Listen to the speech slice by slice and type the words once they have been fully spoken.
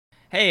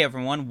Hey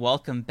everyone,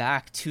 welcome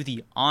back to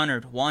the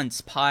Honored Once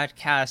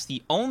podcast,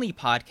 the only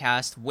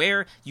podcast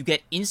where you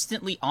get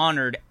instantly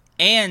honored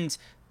and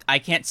I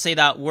can't say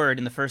that word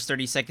in the first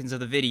 30 seconds of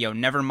the video.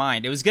 Never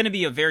mind. It was going to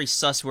be a very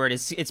sus word.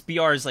 It's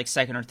BR's like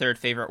second or third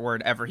favorite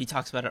word ever. He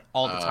talks about it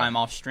all the time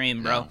off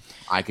stream, bro. No,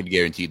 I could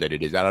guarantee that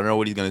it is. I don't know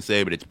what he's gonna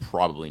say, but it's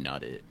probably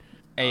not it.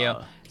 Hey,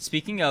 Uh,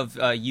 speaking of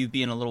you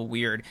being a little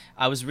weird,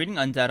 I was reading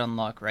Undead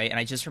Unluck, right? And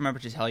I just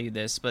remembered to tell you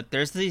this, but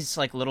there's these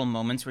like little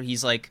moments where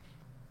he's like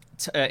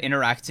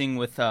interacting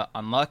with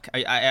Unluck.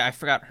 I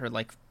forgot her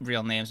like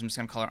real names. I'm just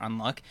gonna call her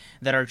Unluck.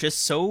 That are just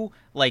so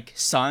like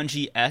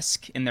Sanji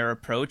esque in their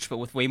approach, but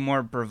with way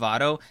more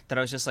bravado. That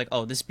I was just like,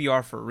 oh, this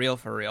BR for real,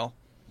 for real.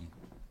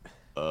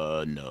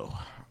 no.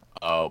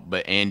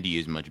 But Andy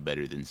is much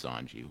better than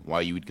Sanji.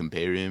 Why you would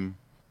compare him?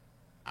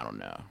 I don't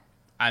know.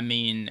 I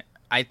mean,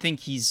 I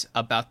think he's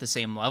about the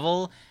same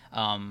level.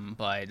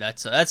 But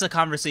that's a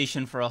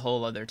conversation for a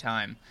whole other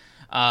time.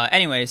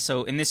 Anyway,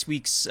 so in this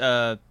week's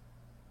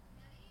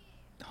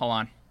hold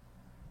on.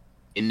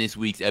 In this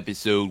week's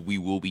episode, we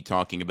will be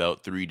talking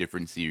about three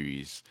different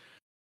series.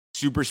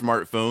 Super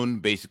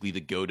Smartphone, basically the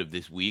goat of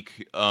this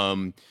week.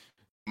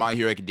 My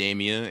Hero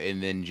Academia,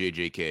 and then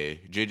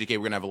JJK. JJK,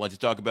 we're gonna have a lot to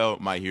talk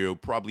about. My Hero,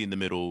 probably in the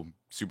middle.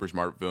 Super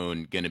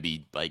Smartphone, gonna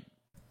be like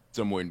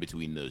somewhere in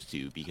between those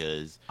two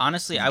because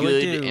Honestly, he's I would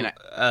good. do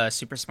And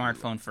Super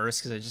Smartphone first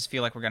because I just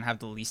feel like we're gonna have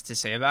the least to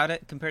say about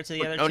it compared to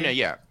the other oh two. no,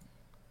 yeah,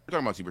 we're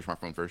talking about Super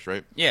Smartphone first,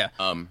 right? Yeah.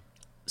 Um,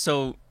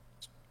 So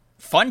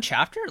fun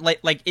chapter.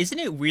 Like, isn't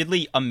it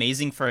weirdly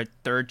amazing for a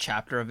third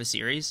chapter of a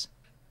series?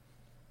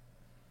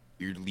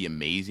 weirdly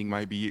amazing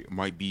might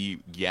be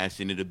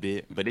gassing it a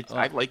bit, but it's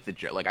I like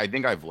like I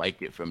think I've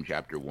liked it from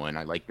chapter one.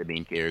 I like the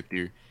main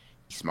character.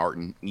 He's smart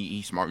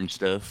and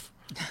stuff.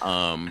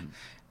 Um,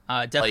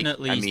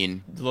 Definitely I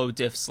mean, low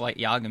diff slight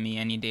Yagami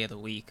any day of the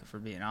week, if we're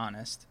being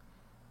honest.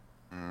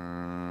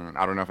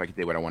 I don't know if I can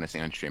say what I want to say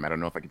on stream. I don't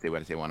know if I can say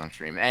what I want on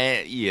stream.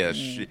 Yeah,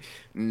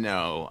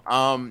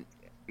 no.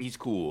 He's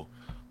cool.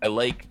 I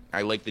like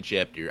the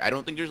chapter. I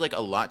don't think there's like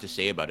a lot to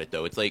say about it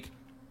though. It's like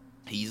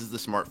he uses the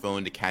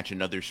smartphone to catch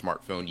another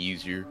smartphone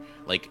user,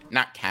 like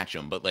not catch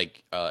him, but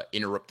like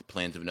interrupt the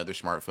plans of another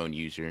smartphone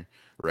user,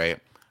 right?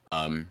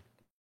 Um,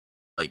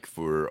 like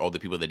for all the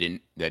people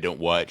that don't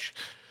watch,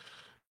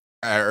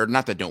 or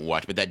not that don't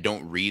watch, but that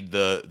don't read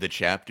the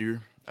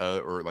chapter,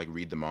 or like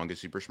read the manga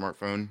Super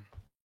Smartphone.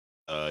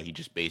 He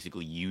just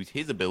basically used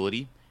his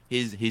ability,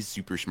 his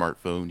super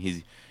smartphone,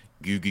 his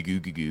goo goo goo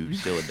goo goo.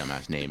 Still a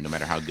dumbass name, no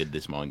matter how good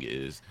this manga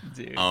is.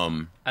 Dude,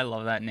 Um, I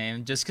love that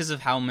name just because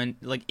of how many.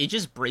 Like, it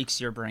just breaks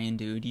your brain,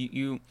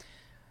 dude.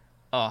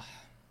 Oh,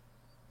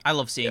 I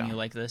love seeing yeah, you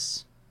like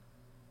this.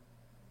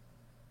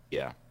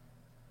 yeah.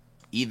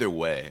 Either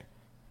way,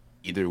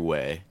 either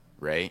way,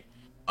 right?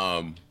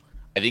 Um,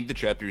 I think the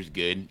chapter is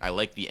good. I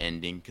like the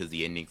ending because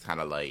the ending's kind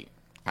of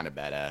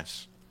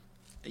badass.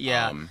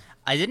 Yeah, Um,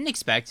 I didn't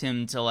expect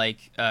him to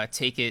like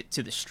take it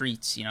to the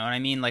streets. You know what I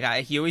mean? Like,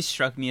 he always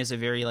struck me as a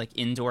very like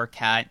indoor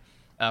cat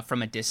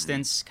from a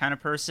distance kind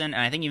of person.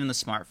 And I think even the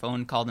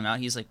smartphone called him out.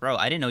 He's like, "Bro,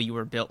 I didn't know you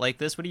were built like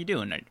this. What are you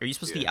doing? Are you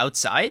supposed to yeah. be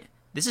outside?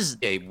 This is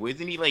Yeah,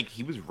 wasn't he like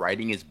he was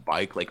riding his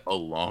bike like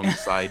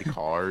alongside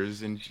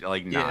cars and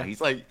like nah,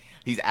 yeah,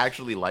 he's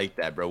actually like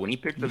that, bro. When he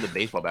picked up the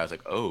baseball bat, I was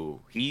like, oh,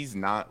 he's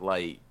not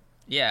like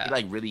yeah."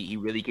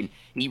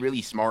 he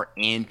really smart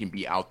and can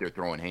be out there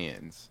throwing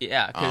hands.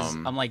 Yeah, because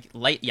Um, I'm like,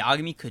 Light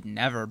Yagami could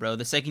never, bro.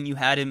 The second you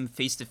had him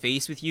face to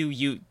face with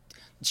you,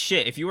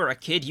 shit, if you were a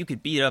kid, you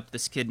could beat up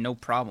this kid, no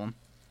problem.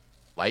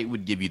 Light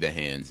would give you the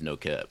hands, no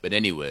cap. But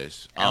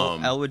anyways,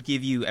 L would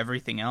give you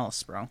everything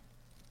else, bro.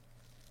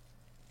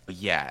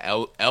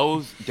 yeah,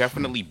 L's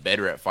definitely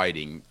better at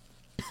fighting,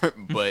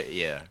 but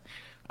yeah,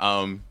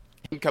 him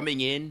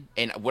coming in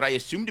and what I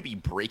assume to be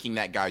breaking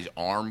that guy's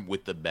arm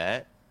with the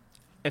bat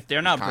If they're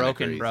is not kind of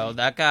broken, bro, crazy.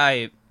 that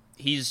guy,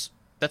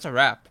 that's a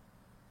wrap.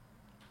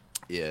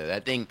 Yeah,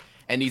 that thing.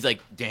 And he's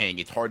like, dang,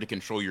 it's hard to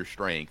control your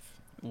strength.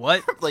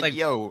 What? Like, Like,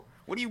 yo,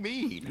 what do you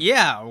mean?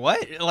 yeah,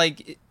 what?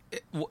 Like,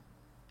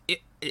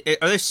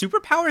 are there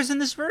superpowers in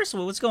this verse?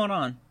 What's going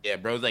on? Yeah,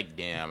 bro's like,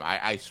 damn,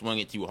 I swung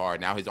it too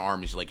hard. Now his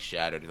arm is like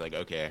shattered. He's like,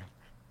 okay.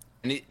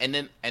 And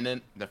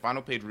then the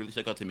final page really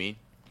stuck out to me.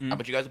 How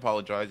about you guys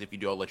apologize? If you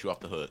do, I'll let you off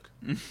the hook.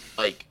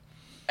 Like,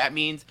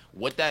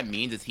 what that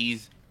means is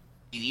he's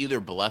either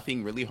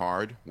bluffing really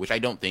hard, which I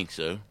don't think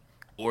so,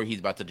 or he's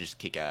about to just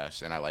kick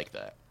ass, and I like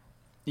that.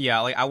 Yeah,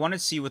 like, I want to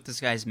see what this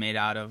guy's made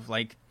out of.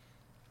 Like,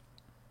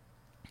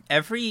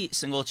 every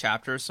single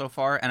chapter so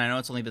far, and I know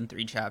it's only been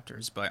 3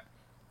 chapters, but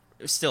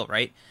still,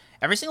 right?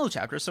 Every single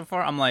chapter so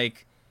far, I'm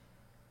like,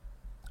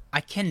 I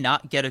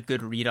cannot get a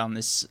good read on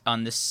this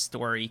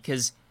story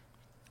because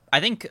I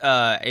think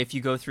if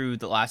you go through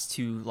the last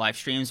 2 live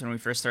streams when we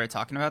first started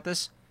talking about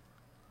this,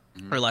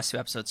 Mhm. or last 2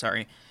 episodes,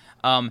 sorry,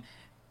 um,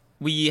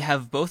 we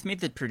have both made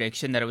the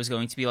prediction that it was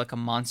going to be like a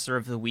monster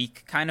of the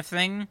week kind of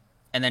thing,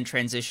 and then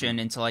transition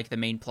into like the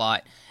main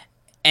plot.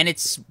 And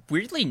it's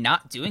weirdly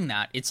not doing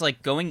that. It's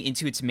like going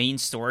into its main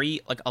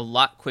story like a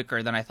lot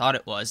quicker than I thought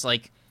it was.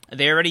 Like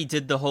They already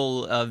did the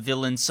whole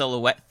villain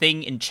silhouette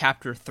thing in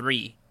chapter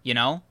 3. You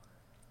know,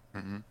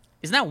 Hmm.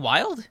 isn't that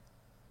wild?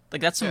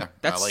 Like that's some Yeah, I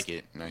that's like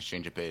it. Nice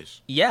change of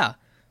pace. yeah,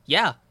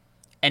 yeah.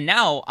 And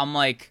now I'm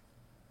like,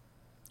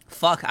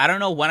 fuck, I don't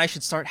know when I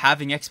should start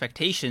having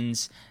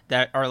expectations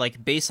that are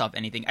like based off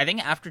anything. I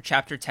think after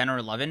chapter 10 or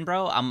 11,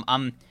 bro,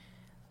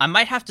 I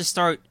might have to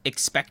start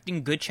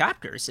expecting good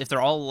chapters if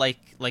they're all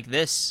like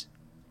this.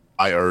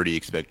 I already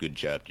expect good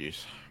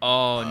chapters.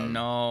 Oh Um,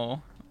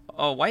 no.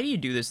 Oh, why do you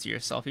do this to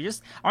yourself? You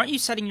just aren't you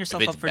setting if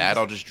yourself it's up for bad,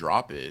 I'll just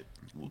drop it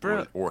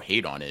bro, or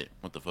hate on it.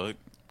 What the fuck?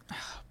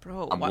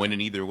 bro, I'm what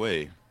winning either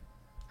way.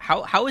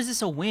 how is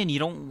this a win? You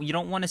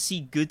don't want to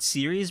see good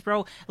series,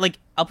 bro? Like,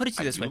 I'll put it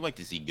to I you this do way. like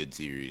to see good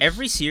series.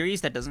 Every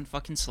series that doesn't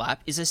fucking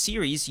slap is a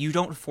series you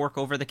don't fork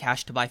over the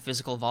cash to buy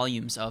physical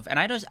volumes of. And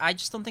I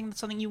just don't think that's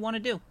something you want to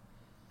do.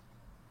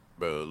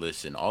 Bro,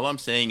 listen, all I'm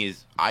saying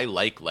is I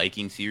like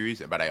liking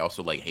series, but I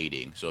also like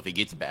hating. So if it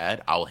gets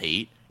bad, I'll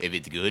hate. If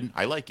it's good,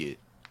 I like it.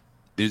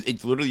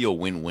 It's literally a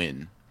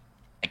win-win.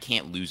 I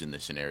can't lose in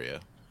this scenario.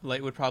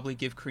 Light would probably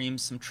give Cream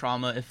some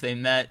trauma if they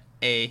met.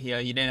 Hey, yeah,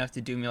 you didn't have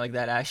to do me like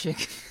that,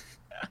 Ashik.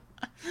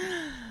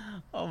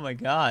 Oh my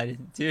god,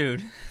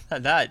 dude,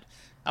 that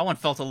one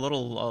felt a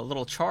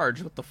little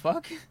charged. What the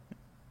fuck?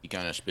 He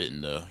kind of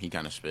spitting though. He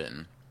kind of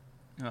spitting.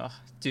 Oh,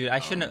 dude, Um, I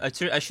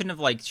shouldn't have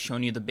like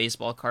shown you the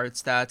baseball card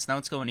stats. Now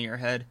it's going to your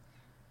head.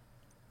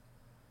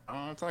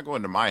 it's not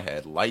going to my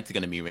head. Light's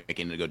gonna be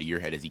making it go to your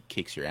head as he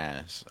kicks your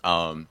ass.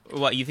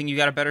 What, you think you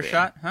got a better Yeah.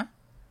 shot, huh?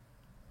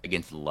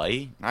 Against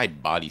Light,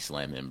 I'd body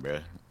slam him,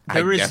 bro. I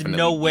There is definitely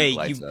no way beat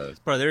Light's ass.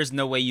 bro. There is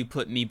no way you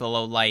put me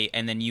below Light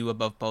and then you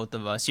above both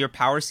of us. Your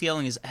power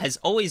scaling has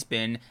always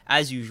been,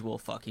 as usual,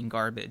 fucking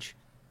garbage.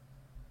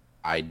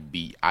 I'd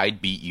beat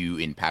you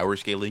in power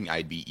scaling.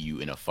 I'd beat you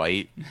in a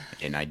fight,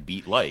 and I'd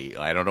beat Light.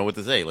 I don't know what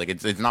to say. Like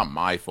it's not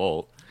my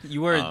fault.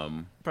 You were,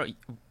 Um, bro.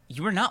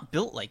 You were not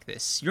built like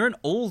this. You're an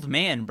old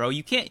man, bro.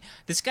 You can't.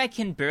 This guy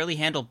can barely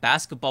handle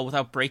basketball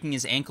without breaking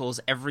his ankles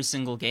every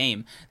single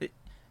game.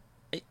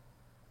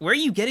 Where are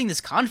you getting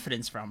this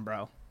confidence from,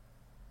 bro?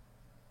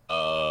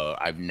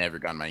 I've never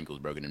gotten my ankles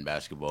broken in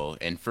basketball,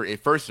 and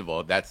first of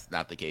all, that's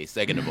not the case.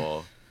 Second of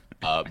all,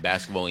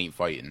 basketball ain't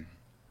fighting.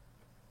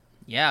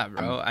 Yeah, I'm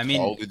bro. I mean,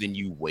 taller than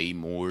you, way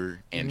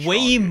more and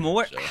way stronger.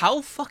 more. So,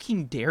 How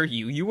fucking dare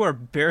you? You are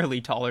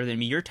barely taller than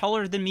me. You're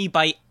taller than me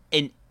by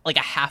like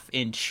a half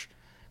inch.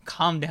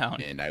 Calm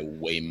down. and I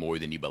weigh more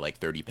than you by like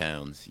 30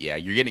 pounds. Yeah,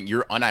 you're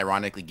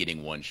unironically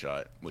getting one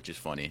shot, which is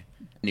funny.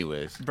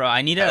 Anyways, Bro,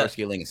 I need power a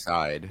scaling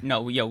aside,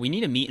 no, yo, we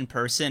need to meet in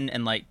person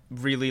and like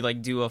really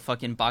like do a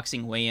fucking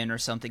boxing weigh-in or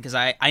something because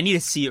I need to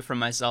see it for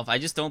myself. I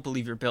just don't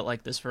believe you're built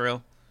like this for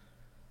real.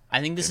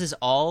 I think this is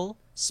all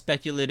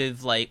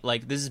speculative, like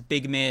this is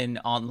big man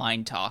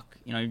online talk.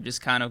 You know, you're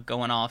just kind of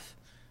going off.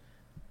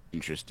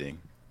 interesting.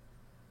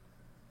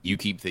 You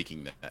keep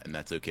thinking that, and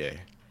that's okay.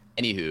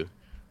 Anywho,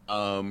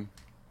 um,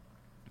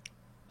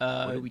 what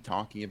Uh, are we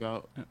talking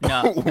about?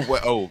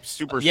 no,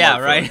 Super yeah,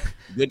 smart right. phone.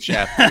 Good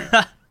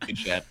chapter. Good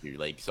chapter.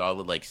 Like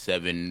solid, like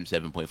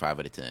 7.5 out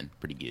of 10.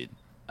 Pretty good.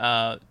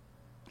 uh,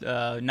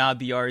 nah,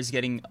 BR is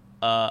getting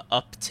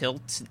up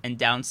tilt and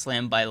down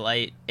slam by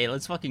Light. Hey,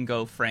 let's fucking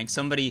go, Frank.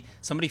 Somebody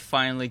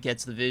finally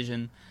gets the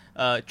vision.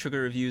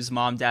 Trigger reviews.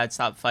 Mom, dad,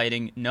 stop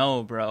fighting.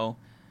 No, bro.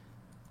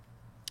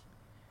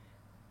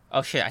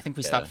 Oh shit, I think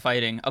we stopped Yeah.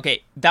 fighting.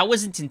 Okay, that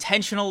wasn't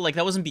intentional, like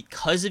that wasn't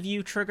because of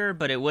you, Trigger,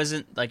 but it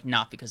wasn't like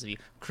not because of you.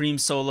 Cream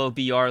solo,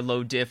 BR,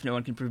 low diff, no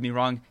one can prove me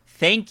wrong.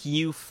 Thank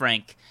you,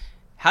 Frank.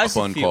 How does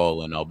Hop it on feel?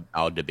 call and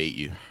I'll debate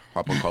you.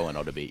 Hop on call and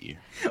I'll debate you.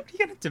 What are you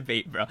gonna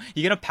debate, bro?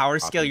 You gonna power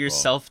Hop scale on call.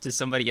 yourself to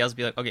somebody else?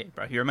 Be like, okay,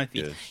 bro, here are my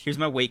feet. Yes. Here's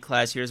my weight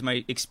class. Here's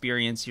my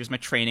experience. Here's my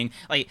training.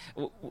 Like,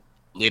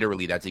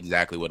 Literally, that's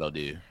exactly what I'll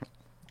do.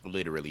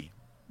 Literally.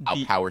 I'll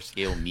B- power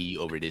scale me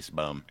over this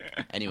bum.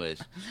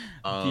 Anyways,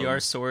 BR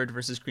sword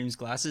versus Cream's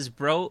glasses,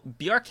 bro.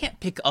 BR can't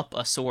pick up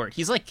a sword.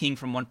 He's like King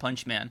from One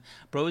Punch Man.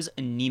 Bro's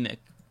anemic.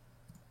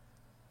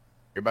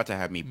 you're about to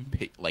have me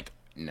pick like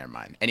never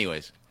mind.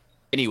 Anyways,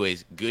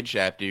 good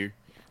chapter.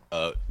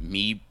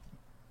 Me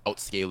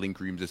outscaling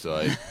creams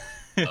aside.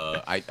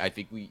 I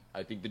think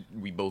that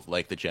we both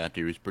like the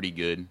chapter. It was pretty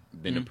good.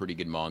 Been a pretty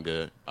good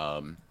manga.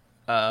 Through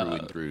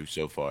and through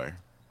so far.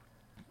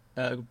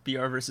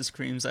 BR versus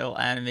Creams, I will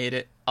animate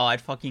it. Oh, I'd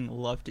fucking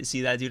love to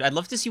see that, dude. I'd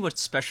love to see what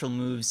special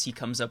moves he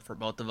comes up for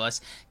both of us.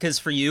 Because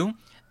for you,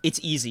 it's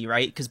easy,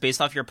 right? Because based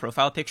off your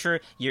profile picture,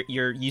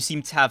 you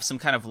seem to have some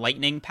kind of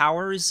lightning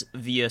powers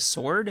via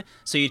sword.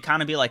 So you'd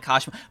kind of be like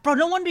Kashimo. Bro,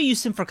 no wonder you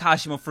sim for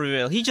Kashimo for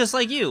real. He's just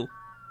like you.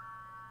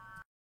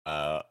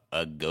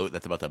 A goat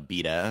that's about to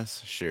beat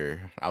ass. Sure,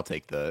 I'll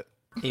take that.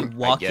 A I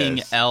walking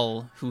guess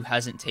L who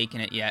hasn't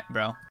taken it yet,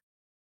 bro.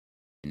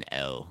 an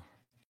L.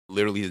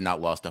 Literally has not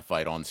lost a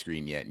fight on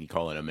screen yet, and you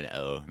calling him an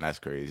L. That's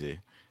crazy.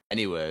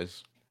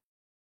 Anyways,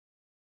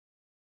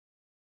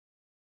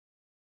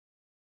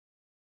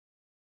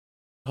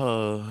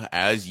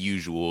 as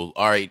usual.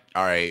 All right.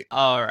 All right.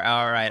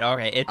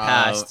 It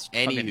passed.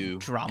 Fucking Anywho,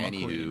 drama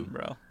queen,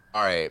 bro.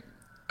 all right.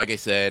 like I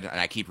said, and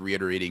I keep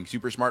reiterating,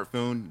 Super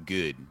Smartphone,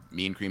 good.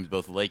 Me and Creams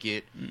both like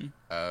it. Mm.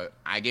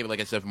 I gave it like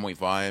a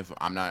 7.5.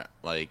 I'm not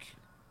like,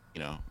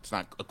 it's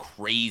not a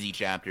crazy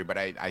chapter, but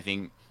I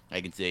think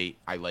I can say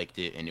I liked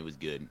it and it was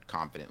good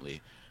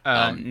confidently. Do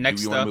you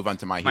Next want to up, move on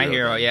to My My Hero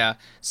Hero. then? Yeah.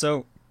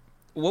 So,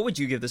 what would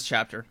you give this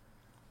chapter?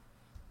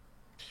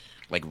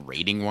 Like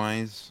rating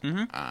wise,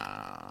 Mm-hmm.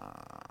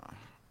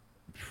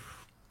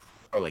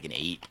 or like an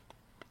 8.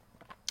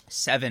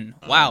 7.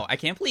 Um, Wow, I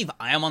can't believe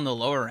I am on the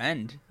lower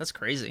end. That's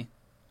crazy.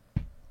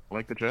 I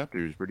like the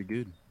chapter. It's pretty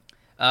good.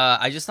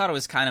 I just thought it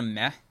was kind of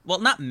meh. Well,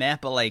 not meh,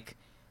 but like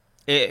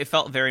it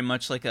felt very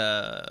much like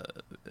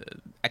a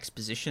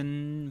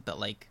exposition, but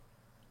like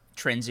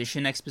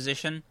transition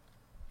exposition.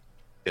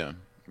 Yeah,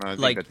 I think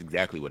Like, that's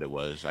exactly what it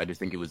was. I just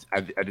think it was.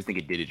 I just think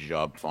it did its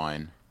job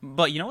fine.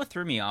 but you know what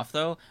threw me off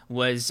though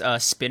was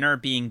Spinner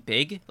being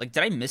big. Like,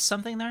 did I miss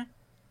something there?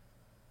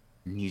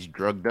 And he's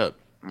drugged up.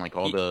 Like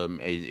all Y- the,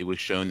 it was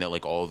shown that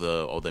like all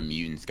the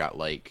mutants got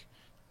like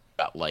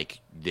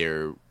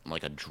their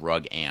like a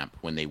drug amp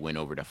when they went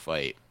over to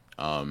fight.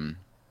 Um,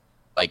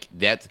 like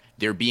that's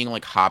they're being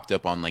like hopped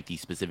up on like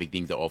these specific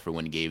things that All for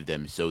One gave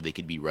them so they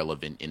could be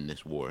relevant in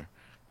this war.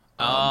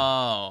 Um,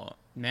 Oh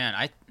man,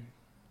 I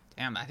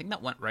damn, I think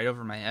that went right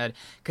over my head.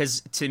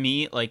 Because to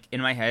me, like in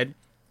my head,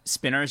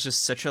 Spinner is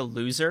just such a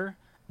loser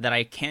that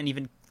I can't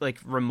even like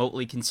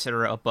remotely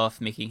consider a buff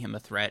making him a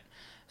threat.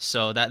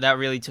 So that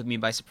really took me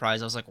by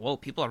surprise. I was like, "Whoa,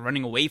 people are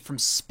running away from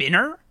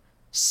Spinner?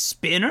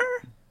 Spinner?"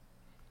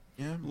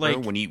 yeah, bro.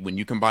 Like When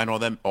you combine all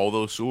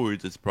those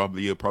swords, it's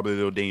probably a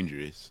little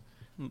dangerous.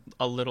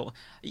 a little,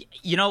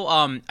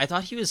 I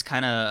thought he was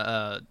kind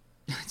of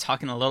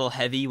talking a little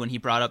heavy when he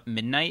brought up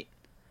Midnight.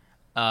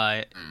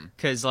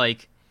 Because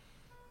like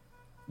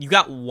you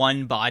got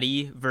one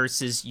body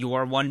versus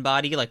your one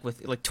body, like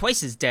with like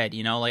twice as dead.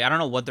 Like I don't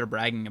know what they're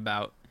bragging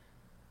about.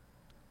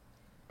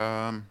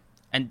 Um,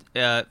 And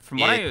from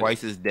what yeah, I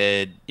Twice is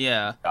dead.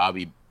 yeah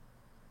Dobby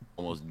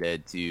almost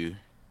dead too.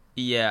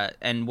 yeah,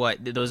 and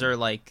what those are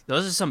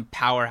some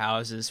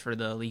powerhouses for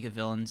the League of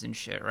Villains and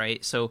shit,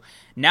 right? So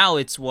now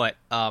it's what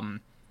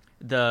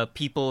the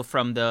people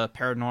from the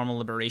Paranormal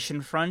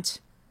Liberation Front,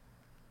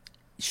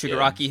 Yeah.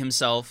 Shigaraki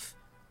himself,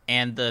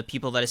 and the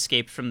people that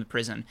escaped from the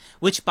prison.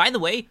 Which, by the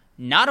way,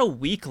 not a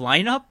weak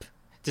lineup,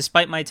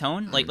 despite my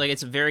tone. Like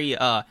it's a very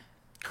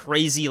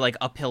crazy like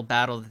uphill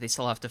battle that they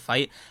still have to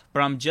fight.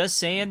 But I'm just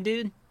saying,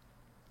 dude.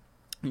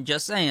 I'm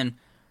just saying.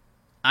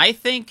 I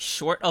think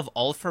short of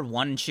All for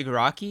One and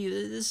Shigaraki,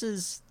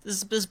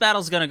 this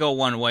battle's gonna go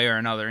one way or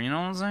another. You know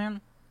what I'm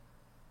saying?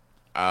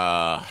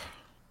 Uh,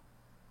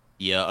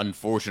 yeah.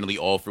 Unfortunately,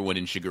 All for One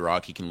and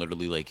Shigaraki can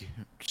literally like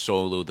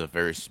solo the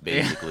verse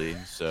Yeah, basically.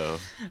 So,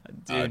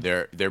 dude.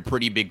 they're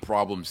pretty big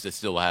problems to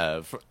still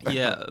have.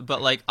 Yeah,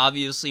 but like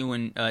obviously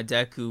when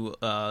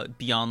Deku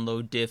beyond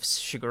low diffs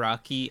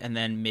Shigaraki and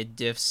then mid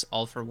diffs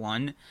All for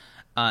One,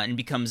 and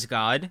becomes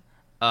God,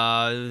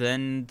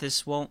 then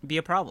this won't be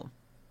a problem.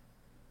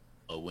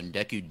 When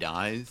Deku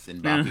dies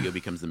and Yeah. Bakugo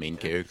becomes the main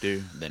character,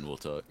 then we'll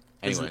talk.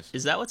 Anyways,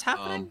 Is that what's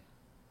happening? um,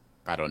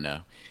 I don't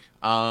know.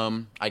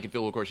 I can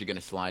feel, of course, you're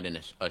gonna slide in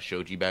a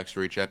Shoji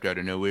backstory chapter out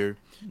of nowhere.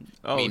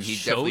 I Oh, mean,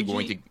 he's definitely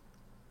going Shoji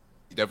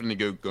to definitely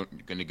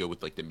gonna go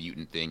with like the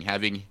mutant thing.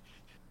 Having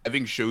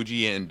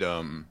Shoji and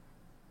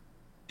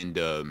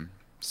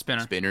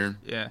Spinner. Spinner,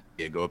 Yeah.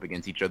 yeah, go up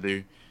against each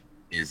other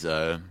is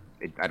I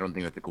don't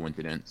think that's a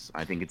coincidence.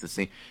 I think it's the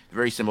same,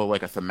 very similar,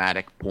 like a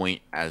thematic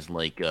point as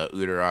like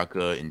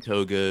Uraraka and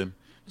Toga,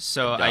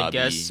 So I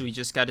guess Dabi. we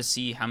just got to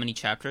see how many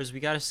chapters we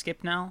got to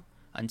skip now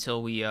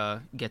until we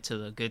get to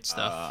the good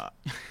stuff.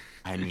 Uh,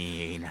 I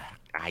mean,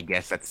 I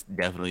guess that's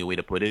definitely a way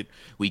to put it.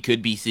 We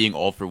could be seeing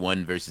All for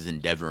One versus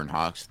Endeavor and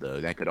Hawks,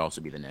 though. That could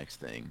also be the next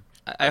thing.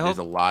 I There's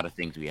hope a lot of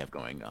things we have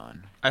going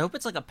on.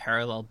 it's like a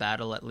parallel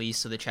battle at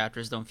least, so the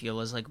chapters don't feel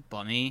as like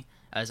bummy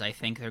as I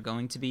think they're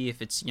going to be.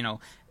 If it's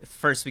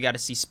first we got to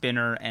see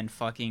Spinner and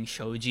fucking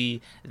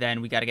Shoji,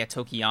 then we got to get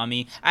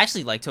Tokiyami. I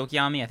actually like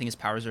Tokiyami. I think his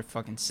powers are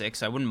fucking sick,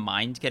 so I wouldn't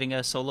mind getting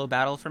a solo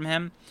battle from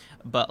him.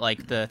 But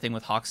like the thing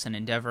with Hawks and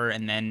Endeavor,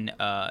 and then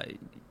I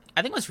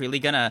think what's really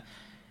gonna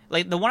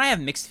like the one I have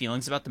mixed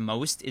feelings about the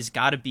most is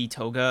got to be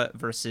Toga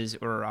versus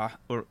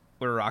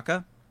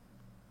Uraraka,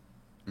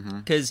 Hmm.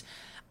 because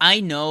I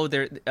know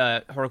there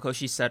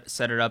Horikoshi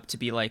set it up to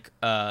be like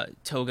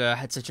Toga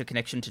had such a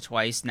connection to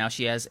Twice. Now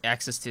she has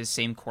access to his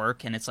same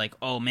quirk, and it's like,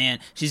 oh man,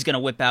 she's gonna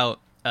whip out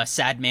a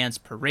Sad Man's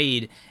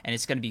Parade, and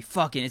it's gonna be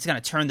fucking. It's gonna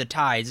turn the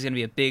tides. It's gonna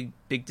be a big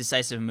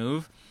decisive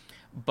move.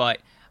 But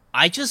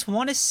I just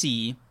want to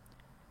see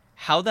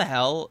how the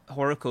hell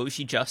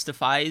Horikoshi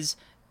justifies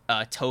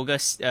Toga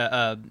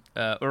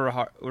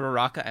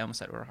Uraraka. I almost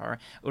said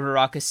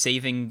Uraraka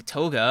saving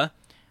Toga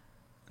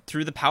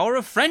through the power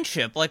of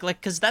friendship,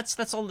 because that's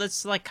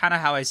like kind of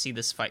how I see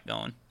this fight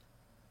going.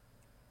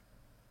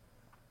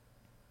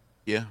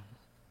 Yeah.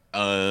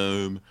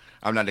 I'm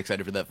not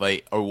excited for that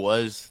fight. Or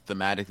was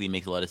thematically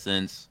makes a lot of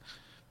sense.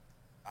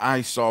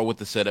 I saw what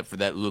the setup for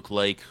that looked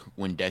like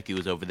when Deku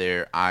was over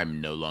there.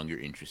 I'm no longer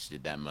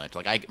interested that much.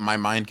 Like my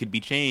mind could be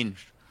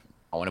changed.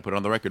 I want to put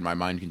on the record, my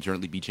mind can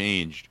certainly be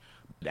changed.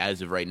 But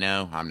as of right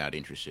now, I'm not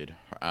interested.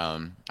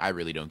 I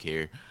really don't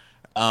care.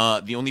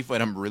 The only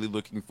fight I'm really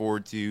looking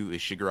forward to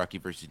is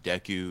Shigaraki versus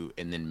Deku,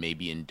 and then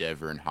maybe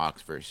Endeavor and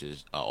Hawks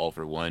versus All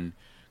for One.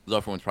 Because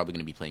All for One's probably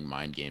going to be playing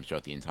mind games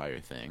throughout the entire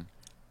thing.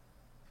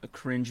 A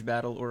cringe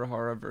battle,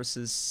 Urahara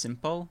versus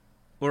Simpo?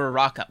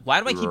 Uraraka.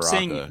 Why do I keep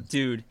saying, Uraraka.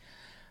 dude?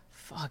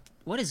 Fuck.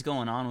 What is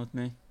going on with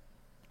me?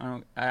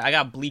 I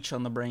got bleach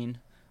on the brain.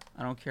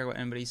 I don't care what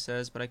anybody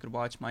says, but I could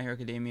watch My Hero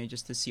Academia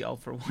just to see All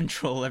for One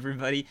troll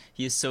everybody.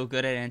 He is so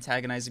good at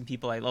antagonizing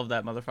people. I love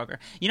that motherfucker.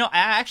 You know, I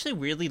actually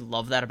really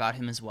love that about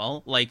him as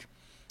well. Like,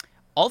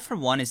 All for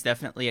One is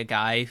definitely a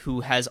guy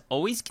who has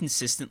always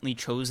consistently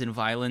chosen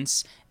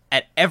violence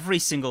at every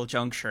single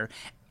juncture,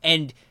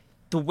 and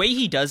the way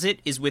he does it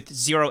is with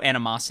zero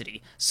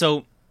animosity.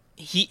 So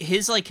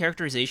his like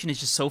characterization is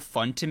just so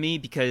fun to me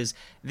because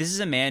this is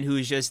a man who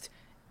is just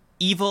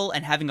evil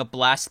and having a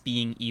blast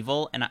being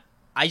evil, and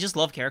I just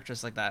love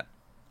characters like that.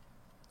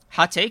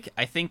 Hot take: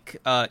 I think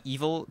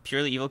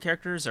purely evil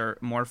characters are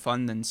more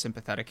fun than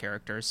sympathetic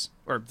characters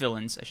or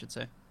villains, I should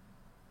say.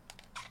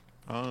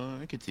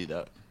 I could see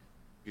that.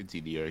 I could see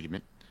the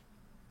argument.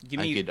 Give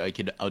me. I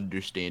could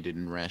understand it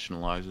and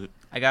rationalize it.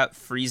 I got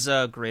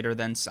Frieza greater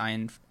than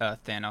Saiyan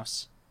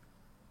Thanos.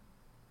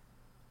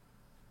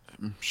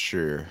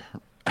 Sure.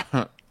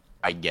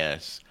 I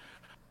guess.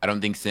 I don't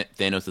think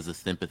Thanos is a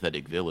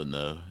sympathetic villain,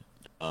 though.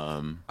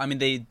 I mean,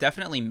 they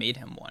definitely made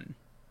him one.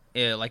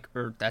 Yeah, like,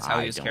 or that's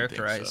how he was don't think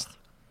characterized. so.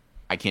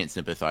 I can't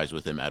sympathize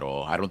with him at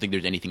all. I don't think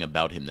there's anything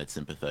about him that's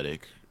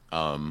sympathetic.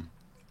 Didn't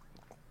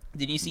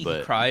you see he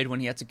but cried when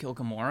he had to kill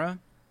Gamora?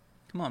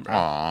 Come on, bro.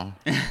 aw,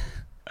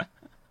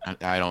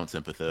 I don't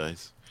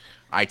sympathize.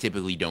 I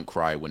typically don't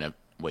cry whenever.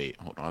 Wait,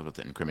 hold on. I was about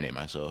to incriminate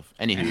myself.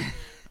 Anywho,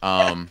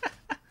 um,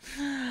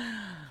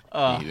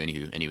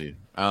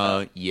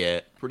 anywho. Yeah,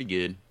 pretty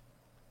good.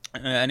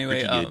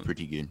 Anyway,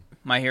 Pretty good.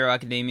 My Hero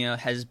Academia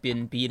has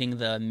been beating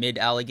the mid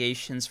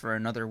allegations for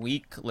another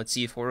week. Let's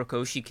see if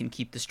Horikoshi can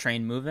keep this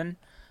train moving.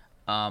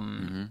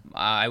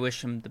 I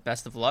wish him the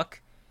best of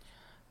luck.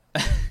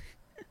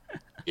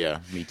 Yeah,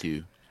 me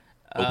too.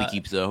 Hope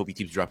he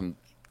keeps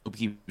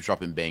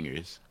dropping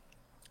bangers.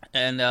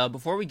 And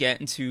before we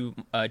get into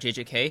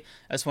JJK,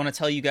 I just want to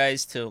tell you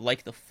guys to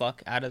like the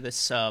fuck out of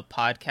this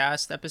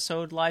podcast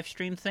episode live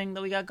stream thing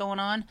that we got going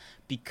on,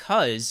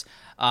 because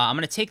I'm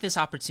going to take this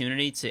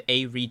opportunity to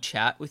A, read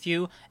chat with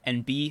you,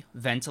 and B,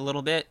 vent a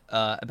little bit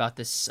about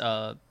this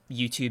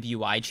YouTube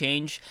UI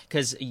change,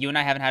 because you and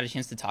I haven't had a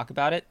chance to talk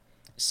about it.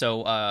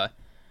 So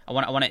I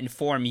want to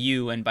inform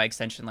you, and by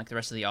extension, like the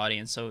rest of the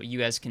audience, so you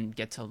guys can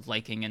get to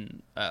liking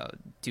and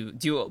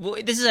do. Well,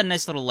 this is a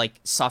nice little like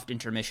soft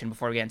intermission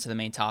before we get into the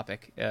main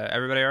topic.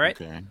 Everybody, all right?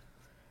 Okay.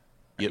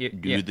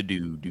 Yep.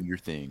 Do your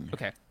thing.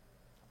 Okay.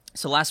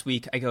 So last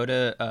week I go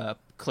to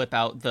clip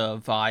out the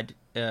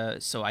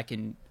VOD so I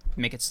can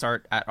make it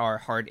start at our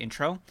hard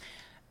intro,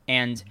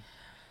 and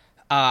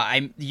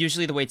I'm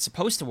usually the way it's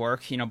supposed to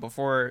work. You know,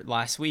 before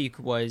last week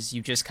was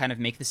you just kind of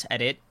make this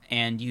edit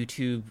and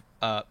YouTube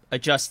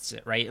adjusts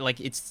it, right?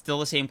 Like, it's still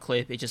the same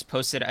clip, it just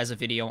posts it as a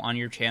video on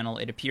your channel,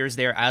 it appears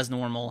there as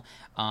normal,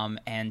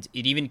 and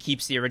it even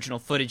keeps the original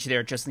footage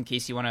there just in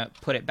case you want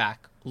to put it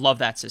back. Love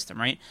that system,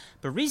 right?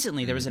 But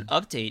recently there was an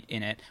update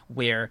in it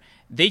where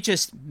they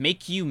just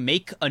make you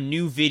make a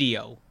new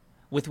video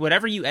with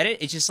whatever you edit.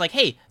 It's just like,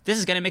 hey, this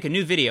is gonna make a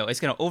new video.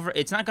 It's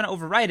not gonna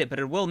override it, but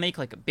it will make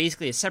like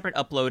basically a separate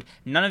upload.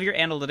 None of your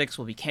analytics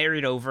will be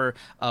carried over.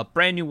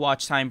 Brand new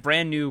watch time,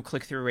 brand new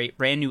click through rate,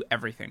 brand new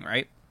everything,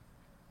 right?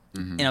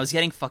 And I was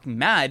getting fucking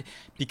mad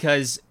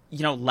because,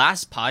 you know,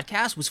 last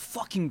podcast was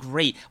fucking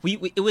great.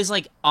 It was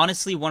like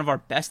honestly one of our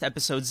best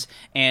episodes,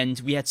 and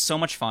we had so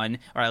much fun,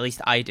 or at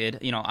least I did.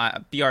 You know,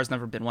 BR's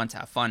never been one to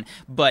have fun,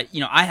 but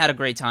you know, I had a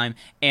great time.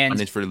 And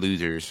it's for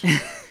losers.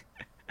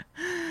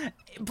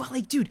 But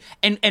like, dude,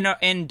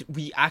 and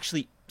we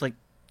actually, like,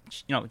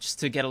 you know, just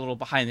to get a little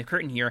behind the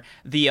curtain here,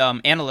 the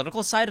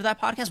analytical side of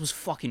that podcast was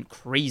fucking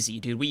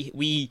crazy, dude.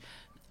 We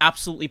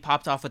absolutely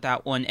popped off with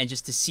that one, and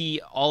just to see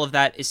all of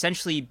that,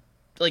 essentially,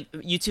 like,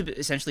 YouTube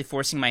essentially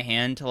forcing my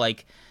hand to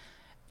like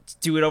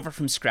do it over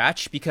from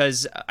scratch,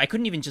 because I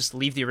couldn't even just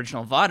leave the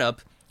original VOD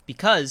up,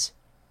 because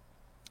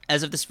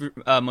as of this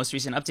most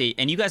recent update,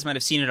 and you guys might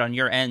have seen it on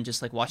your end,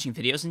 just like watching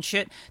videos and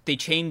shit, they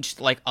changed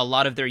like a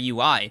lot of their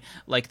UI,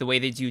 like the way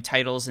they do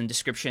titles and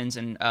descriptions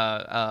and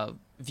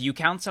view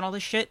counts and all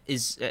this shit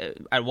is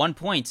at one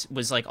point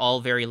was like all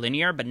very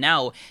linear, but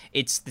now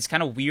it's this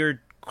kind of weird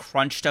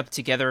crunched up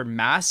together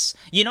mass.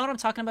 You know what I'm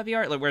talking about,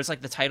 VR? Like, where it's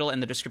like the title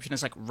and the description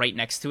is like right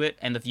next to it,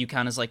 and the view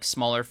count is like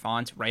smaller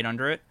font right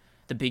under it.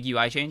 The big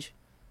UI change.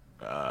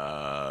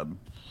 I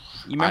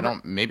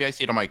don't. Maybe I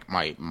see it on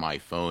my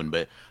phone,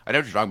 but I know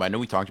what you're talking about. I know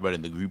we talked about it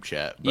in the group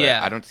chat, but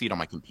yeah. I don't see it on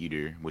my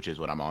computer, which is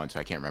what I'm on, so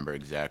I can't remember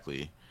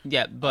exactly.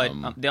 Yeah, but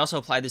they also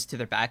applied this to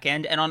their back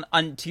end, and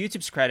on to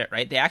YouTube's credit,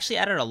 right? They actually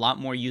added a lot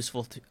more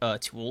useful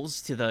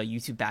tools to the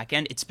YouTube back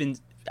end. It's been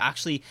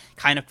actually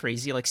kind of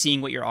crazy, like seeing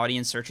what your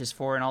audience searches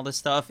for and all this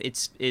stuff.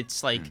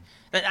 It's like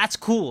that's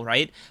cool,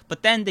 right?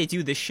 But then they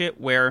do this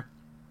shit where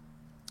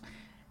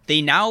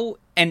they now,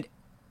 and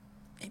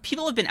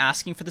people have been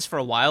asking for this for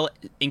a while,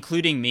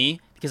 including me,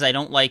 because I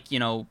don't like,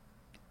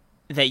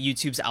 that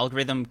YouTube's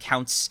algorithm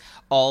counts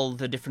all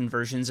the different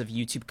versions of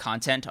YouTube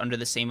content under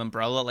the same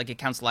umbrella. Like, it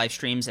counts live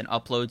streams and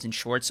uploads and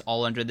shorts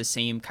all under the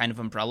same kind of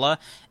umbrella,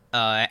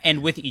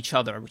 and with each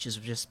other, which is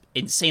just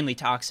insanely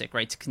toxic,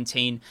 right? To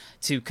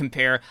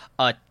compare,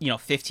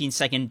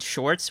 15-second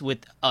shorts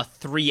with a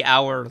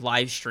 3-hour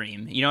live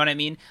stream. You know what I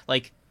mean?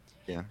 Like,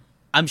 Yeah.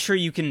 I'm sure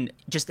you can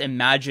just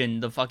imagine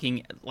the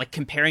fucking, like,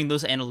 comparing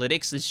those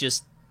analytics is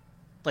just,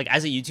 like,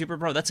 as a YouTuber,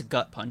 bro, that's a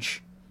gut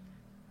punch.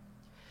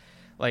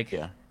 Like,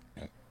 Yeah.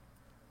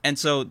 and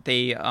so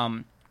they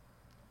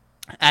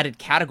added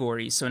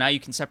categories. So now you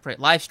can separate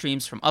live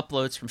streams from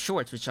uploads from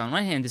shorts, which on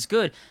one hand is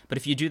good. But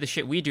if you do the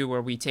shit we do,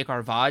 where we take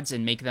our VODs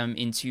and make them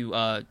into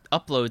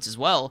uploads as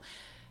well,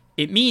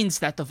 it means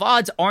that the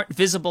VODs aren't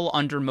visible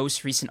under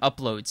most recent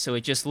uploads. So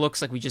it just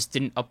looks like we just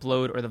didn't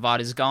upload, or the VOD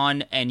is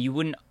gone, and you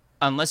wouldn't,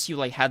 unless you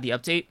like had the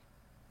update.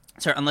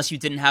 Sorry, unless you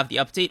didn't have the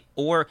update,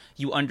 or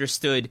you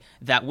understood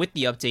that with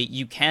the update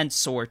you can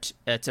sort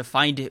to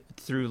find it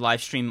through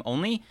live stream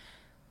only.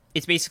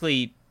 It's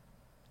basically,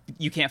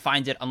 you can't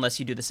find it unless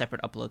you do the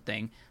separate upload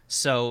thing.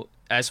 So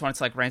I just wanted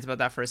to like rant about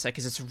that for a sec,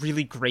 because it's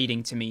really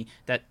grating to me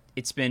that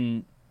it's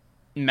been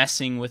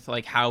messing with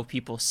like how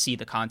people see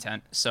the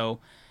content. So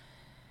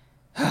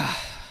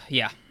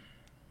yeah.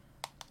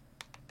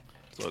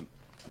 So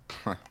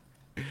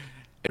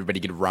everybody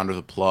get a round of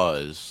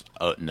applause.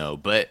 No,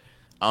 but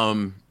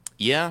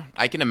yeah,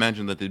 I can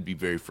imagine that it'd be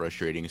very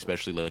frustrating,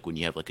 especially like when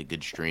you have like a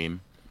good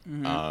stream.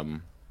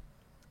 And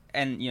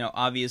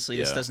obviously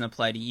this Yeah. doesn't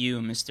apply to you,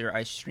 Mr.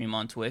 I stream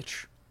on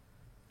Twitch.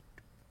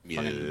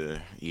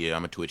 Yeah,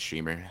 I'm a Twitch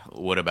streamer.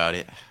 What about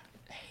it?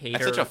 Hater.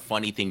 That's such a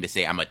funny thing to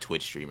say. I'm a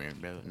Twitch streamer,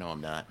 bro. No,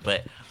 I'm not.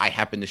 But I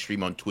happen to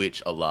stream on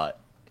Twitch a lot.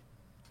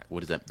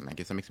 What is that? I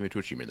guess that makes me a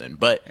Twitch streamer then.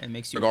 But It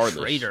makes you regardless,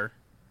 a traitor.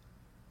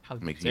 How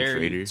Makes me a dare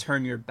you traitor.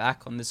 turn your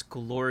back on this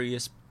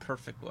glorious,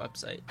 perfect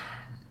website?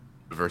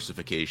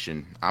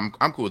 diversification. I'm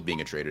cool with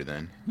being a trader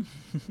then.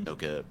 No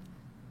cap.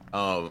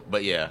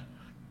 But yeah.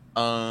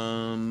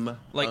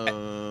 Like,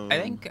 I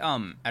think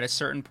at a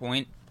certain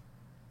point,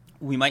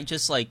 we might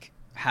just like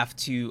have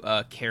to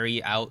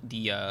carry out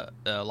the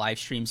live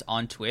streams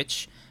on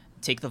Twitch,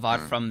 take the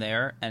VOD from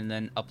there, and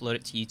then upload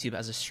it to YouTube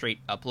as a straight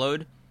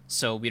upload.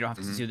 So we don't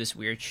have to do this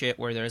weird shit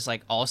where there's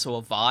like also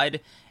a VOD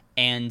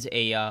and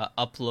a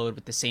upload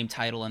with the same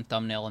title and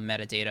thumbnail and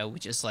metadata,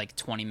 which is like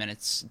 20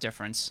 minutes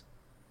difference.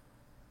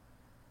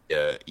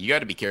 Yeah, you got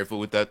to be careful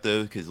with that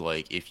though, because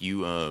like if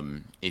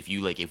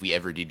we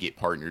ever did get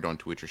partnered on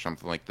Twitch or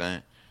something like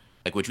that,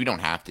 like which we don't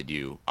have to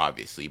do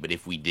obviously, but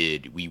if we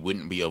did, we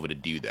wouldn't be able to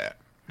do that.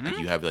 Like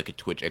you have like a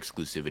Twitch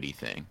exclusivity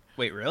thing.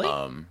 Wait, really?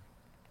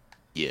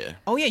 Yeah.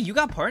 Oh yeah, you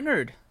got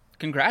partnered.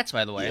 Congrats,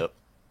 by the way. Yep.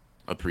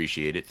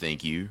 Appreciate it.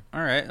 Thank you.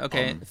 All right.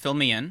 Okay. Fill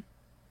me in.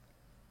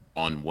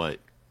 On what?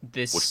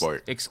 This Which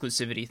part?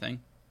 exclusivity thing.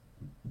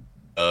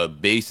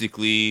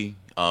 Basically,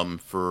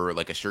 for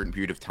like a certain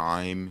period of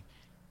time,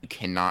 you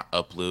cannot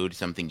upload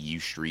something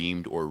you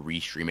streamed or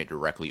restream it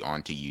directly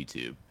onto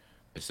YouTube,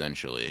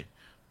 essentially.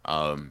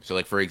 So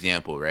like for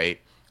example,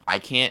 right? I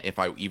can't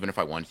even if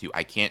I wanted to,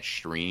 I can't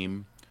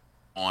stream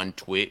on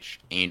Twitch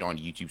and on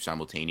YouTube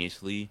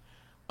simultaneously,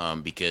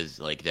 because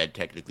like that'd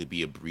technically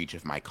be a breach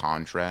of my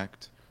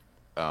contract.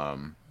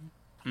 And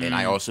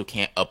I also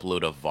can't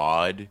upload a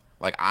VOD.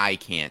 Like I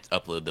can't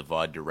upload the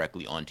VOD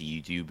directly onto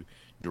YouTube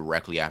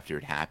directly after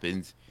it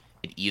happens.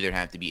 It'd either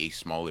have to be a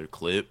smaller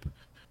clip,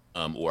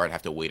 or I'd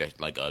have to wait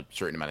like a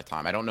certain amount of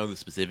time. I don't know the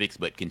specifics,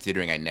 but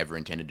considering I never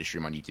intended to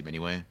stream on YouTube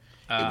anyway,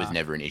 it was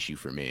never an issue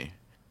for me.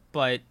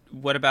 But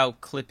what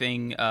about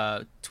clipping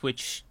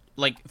Twitch?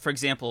 Like, for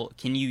example,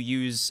 can you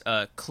use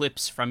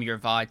clips from your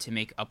VOD to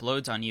make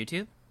uploads on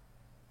YouTube?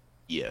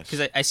 Yes.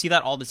 Because I see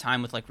that all the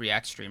time with like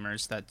React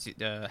streamers that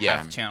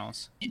have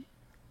channels.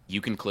 You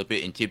can clip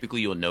it, and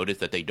typically you'll notice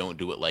that they don't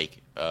do it like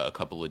a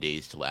couple of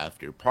days till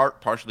after.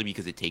 Partially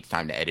because it takes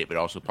time to edit, but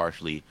also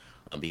partially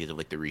because of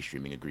like the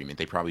restreaming agreement.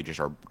 They probably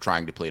just are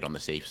trying to play it on the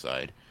safe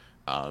side.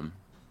 But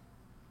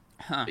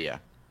yeah.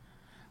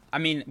 I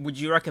mean, would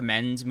you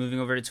recommend moving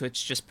over to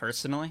Twitch just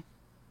personally?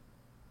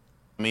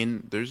 I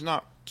mean, there's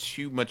not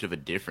too much of a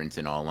difference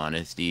in all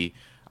honesty,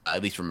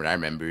 at least from what I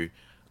remember.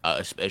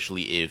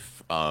 Especially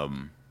if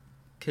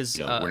Because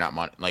we're not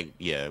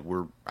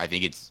I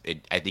think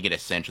it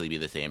essentially be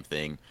the same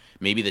thing.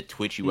 Maybe the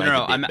Twitch UI is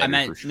a bit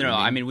better for streaming.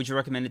 I mean, would you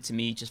recommend it to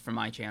me just for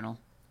my channel?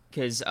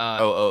 Because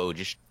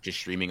just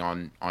streaming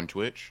on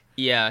Twitch.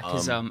 Yeah,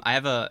 because I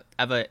have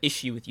a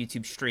issue with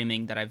YouTube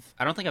streaming that I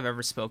don't think I've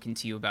ever spoken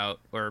to you about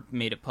or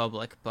made it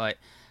public, but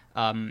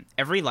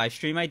every live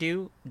stream I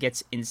do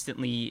gets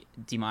instantly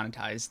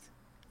demonetized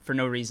for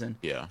no reason.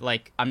 Yeah.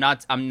 Like I'm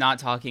not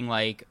talking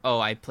like, oh,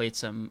 I played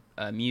some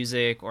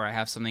music or I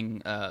have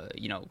something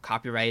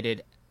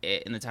copyrighted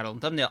in the title and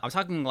thumbnail. I'm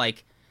talking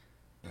like,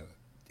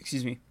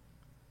 excuse me,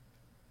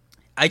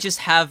 I just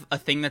have a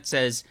thing that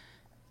says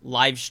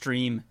live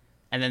stream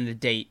and then the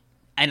date,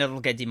 and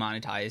it'll get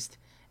demonetized.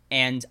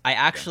 And I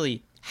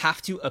actually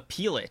have to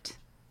appeal it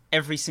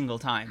every single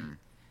time.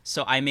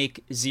 So I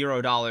make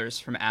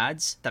 $0 from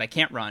ads that I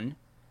can't run,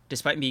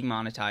 despite being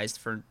monetized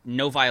for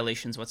no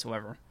violations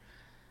whatsoever.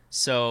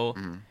 So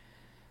Mhm.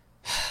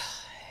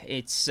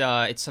 it's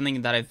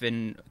something that I've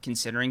been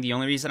considering. The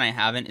only reason I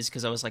haven't is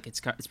because I was like, it's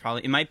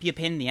probably, it might be a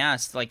pain in the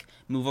ass to like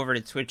move over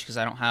to Twitch because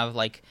I don't have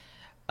like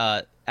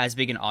as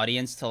big an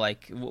audience to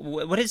like.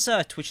 What is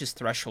Twitch's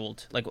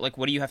threshold? Like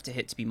what do you have to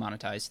hit to be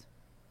monetized?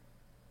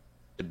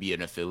 To be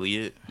an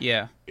affiliate.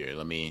 Yeah, Here,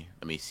 let me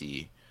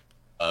see.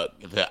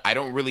 I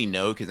don't really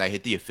know because I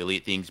hit the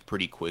affiliate things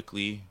pretty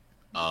quickly.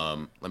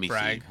 Let me see.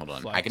 brag, Hold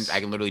on. flex. I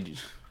can literally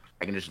just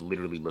I can just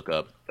literally look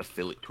up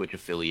affiliate Twitch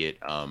affiliate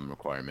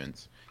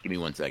requirements. Give me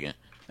 1 second.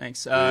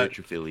 Thanks. Twitch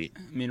affiliate.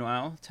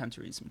 Meanwhile, time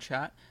to read some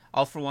chat.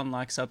 All for One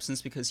lacks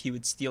substance because he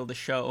would steal the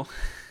show.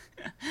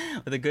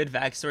 With a good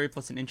backstory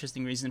plus an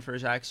interesting reason for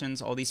his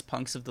actions, all these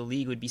punks of the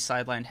league would be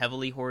sidelined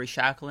heavily, Hori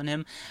shackling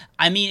him.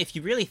 I mean, if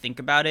you really think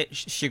about it,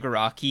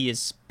 Shigaraki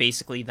is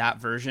basically that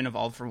version of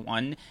All for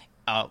One,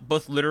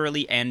 both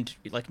literally and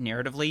like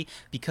narratively,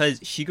 because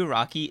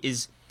Shigaraki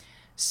is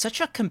such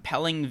a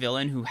compelling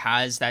villain who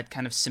has that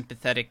kind of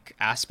sympathetic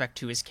aspect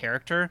to his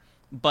character,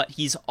 but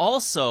he's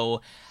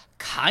also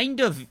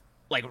kind of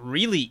like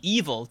really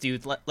evil,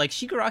 dude. Like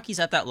Shigaraki's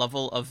at that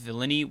level of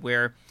villainy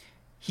where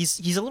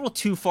he's a little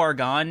too far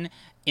gone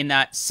in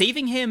that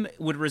saving him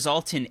would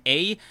result in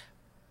A,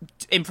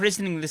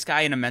 imprisoning this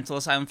guy in a mental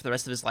asylum for the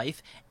rest of his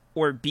life,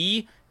 or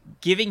B,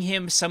 giving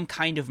him some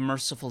kind of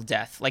merciful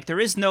death. Like there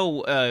is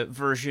no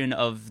version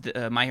of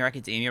My Hero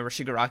Academia where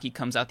Shigaraki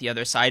comes out the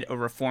other side a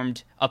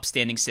reformed,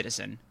 upstanding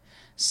citizen.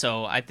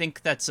 So I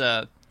think that's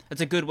a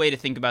good way to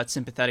think about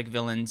sympathetic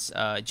villains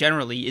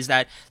generally, is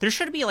that there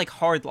should be like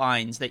hard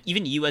lines that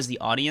even you as the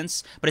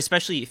audience, but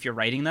especially if you're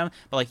writing them,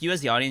 but like you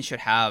as the audience should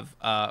have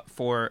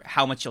for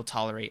how much you'll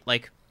tolerate.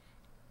 Like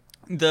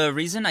the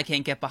reason I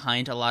can't get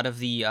behind a lot of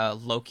the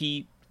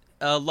Loki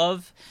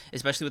love,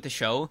 especially with the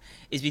show,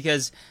 is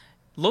because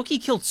Loki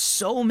killed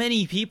so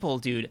many people,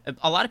 dude.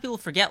 A lot of people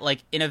forget,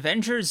 like, in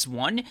Avengers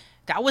 1,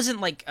 that wasn't,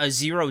 like, a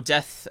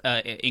zero-death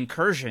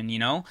incursion, you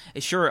know?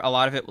 Sure, a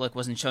lot of it, like,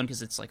 wasn't shown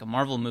because it's, like, a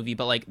Marvel movie,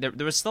 but, like,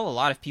 there was still a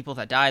lot of people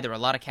that died, there were a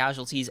lot of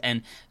casualties,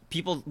 and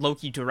people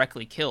Loki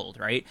directly killed,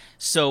 right?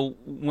 So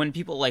when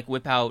people, like,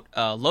 whip out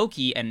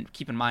Loki, and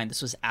keep in mind,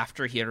 this was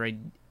after he had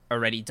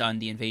already done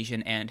the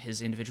invasion and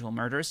his individual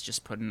murders,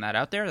 just putting that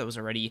out there,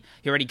 he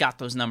already got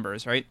those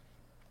numbers, right?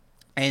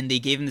 And they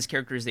gave him this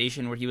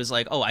characterization where he was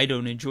like, oh, I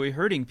don't enjoy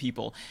hurting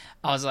people.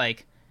 I was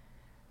like,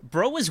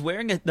 bro was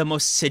wearing the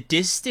most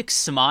sadistic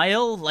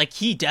smile. Like,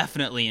 he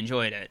definitely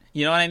enjoyed it.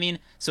 You know what I mean?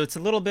 So it's a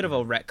little bit of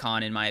a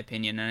retcon, in my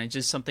opinion. And it's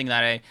just something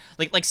that I...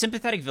 Like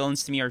sympathetic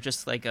villains to me are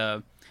just like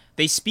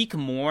they speak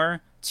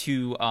more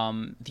to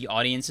the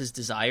audience's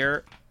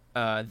desire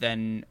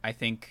than I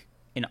think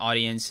an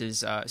audience's...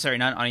 sorry,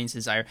 not an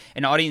audience's desire.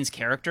 An audience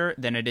character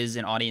than it is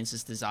an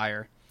audience's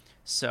desire.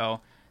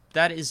 So...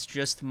 that is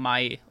just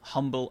my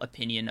humble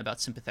opinion about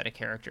sympathetic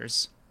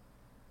characters.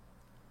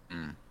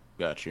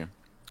 Got you.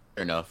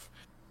 Fair enough.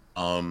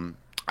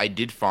 I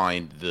did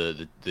find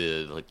the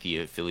like the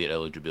affiliate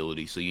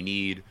eligibility. So you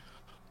need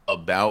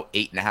about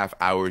 8.5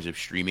 hours of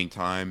streaming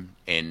time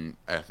in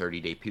a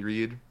 30-day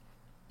period.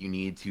 You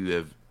need to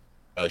have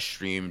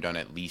streamed on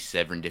at least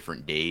 7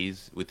 different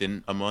days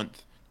within a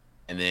month,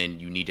 and then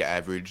you need to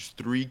average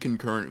 3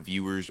 concurrent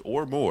viewers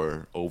or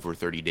more over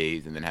 30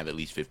 days, and then have at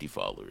least 50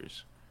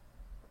 followers.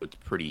 It's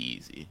pretty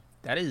easy.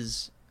 That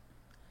is...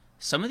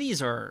 some of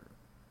these are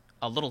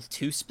a little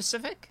too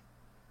specific.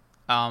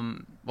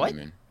 What?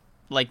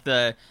 Like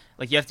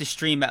you have to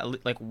stream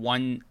at like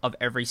one of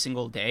every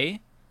single day?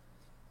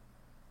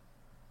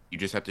 You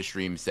just have to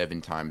stream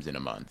 7 times in a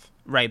month.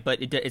 Right, but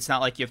it's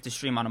not like you have to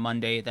stream on a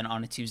Monday, then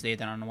on a Tuesday,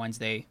 then on a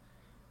Wednesday.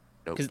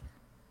 Nope.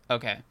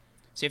 Okay.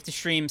 So you have to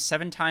stream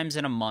 7 times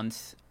in a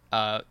month,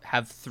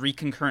 have 3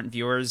 concurrent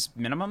viewers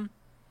minimum?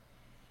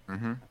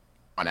 Mm-hmm.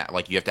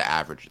 Like, you have to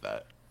average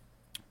that.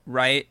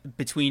 Right,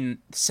 between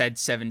said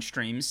 7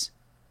 streams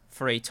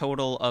for a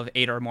total of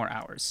 8 or more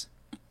hours.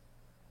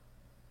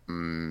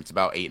 It's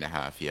about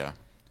 8.5, yeah.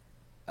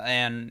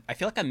 And I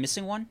feel like I'm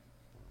missing one.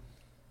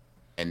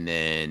 And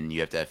then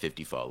you have to have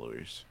 50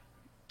 followers.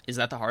 Is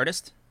that the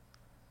hardest?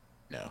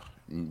 No.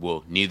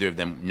 Well, neither of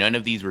them. None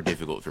of these were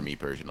difficult for me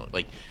personally.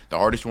 Like, the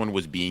hardest one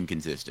was being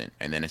consistent.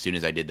 And then as soon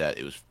as I did that,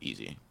 it was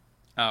easy.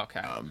 Oh,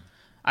 okay.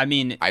 I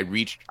mean...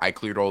 I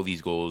cleared all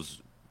these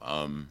goals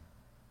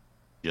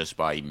just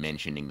by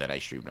mentioning that I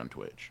streamed on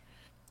Twitch.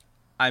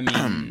 I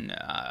mean,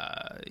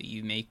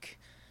 you make...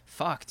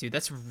 Fuck, dude,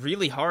 that's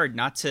really hard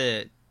not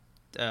to...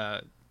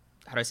 how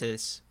do I say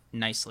this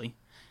nicely?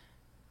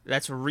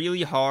 That's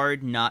really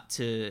hard not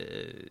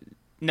to...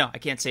 No, I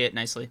can't say it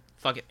nicely.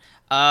 Fuck it.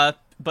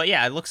 But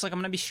yeah, it looks like I'm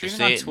going to be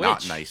streaming on Twitch. Just say it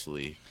not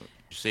nicely.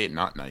 Just say it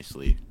not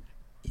nicely.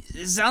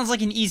 It sounds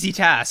like an easy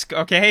task,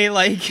 okay?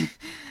 Like...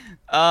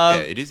 yeah,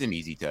 it is an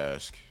easy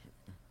task.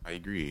 I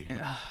agree.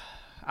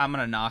 I'm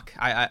gonna knock.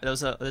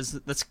 That's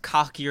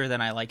cockier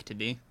than I like to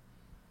be.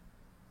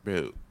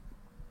 Bro,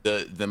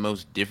 the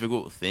most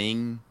difficult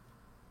thing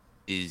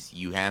is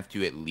you have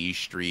to at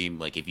least stream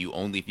like if you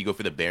go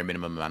for the bare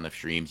minimum amount of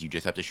streams, you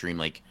just have to stream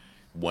like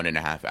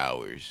 1.5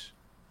 hours,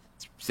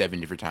 7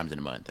 different times in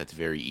a month. That's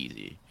very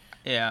easy.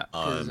 Yeah,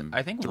 because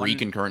I think Three one.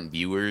 concurrent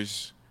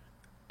viewers.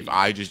 If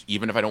I just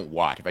even if I don't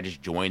watch, if I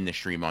just join the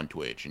stream on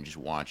Twitch and just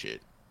watch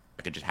it,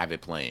 I could just have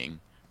it playing,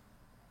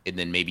 and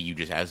then maybe you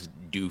just have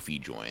Doofy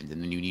joins,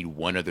 and then you need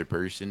one other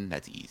person.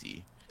 That's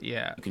easy.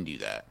 Yeah, You can do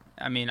that.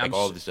 I mean, Like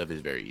all of this stuff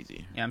is very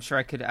easy. yeah, I'm sure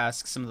I could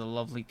ask some of the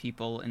lovely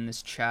people in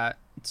this chat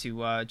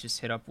to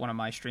just hit up one of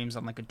my streams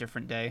on like a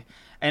different day.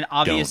 And Don't.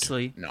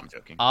 obviously, No, I'm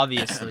joking.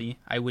 obviously,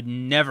 I would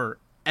never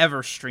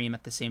ever stream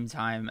at the same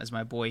time as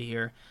my boy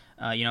here.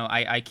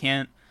 I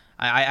can't.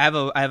 I have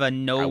a I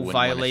no wouldn't want to.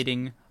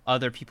 violating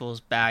other people's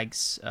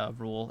bags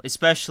rule.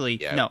 Especially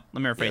Yeah. no,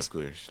 let me Yeah, rephrase. of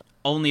course.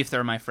 Only if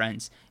they're my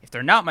friends. If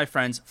they're not my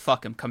friends,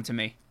 fuck them. Come to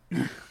me.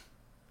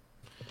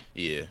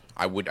 Yeah,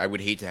 I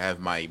would hate to have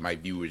my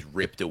viewers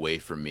ripped away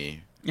from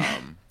me.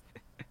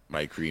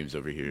 My creams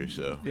over here,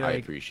 so Be I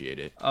like, appreciate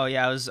it. oh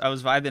yeah, I was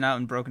vibing out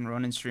in Broken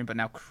Ronin stream, but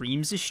now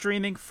Creams is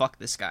streaming. Fuck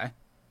this guy.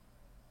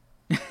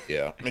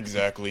 Yeah,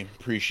 exactly.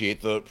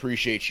 Appreciate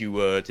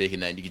you taking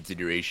that into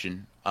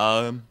consideration.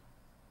 In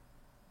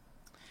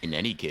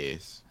any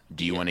case,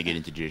 do you Yeah. want to get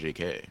into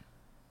JJK?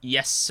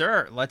 Yes,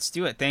 sir. Let's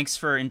do it. Thanks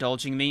for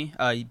indulging me,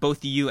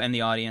 both you and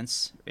the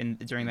audience,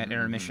 during that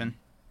intermission.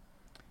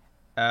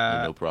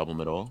 No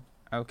problem at all.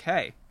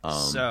 Okay. Um,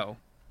 So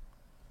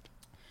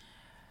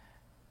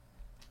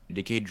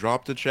JJK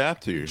dropped a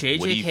chapter.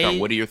 JJK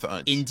What are your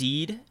thoughts?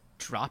 indeed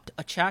dropped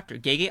a chapter.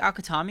 Gege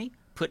Akutami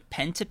put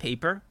pen to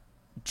paper,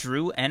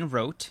 drew and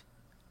wrote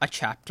a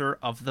chapter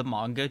of the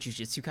manga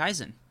Jujutsu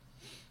Kaisen,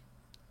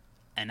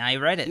 and I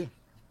read it.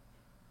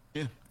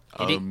 Yeah.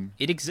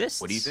 It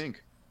exists. What do you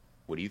think?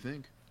 What do you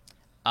think?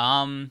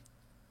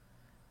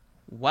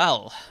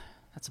 Well,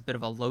 that's a bit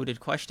of a loaded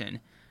question.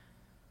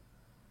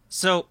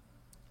 So,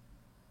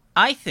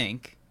 I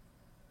think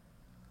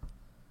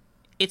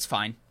it's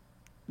fine.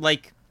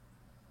 Like,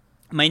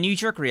 my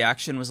knee-jerk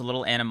reaction was a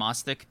little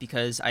animostic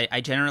because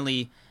I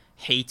generally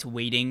hate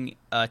waiting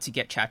to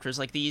get chapters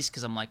like these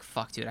because I'm like,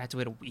 fuck, dude, I have to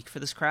wait a week for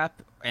this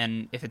crap.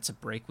 And if it's a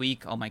break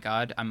week, oh my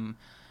god, I'm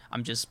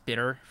just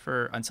bitter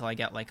for until I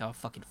get like a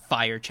fucking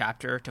fire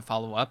chapter to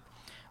follow up.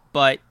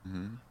 But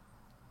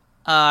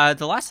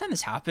the last time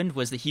this happened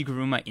was the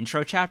Higuruma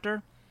intro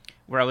chapter,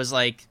 where I was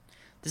like,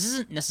 this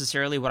isn't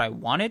necessarily what I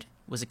wanted,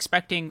 was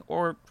expecting,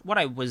 or what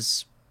I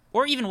was,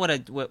 or even what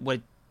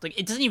like,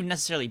 it doesn't even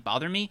necessarily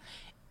bother me.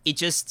 It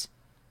just,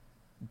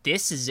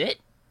 this is it.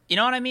 You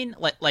know what I mean?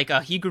 Like a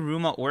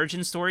Higuruma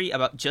origin story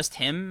about just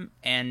him,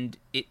 and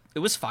it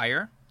was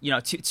fire. You know,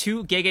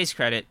 to Gege's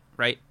credit,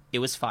 right? It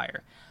was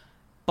fire.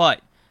 But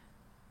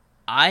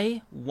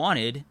I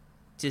wanted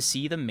to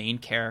see the main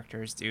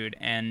characters, dude,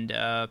 and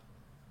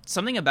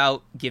something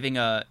about giving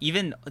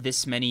even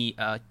this many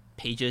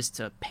pages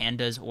to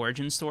Panda's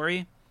origin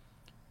story,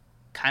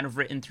 kind of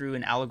written through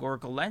an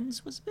allegorical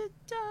lens, was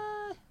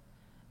a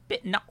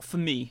bit not for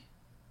me.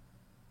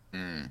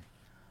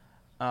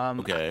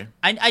 Okay.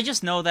 I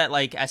just know that,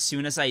 like, as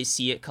soon as I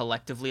see it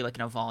collectively, like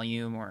in a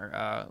volume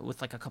or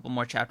with like a couple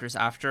more chapters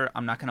after,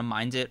 I'm not gonna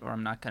mind it or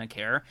I'm not gonna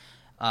care,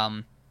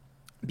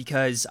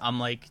 because I'm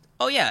like,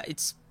 oh yeah,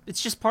 it's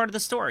just part of the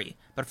story.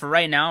 But for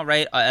right now,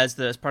 right, as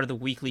part of the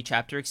weekly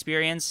chapter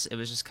experience, it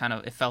was just kind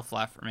of, it fell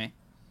flat for me.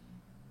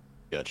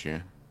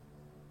 Gotcha.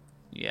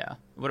 Yeah.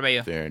 What about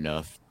you? Fair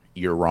enough.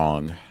 You're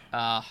wrong.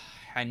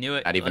 I knew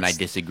it. Not even I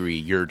disagree.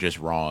 You're just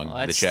wrong. The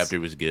let's- chapter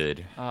was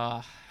good.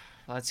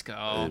 Let's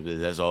go.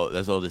 That's all.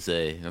 That's all to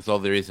say. That's all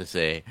there is to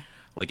say.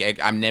 Like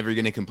I'm never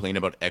gonna complain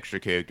about extra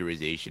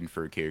characterization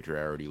for a character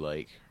I already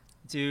like.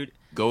 Dude,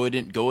 Go ahead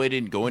and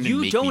And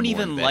you make don't me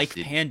more even like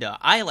invested. Panda.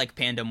 I like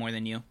Panda more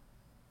than you.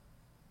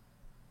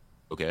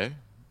 Okay.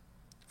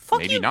 Fuck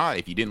Maybe you. not.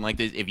 If you didn't like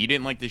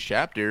this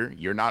chapter,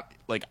 you're not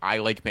like I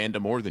like Panda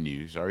more than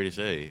you. Sorry to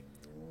say.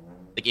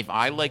 Like if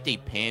I liked a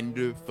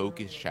Panda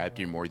focused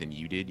chapter more than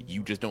you did,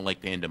 you just don't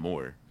like Panda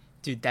more.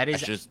 Dude, that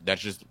is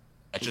That's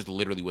just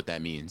literally what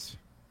that means.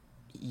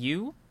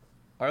 you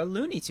are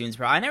Looney Tunes,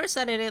 bro. I never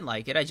said I didn't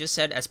like it. I just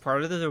said as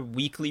part of the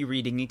weekly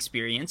reading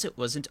experience, it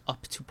wasn't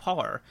up to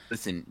par.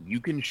 Listen,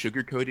 you can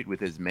sugarcoat it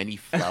with as many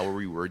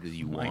flowery words as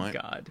you My want.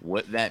 God.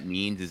 What that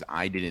means is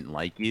I didn't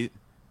like it.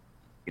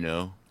 You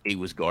know, it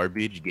was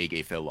garbage.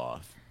 Gege fell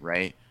off,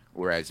 right?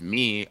 Whereas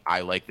me, I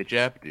like the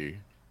chapter.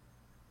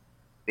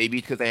 Maybe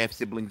it's because I have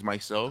siblings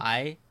myself.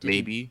 I didn't-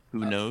 Maybe, who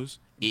knows?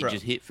 It bro.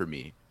 just hit for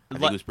me. I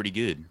think What- it was pretty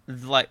good.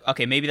 Like,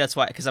 okay, maybe that's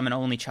why, because I'm an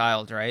only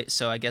child, right?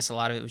 So I guess a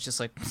lot of it was just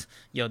like,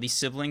 yo, these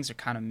siblings are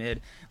kind of mid.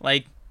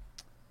 Like,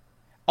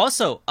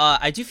 also,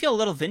 I do feel a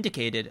little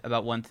vindicated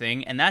about one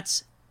thing, and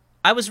that's,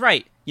 I was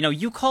right. You know,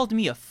 you called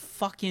me a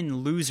fucking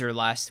loser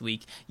last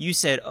week. You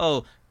said,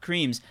 oh,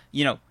 Creams,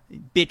 you know,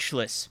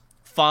 bitchless,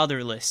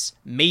 fatherless,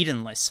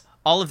 maidenless,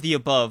 all of the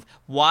above.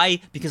 Why?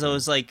 Because I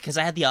was like, because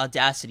I had the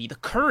audacity, the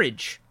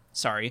courage,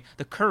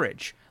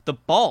 the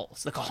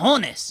balls, the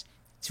cojones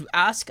to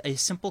ask a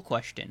simple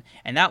question,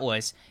 and that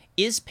was,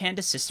 is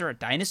Panda's sister a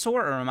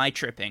dinosaur or am I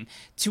tripping?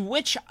 To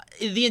which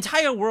the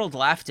entire world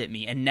laughed at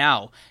me, and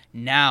now,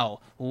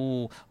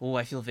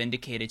 I feel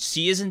vindicated. You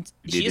She is in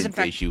didn't say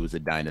fact, she was a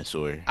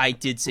dinosaur. I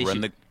did say Run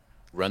she, the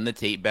run the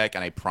tape back,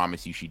 and I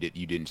promise you,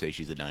 you didn't say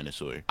she's a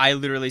dinosaur. I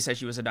literally said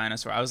she was a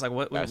dinosaur. I was like,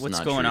 That's what's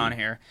not going true. on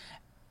here?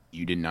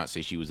 You did not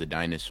say she was a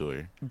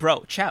dinosaur.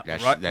 Bro, chat,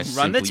 That's run the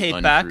simply tape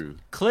untrue.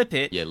 back, clip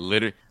it, Yeah, and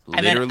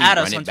then literally add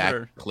run us on it back,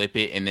 Twitter. clip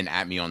it, and then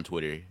at me on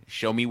Twitter.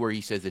 Show me where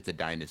he says it's a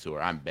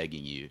dinosaur. I'm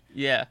begging you.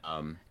 Yeah.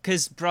 Um,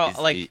 Because, bro, it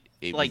like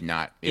was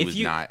not. It if was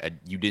you, not.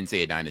 You didn't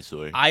say a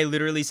dinosaur. I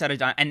literally said a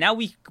dinosaur, and now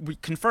we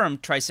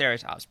confirmed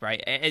Triceratops,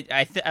 right?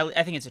 I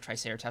think it's a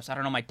Triceratops. I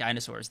don't know my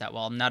dinosaurs that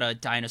well. I'm not a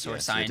dinosaur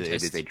Yes, scientist.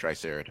 it is a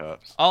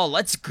Triceratops. Oh,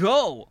 let's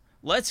go.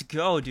 Let's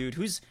go, dude.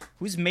 Who's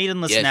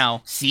maidenless Yes.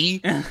 now?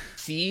 See,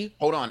 see.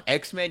 Hold on,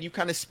 X-Men. You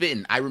kind of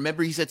spitting. I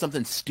remember he said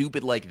something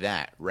stupid like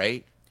that,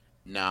 right?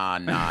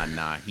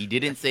 Nah. He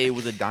didn't say it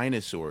was a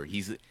dinosaur.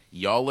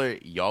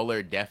 Y'all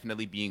are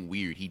definitely being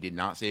weird. He did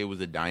not say it was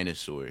a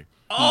dinosaur. He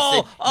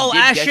Oh, did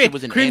guess Asher. it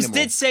was an Crims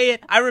animal. did say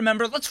it. I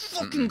remember. Let's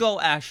fucking go,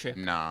 Asher.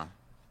 Nah.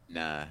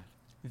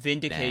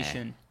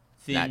 Vindication.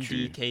 Not true.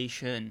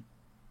 Vindication.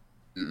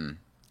 Mm-mm.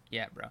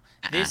 Yeah, bro.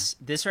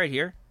 This right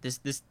here. This.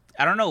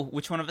 I don't know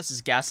which one of us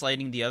is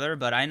gaslighting the other,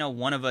 but I know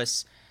one of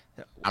us.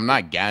 I'm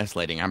not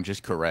gaslighting. I'm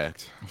just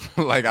correct.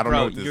 Like I don't know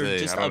Bro, what to you're say.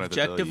 just I don't know what to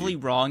tell objectively you.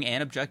 wrong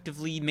and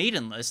objectively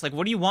maidenless. Like,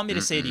 what do you want me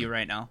to say to you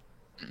right now?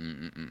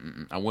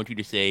 I want you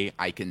to say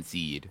I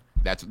concede.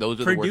 Those are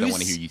the words I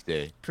want to hear you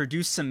say.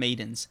 Produce some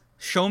maidens.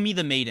 Show me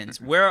the maidens.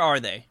 Where are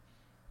they?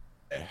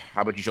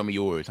 How about you show me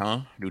yours,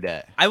 huh? Do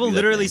that. I will Do that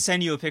literally then.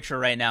 send you a picture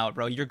right now,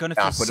 bro. You're gonna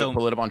feel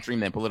Pull it up on stream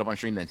then. Pull it up on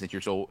stream then. Since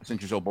you're so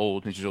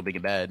bold, since you're so big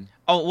and bad.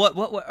 Oh,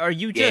 what? Are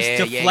you just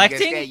Yeah,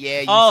 deflecting?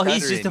 you Oh,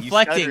 he's stuttering, just you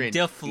deflecting. stuttering.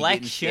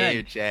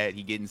 Deflection.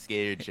 He getting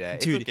scared, chat.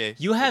 Dude, it's okay.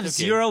 you have It's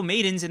okay. 0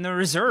 maidens in the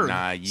reserve.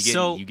 Nah,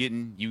 so you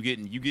getting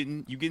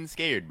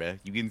scared, bruh.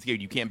 You getting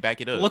scared. You can't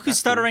back it up. look who's That's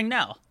stuttering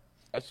now.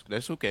 cool.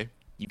 That's okay.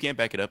 You can't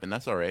back it up, and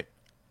that's all right.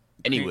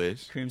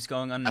 Anyways, Cream's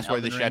going on. that's an why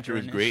this Elden Ring chapter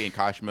is journey. great,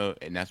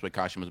 and that's what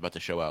Kashima's about to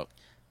show out.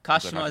 Kashima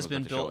has Kashima's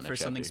been about to show built in for that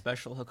something chapter.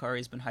 special.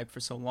 Hikari's been hyped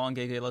for so long.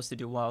 Gege loves to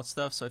do wild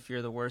stuff, so if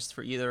you're the worst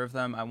for either of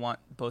them, I want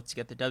both to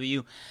get the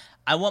W.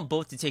 I want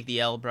both to take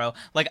the L, bro.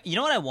 Like, you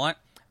know what I want?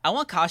 I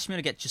want Kashima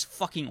to get just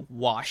fucking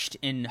washed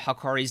in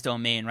Hikari's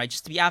domain, right?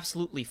 Just to be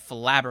absolutely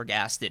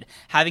flabbergasted,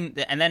 and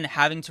then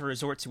having to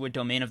resort to a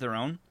domain of their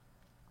own,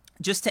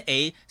 just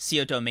to see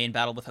a domain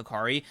battle with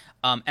Hikari.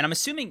 And I'm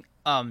assuming,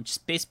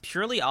 just based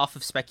purely off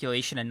of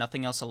speculation and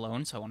nothing else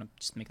alone, so I want to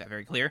just make that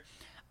very clear.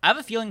 I have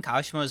a feeling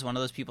Kashima is one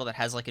of those people that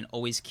has like an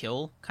always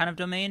kill kind of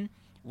domain,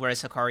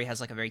 whereas Hikari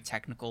has like a very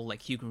technical,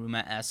 like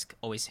Higuruma-esque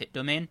always hit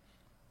domain.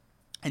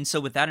 And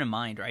so with that in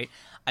mind, right,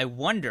 I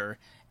wonder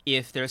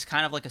if there's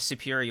kind of like a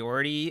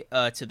superiority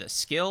to the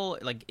skill.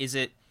 Like, is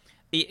it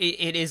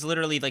is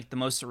literally like the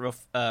most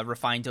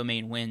refined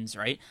domain wins,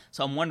 right?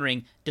 So I'm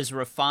wondering, does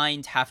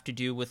refined have to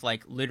do with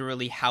like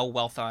literally how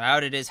well thought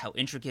out it is, how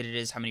intricate it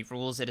is, how many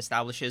rules it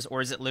establishes, or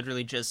is it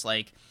literally just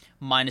like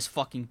mine is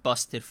fucking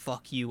busted,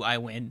 fuck you, I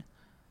win?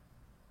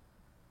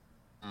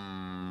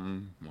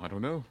 I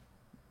don't know.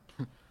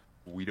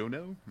 We don't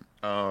know.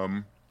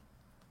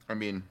 I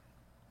mean,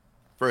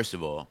 first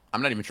of all,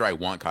 I'm not even sure I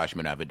want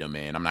Kashima to have a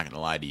domain. I'm not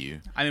gonna lie to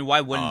you. I mean,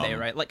 why wouldn't they,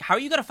 right? Like, how are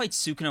you gonna fight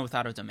Sukuna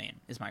without a domain,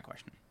 is my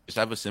question. Just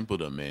have a simple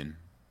domain.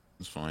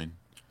 It's fine.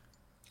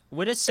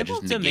 Would a simple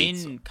just domain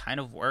negates- kind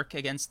of work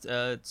against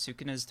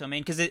Sukuna's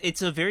domain? Because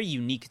it's a very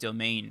unique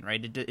domain,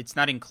 right? It's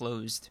not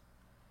enclosed.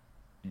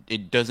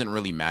 It doesn't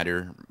really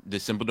matter. The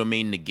simple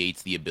domain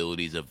negates the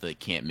abilities of the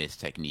can't miss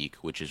technique,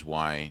 which is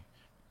why.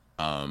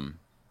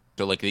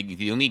 So like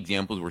the only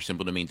examples where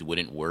simple domains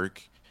wouldn't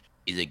work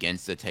is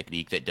against a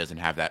technique that doesn't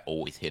have that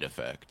always hit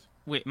effect.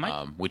 Wait,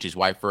 Which is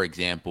why, for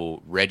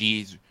example,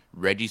 Reggie's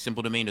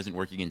simple domain doesn't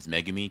work against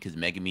Megami because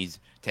Megami's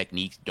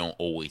techniques don't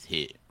always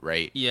hit,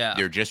 right? Yeah.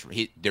 They're just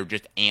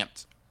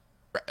amped.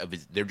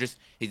 They're just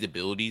his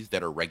abilities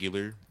that are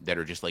regular that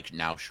are just like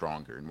now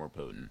stronger and more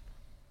potent.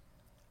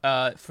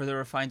 For the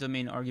refined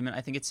domain argument,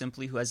 I think it's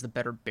simply who has the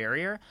better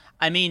barrier.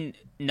 I mean,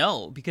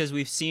 no, because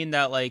we've seen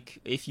that like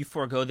if you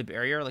forego the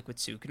barrier, like with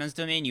Sukuna's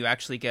domain, you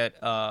actually get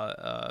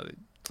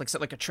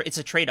it's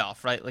a trade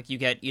off, right? Like you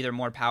get either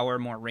more power,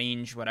 more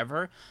range,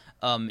 whatever.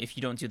 If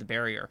you don't do the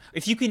barrier,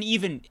 if you can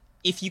even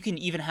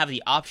have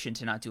the option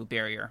to not do a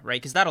barrier,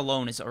 right? Because that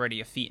alone is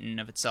already a feat in and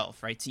of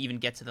itself, right? To even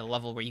get to the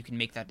level where you can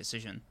make that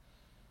decision.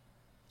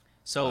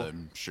 So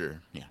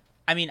Sure, yeah.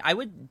 I mean, I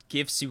would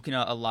give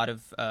Sukuna a lot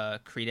of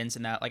credence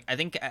in that. Like, I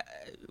think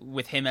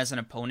with him as an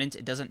opponent,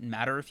 it doesn't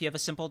matter if you have a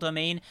simple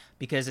domain,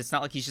 because it's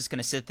not like he's just going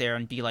to sit there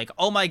and be like,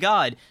 oh my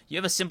god, you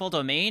have a simple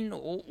domain?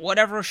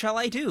 Whatever shall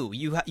I do?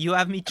 You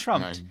have me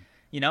trumped,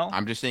 you know?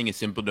 I'm just saying a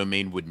simple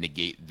domain would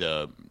negate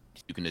the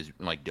Sukuna's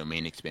like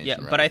domain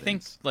expansion. Yeah, but I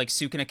think like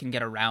Sukuna can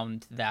get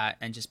around that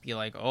and just be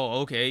like,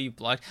 oh, okay, you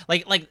blocked.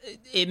 Like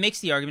it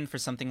makes the argument for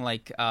something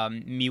like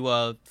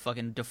Miwa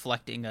fucking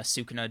deflecting a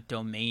Sukuna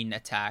domain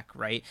attack,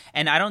 right?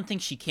 And I don't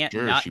think she can't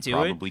sure, not she do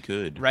probably it,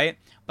 could, right?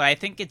 But I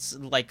think it's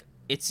like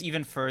it's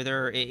even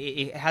further.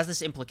 It has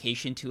this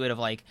implication to it of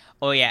like,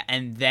 oh yeah,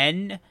 and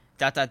then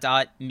dot dot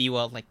dot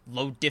Miwa like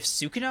low diff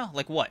Sukuna.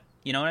 Like what?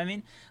 You know what I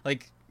mean?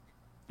 Like,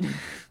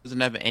 Doesn't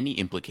have any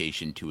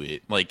implication to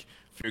it. Like,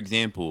 for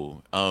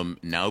example,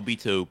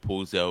 Naobito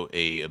pulls out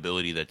a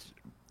ability that's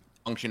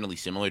functionally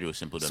similar to a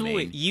simple so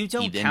wait, domain.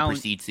 He then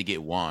proceeds to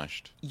get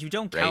washed, you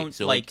don't right? count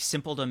So like like,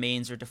 simple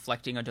domains or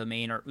deflecting a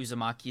domain or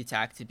Uzumaki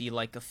attack to be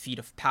like a feat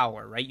of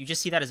power, right? You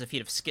just see that as a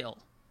feat of skill.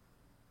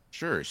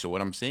 sure. So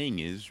what I'm saying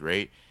is,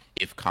 right,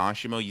 if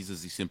Kashimo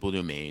uses the simple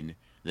domain,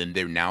 then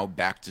they're now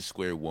back to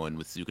square one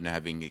with Sukuna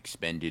having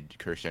expended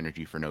curse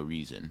energy for no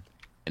reason.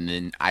 And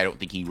then I don't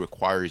think he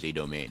requires a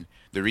domain.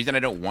 The reason I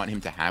don't want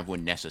him to have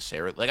one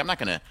necessarily, like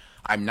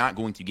I'm not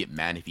going to get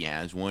mad if he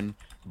has one,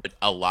 but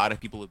a lot of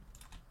people,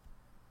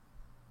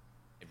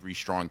 every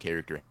strong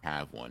character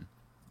have one.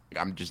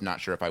 Like, I'm just not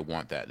sure if I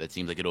want that. That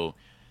seems like it'll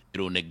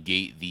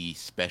negate the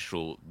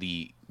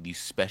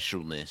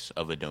specialness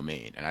of a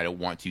domain, and I don't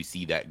want to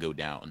see that go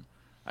down.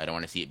 I don't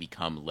want to see it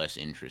become less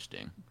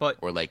interesting But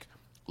or like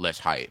less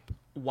hype.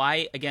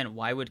 why again?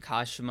 Why would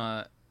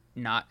Kashima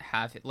not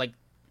have it? Like,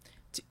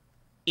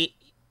 it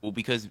Well,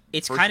 because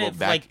it's first kind of all,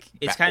 of like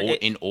it's back kind of.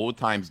 in old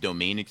times,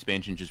 domain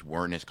expansions just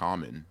weren't as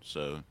common,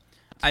 so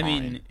it's I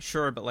fine. mean,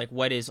 sure, but like,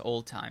 what is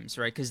old times,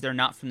 right? Because they're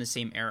not from the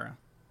same era.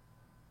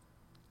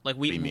 Like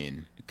What do you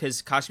mean?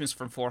 because Kashuma's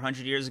from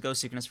 400 years ago,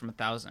 Sukuna's from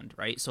 1,000,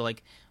 right? So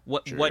like,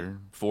 what? Sure,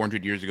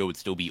 400 years ago would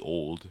still be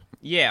old.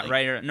 Yeah, Like,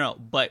 right. No,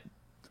 but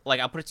like,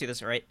 I'll put it to you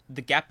this way, right?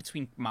 The gap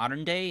between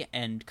modern day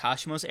and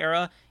Kashima's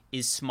era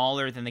is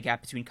smaller than the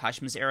gap between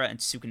Kashima's era and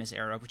Sukuna's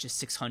era, which is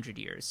 600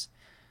 years.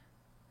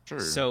 sure.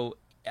 So,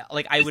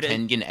 like, I would. Does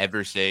Tengen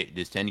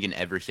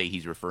ever say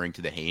he's referring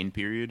to the Heian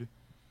period?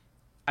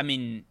 I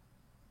mean,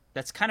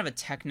 that's kind of a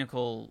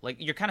technical. Like,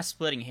 you're kind of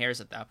splitting hairs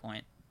at that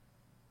point.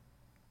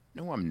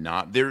 No, I'm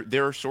not. There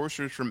are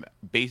sorcerers from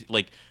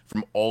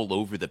from all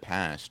over the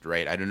past,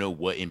 right? I don't know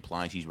what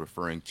implies he's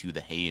referring to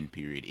the Heian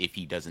period if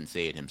he doesn't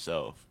say it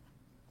himself.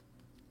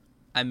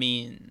 I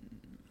mean,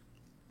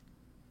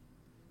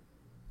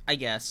 I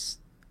guess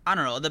I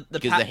don't know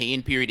Because the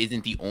Heian period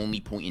isn't the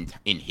only point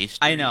in history.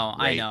 I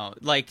Right? know.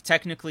 Like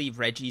technically,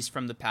 Reggie's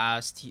from the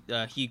past.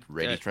 He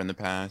Ready from the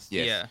past,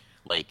 yes. yeah,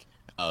 Like,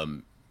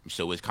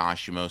 so is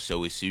Kashimo,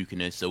 so is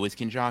Sukuna, so is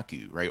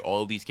Kenjaku, right?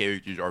 All of these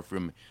characters are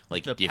from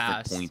like the different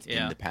past. points in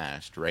Yeah. the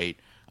past, right?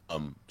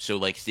 So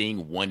like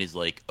saying one is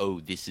like, oh,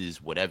 this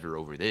is whatever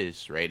over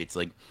this, right? It's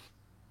like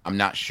I'm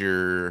not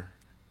sure.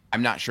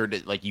 I'm not sure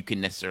that like you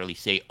can necessarily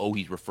say, oh,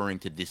 he's referring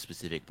to this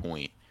specific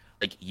point.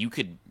 Like you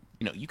could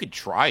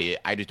try it.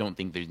 I just don't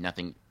think there's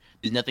nothing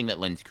that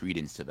lends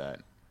credence to that.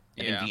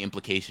 I think Yeah. the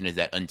implication is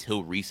that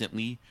until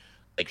recently,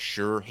 like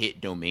sure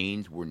hit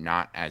domains were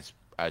not as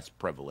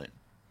prevalent.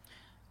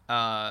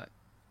 Uh.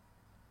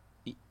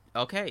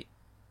 Okay.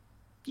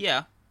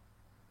 Yeah.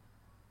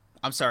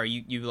 I'm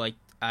sorry. You like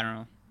I don't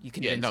know. You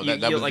Yeah, convinced no, you,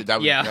 that you was like that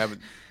was yeah.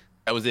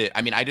 that was it.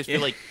 I mean, I just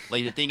feel like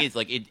the thing is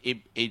like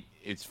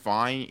it's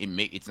fine.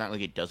 It's not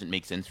like it doesn't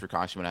make sense for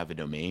Kashima to have a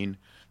domain.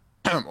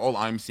 All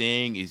I'm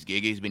saying is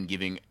Gege's been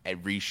giving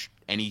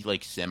any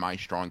like semi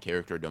strong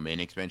character a domain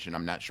expansion.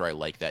 I'm not sure I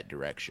like that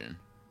direction.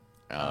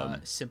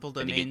 Simple I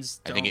think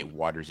domains I think don't. it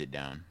waters it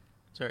down.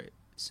 Sorry.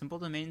 Simple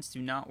domains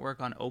do not work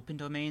on open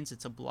domains.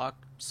 It's a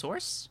block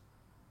source.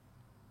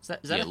 Is that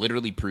Yeah,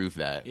 literally prove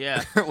that.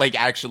 Yeah. Like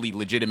actually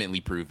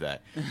legitimately prove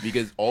that.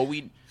 Because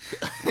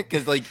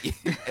because like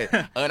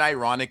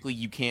unironically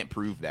you can't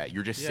prove that.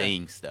 You're just Yeah.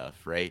 saying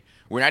stuff, right?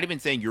 We're not even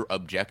saying you're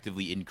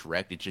objectively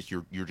incorrect. It's just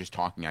you're just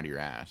talking out of your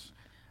ass.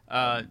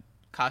 Uh,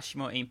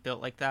 Kashimo ain't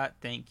built like that.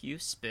 Thank you,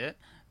 Spit.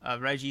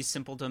 Reggie's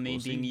simple domain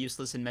We'll being see.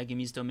 useless in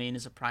Megami's domain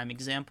is a prime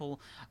example.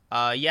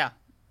 Yeah.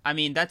 I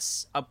mean,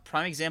 that's a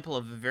prime example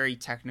of a very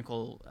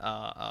technical.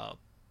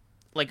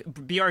 Like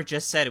BR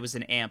just said, it was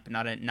an amp,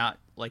 not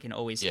like an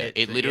always Yeah, hit.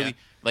 it But yeah. literally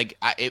like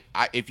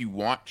if you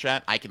want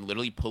chat, I can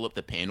literally pull up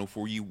the panel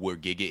for you where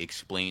Giga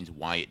explains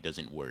why it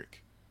doesn't work.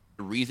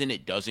 The reason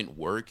it doesn't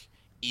work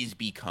is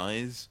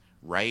because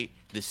right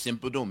the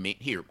simple domain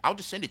here. I'll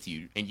just send it to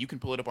you and you can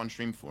pull it up on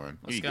stream for him.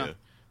 Here Let's you go. go.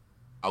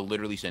 I'll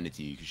literally send it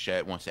to you because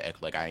chat wants to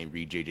act like I ain't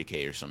read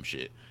JJK or some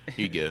shit.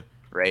 Here you go.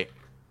 Right?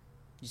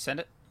 You send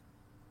it.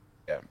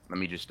 Yeah. Let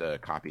me just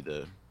copy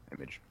the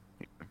image.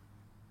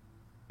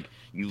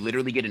 You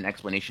literally get an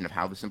explanation of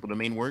how the simple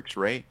domain works,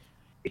 right?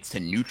 It's to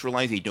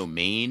neutralize a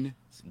domain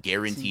guaranteed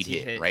Guaranteed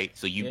hit, hit. right?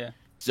 Yeah.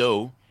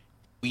 So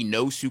we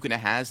know Sukuna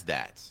has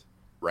that,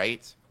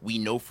 right? We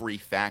know for a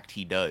fact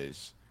he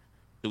does.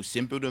 So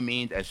simple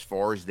domains, as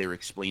far as they're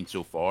explained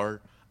so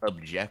far,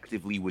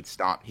 objectively would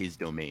stop his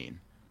domain,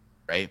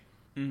 right?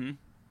 Mm-hmm.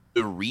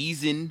 The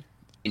reason,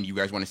 and you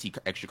guys want to see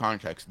extra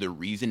context, the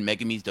reason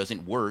Megami's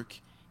doesn't work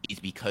is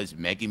because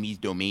Megami's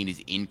domain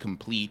is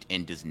incomplete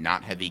and does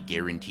not have a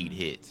guaranteed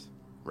hit,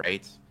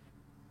 right?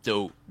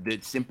 So the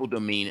simple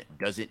domain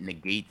doesn't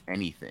negate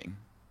anything.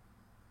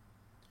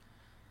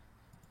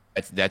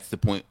 That's the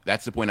point.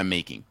 That's the point I'm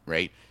making,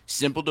 right?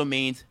 Simple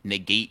domains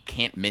negate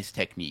can't miss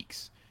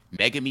techniques.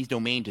 Megami's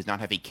domain does not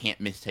have a can't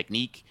miss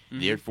technique, Hmm.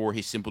 therefore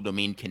his simple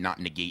domain cannot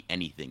negate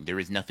anything. There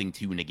is nothing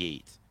to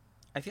negate.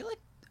 I feel like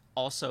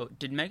also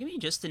did Megami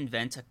just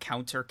invent a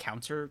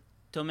counter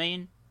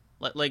domain?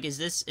 Like is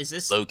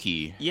this Low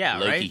key, yeah,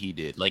 low key, right? he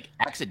did like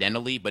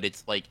accidentally, but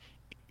it's like,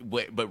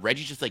 but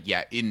Reggie's just like,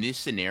 yeah, in this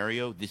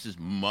scenario, this is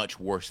much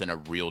worse than a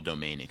real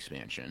domain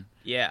expansion.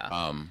 Yeah.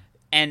 Um,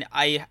 And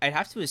I'd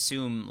have to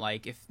assume,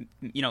 like, if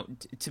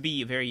to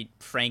be very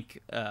frank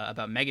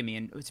about Megami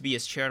and to be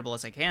as charitable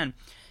as I can,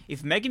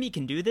 if Megami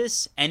can do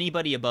this,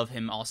 anybody above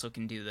him also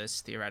can do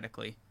this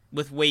theoretically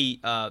with way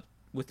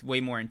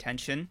more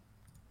intention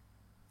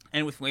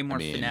and with way I more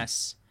mean,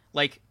 finesse.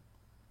 Like,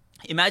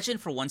 imagine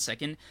for 1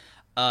 second,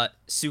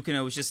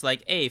 Sukuna was just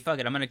like, "Hey, fuck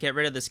it, I'm gonna get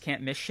rid of this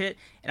can't miss shit,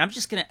 and I'm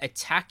just gonna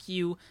attack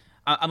you.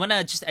 I'm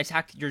gonna just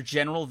attack your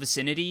general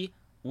vicinity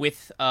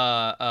with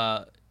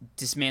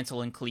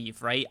dismantle and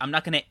cleave. Right? I'm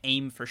not gonna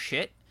aim for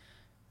shit.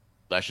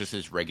 that's just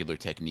his regular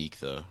technique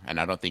though, and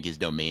I don't think his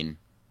domain,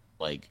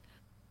 like,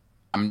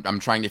 I'm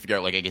trying to figure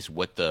out, like, I guess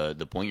what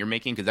the point you're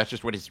making, because that's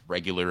just what his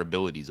regular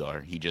abilities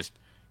are. He just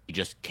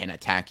can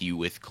attack you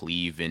with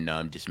cleave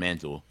and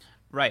dismantle.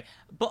 Right?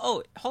 But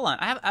oh, hold on,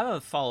 I have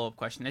a follow up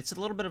question. It's a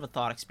little bit of a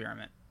thought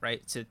experiment,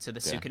 right? To the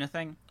Yeah. Sukuna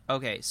thing.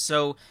 Okay,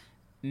 so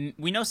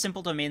we know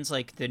simple domains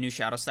like the new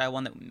Shadow Style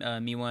one that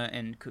Miwa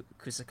and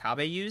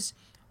Kusakabe use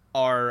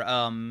are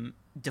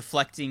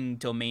deflecting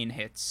domain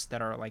hits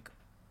that are like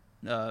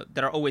that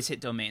are always hit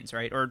domains,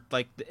 right? Or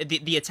like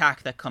the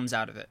attack that comes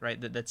out of it,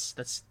 right? That's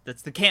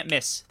the can't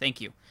miss.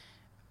 Thank you.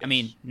 I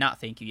mean, Yes.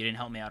 not thank you. You didn't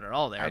help me out at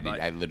all there, I did. but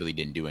I literally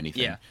didn't do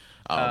anything. yeah.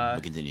 Uh,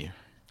 But continue.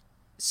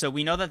 so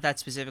we know that that's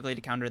specifically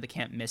to counter the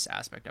can't miss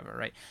aspect of it,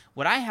 right?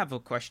 What I have a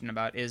question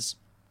about is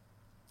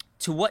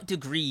to what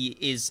degree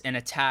is an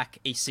attack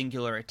a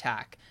singular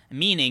attack?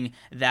 Meaning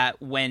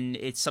that when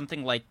it's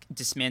something like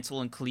dismantle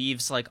and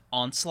cleaves, like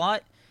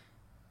onslaught,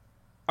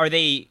 are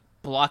they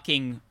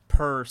blocking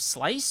per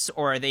slice,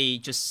 or are they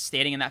just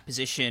standing in that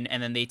position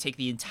and then they take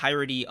the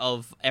entirety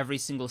of every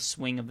single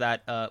swing of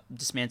that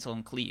dismantle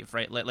and cleave,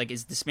 right? Like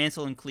is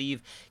dismantle and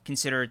cleave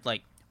considered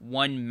like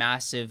one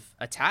massive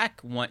attack,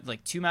 one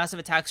like two massive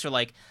attacks, or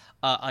like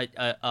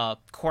a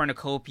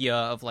cornucopia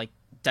of like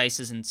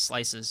dices and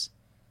slices,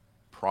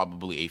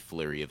 Probably a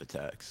flurry of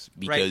attacks,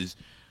 right? because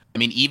I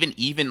mean,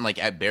 even like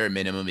at bare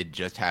minimum, it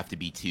just have to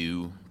be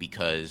two,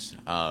 because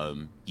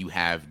you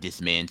have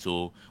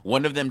dismantle.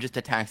 One of them just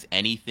attacks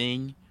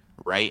anything,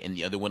 right? And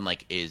the other one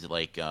like is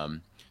like not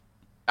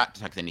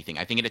attacks anything.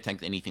 I think it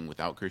attacks anything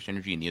without cursed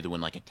energy, and the other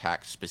one like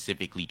attacks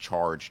specifically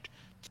charged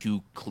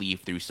to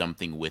cleave through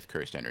something with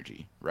cursed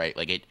energy, right?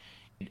 Like it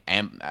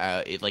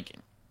like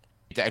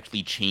it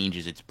actually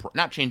changes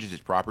not changes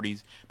its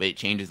properties, but it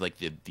changes like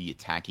the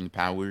attacking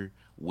power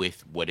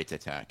with what it's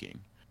attacking.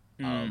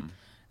 Mm. Um,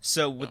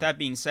 So, with so that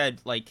being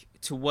said, like,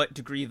 to what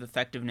degree of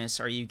effectiveness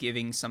are you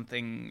giving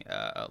something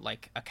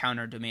like a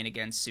counter domain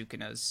against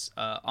Sukuna's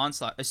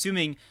onslaught?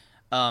 Assuming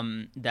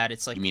that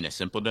it's you like, mean a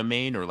simple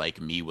domain, or like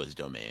Miwa's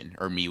domain,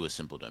 or Miwa's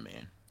simple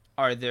domain?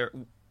 are there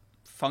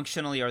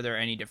functionally are there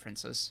any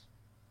differences?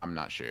 I'm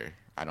not sure.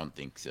 I don't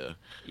think so.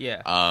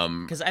 Yeah,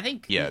 Um, because I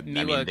think yeah, I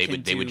mean Miwa they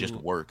can would just do.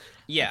 work. I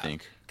Yeah,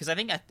 think. because I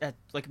think at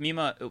like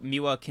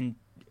Miwa can.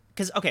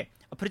 Because okay,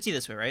 I'll put it to you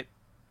this way, right?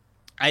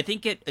 I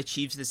think it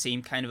achieves the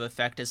same kind of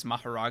effect as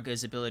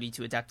Maharaga's ability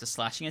to adapt to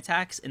slashing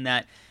attacks, in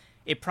that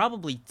it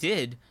probably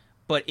did,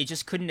 but it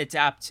just couldn't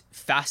adapt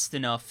fast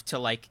enough to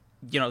like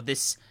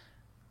this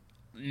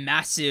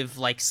massive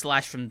like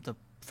slash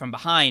from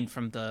behind,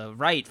 from the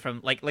right, from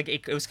like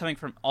it was coming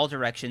from all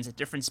directions at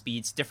different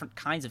speeds, different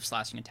kinds of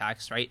slashing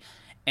attacks, right?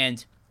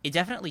 And it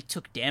definitely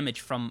took damage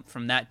from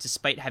that,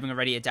 despite having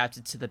already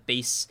adapted to the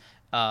base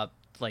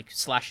like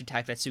slash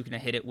attack that Sukuna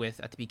hit it with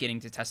at the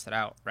beginning to test it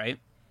out, right?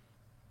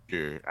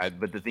 Sure,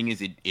 but the thing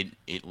is,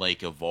 it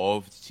like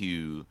evolved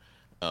to,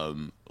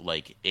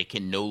 like it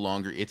can no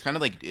longer. It's kind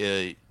of like,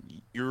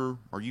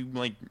 are you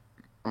like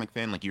comic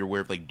fan? Like you're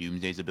aware of like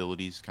Doomsday's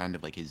abilities, kind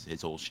of like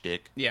his whole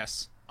shtick,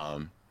 Yes.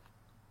 um,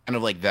 kind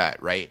of like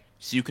that, right?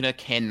 Sukuna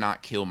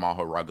cannot kill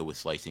Mahoraga with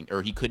slicing,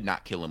 or he could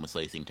not kill him with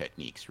slicing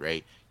techniques,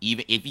 right?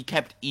 Even if he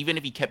kept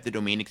the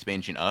domain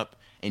expansion up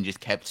and just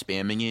kept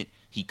spamming it,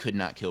 he could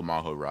not kill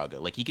Mahoraga.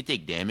 Like he could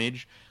take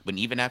damage, but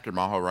even after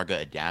Mahoraga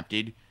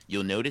adapted,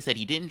 you'll notice that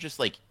he didn't just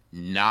like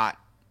not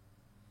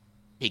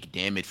take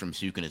damage from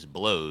Sukuna's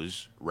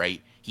blows,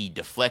 right? He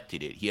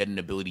deflected it. He had an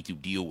ability to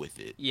deal with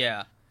it.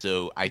 Yeah.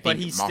 So I But think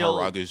he still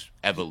Maharaga's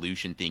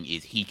evolution thing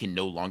is he can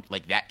no longer,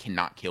 like, that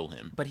cannot kill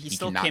him. but he He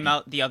still cannot came be.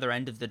 out the other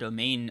end of the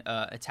domain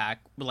attack,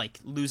 like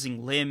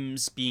losing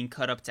limbs, being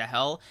cut up to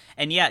hell.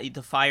 And yeah,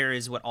 the fire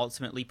is what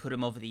ultimately put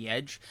him over the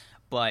edge,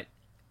 but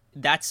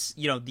that's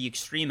the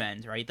extreme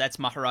end, right? That's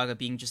Maharaga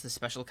being just a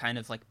special kind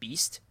of like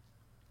beast.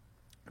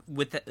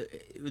 With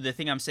the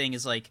thing I'm saying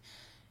is like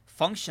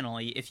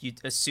functionally, if you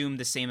assume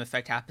the same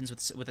effect happens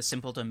with a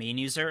simple domain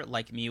user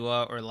like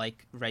Miwa or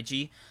like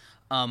Reggie,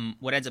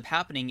 what ends up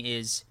happening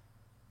is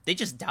they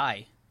just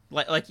die.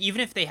 Like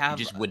even if they He have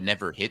just would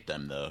never hit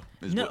them though.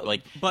 Is what no,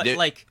 like but there.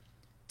 like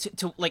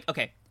to like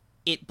okay,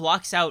 it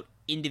blocks out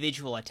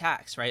individual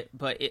attacks, right?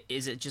 But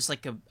is it just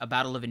like a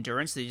battle of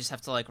endurance? They just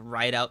have to like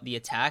ride out the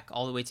attack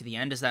all the way to the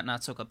end? Does that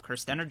not soak up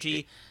cursed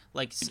energy?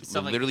 Like It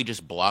stuff like literally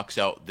just blocks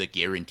out the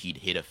guaranteed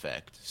hit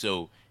effect.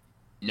 So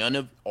none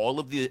of all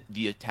of the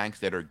attacks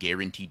that are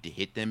guaranteed to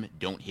hit them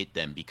don't hit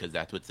them because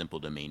that's what simple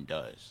domain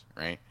does,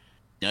 right?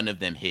 None of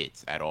them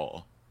hits at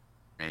all,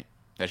 right?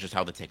 That's just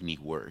how the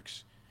technique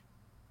works.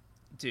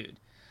 dude,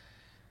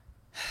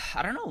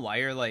 I don't know why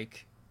you're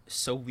like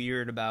so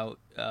weird about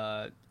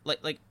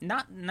like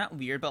not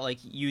weird, but like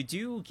you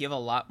do give a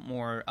lot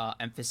more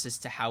emphasis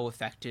to how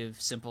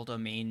effective simple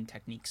domain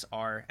techniques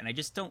are, and I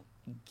just don't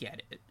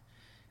get it.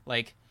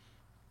 Like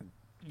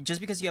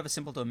just because you have a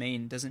simple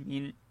domain doesn't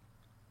mean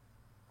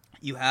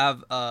you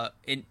have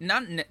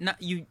not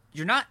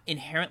you're not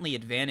inherently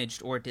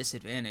advantaged or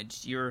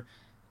disadvantaged. You're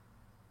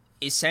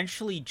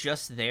essentially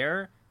just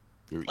there.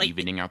 You're Like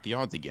evening out the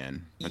odds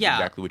again. That's yeah,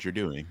 exactly what you're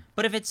doing.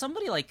 but if it's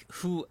somebody like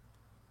who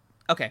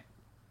okay,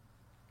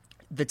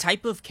 the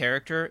type of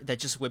character that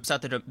just whips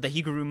out the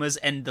Higurumas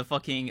and the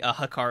fucking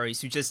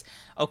Hikaris who just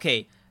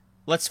okay,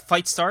 let's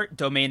fight start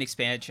domain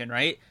expansion,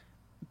 right?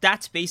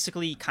 That's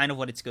basically kind of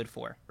what it's good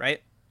for,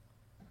 right?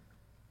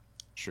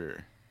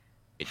 Sure.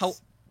 How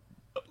It's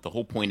the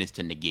whole point is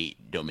to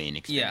negate domain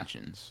yeah,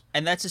 expansions.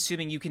 and that's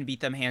assuming you can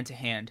beat them hand to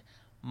hand.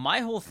 My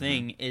whole Hmm.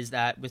 thing is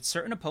that with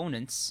certain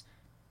opponents,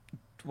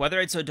 whether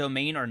it's a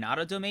domain or not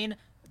a domain,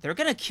 they're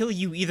gonna kill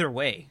you either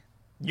way.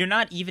 You're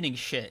not evening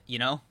shit, you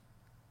know?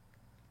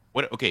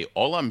 What? Okay,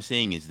 all I'm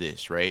saying is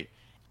this, right?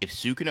 If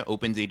Sukuna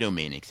opens a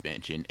domain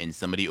expansion and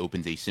somebody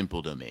opens a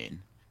simple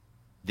domain,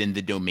 then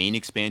the domain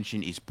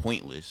expansion is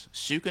pointless.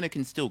 Sukuna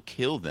can still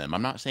kill them.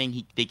 I'm not saying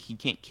he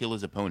can't kill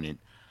his opponent.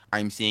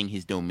 I'm saying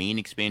his domain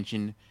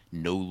expansion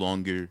no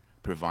longer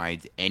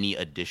provides any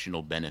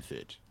additional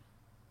benefit.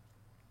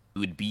 It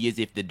would be as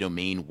if the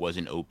domain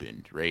wasn't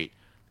opened, right?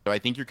 So I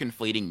think you're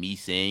conflating me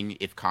saying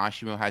if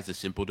Kashimo has a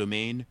simple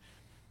domain,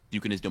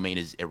 Sukuna's domain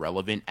is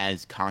irrelevant,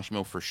 as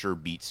Kashimo for sure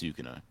beats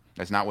Sukuna.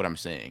 That's not what I'm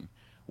saying.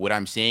 What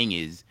I'm saying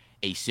is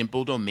a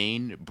simple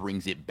domain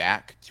brings it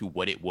back to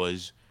what it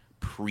was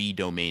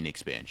pre-domain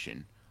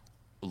expansion.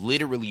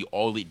 Literally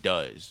all it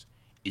does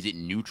is it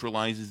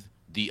neutralizes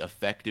the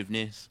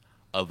effectiveness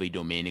of a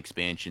domain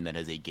expansion that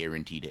has a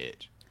guaranteed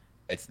hit.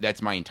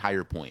 That's my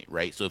entire point,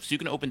 right? So if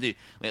Sukuna opens it,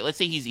 like, let's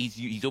say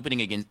he's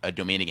opening against a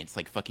domain against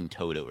like fucking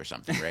Toto or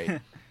something, right?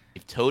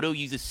 If Toto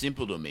uses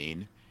simple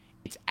domain,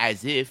 it's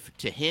as if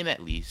to him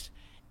at least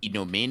a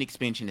domain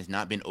expansion has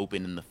not been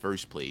opened in the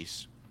first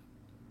place,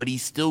 but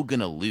he's still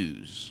gonna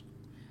lose,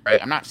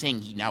 right? I'm not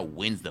saying he now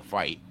wins the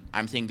fight.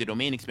 I'm saying the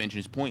domain expansion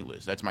is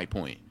pointless. That's my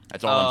point.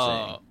 That's all I'm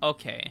saying. Oh,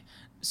 okay.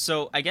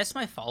 So I guess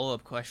my follow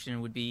up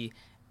question would be: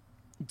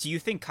 do you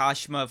think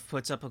Kashima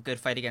puts up a good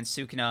fight against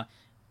Sukuna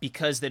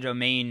because the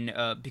domain,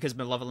 because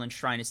Malevolent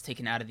Shrine is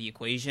taken out of the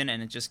equation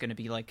and it's just going to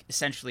be like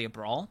essentially a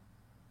brawl?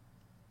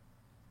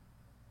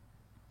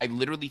 I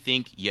literally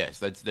think yes.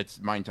 That's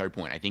my entire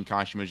point. I think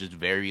Kashima is just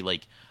very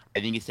like. I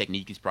think his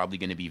technique is probably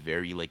going to be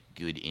very like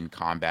good in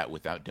combat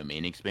without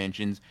domain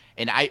expansions.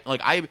 And I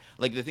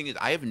like the thing is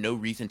I have no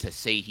reason to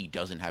say he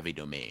doesn't have a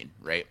domain,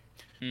 right?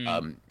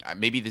 Hmm.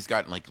 Maybe this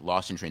got like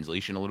lost in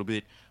translation a little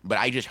bit, but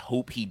I just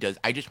hope he does.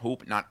 I just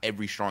hope not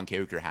every strong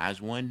character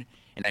has one,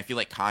 and I feel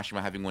like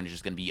Kashima having one is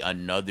just going to be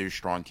another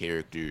strong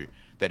character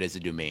that is a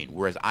domain.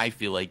 Whereas I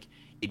feel like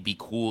it'd be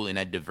cool in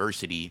a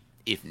diversity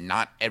if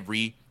not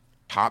every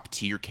top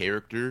tier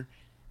character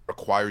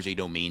requires a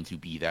domain to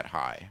be that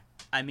high.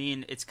 I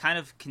mean, it's kind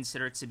of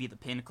considered to be the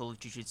pinnacle of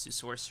Jujutsu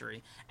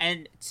sorcery.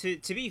 And to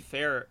be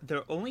fair, there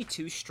are only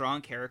two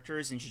strong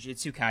characters in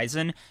Jujutsu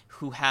Kaisen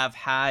who have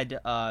had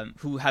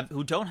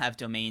who don't have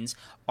domains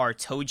are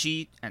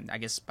Toji and I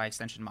guess by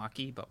extension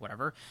Maki, but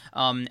whatever.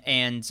 And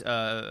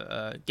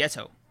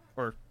Geto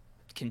or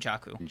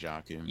Kinjaku.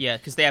 Kenjaku. Yeah,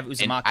 because they have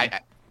And Uzumaki.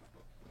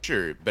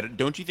 sure, but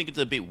don't you think it's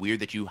a bit weird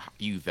that you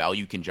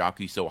value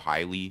Kenjaku so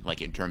highly,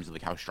 like in terms of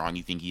like how strong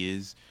you think he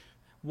is,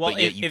 Well, but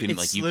yet you can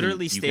like it's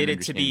literally you can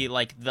stated to be understand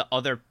like the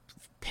other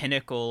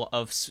pinnacle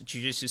of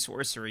Jujutsu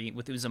sorcery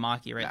with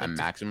Uzumaki, right? a Like,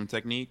 maximum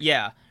technique?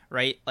 yeah,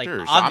 right. Like,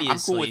 Sure, so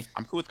obviously,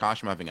 I'm cool with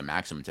Kashima having a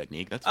maximum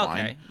technique. That's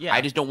fine. okay, I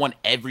yeah, just don't want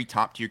every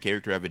top tier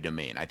character to have a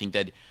domain. I think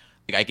that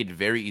like I could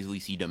very easily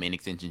see domain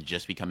extensions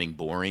just becoming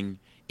boring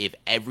if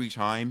every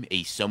time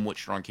a somewhat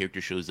strong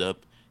character shows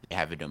up, they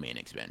have a domain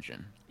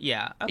expansion.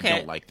 yeah, I okay,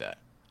 don't like that.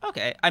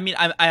 okay. I mean,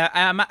 I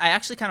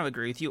actually kind of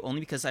agree with you only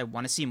because I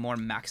want to see more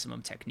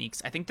maximum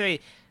techniques. I think they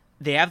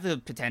have the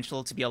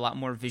potential to be a lot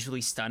more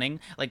visually stunning.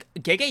 Like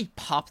Gege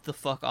popped the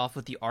fuck off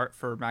with the art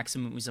for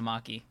Maximum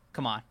Uzumaki.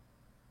 Come on,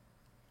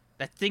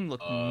 that thing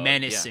looked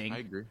Yeah, I menacing.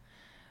 agree.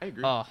 I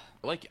agree. Oh,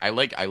 I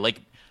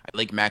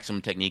like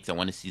maximum techniques. I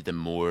want to see them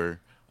more,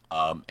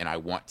 and I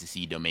want to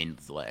see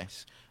domains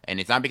less. And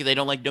it's not because I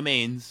don't like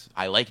domains.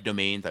 I like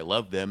domains. I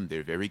love them.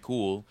 They're very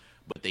cool.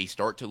 But they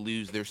start to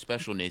lose their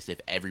specialness if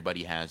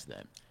everybody has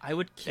them. I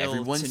would If kill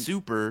everyone's to.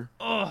 super,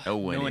 Oh, no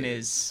no one one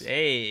is. is.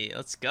 Hey,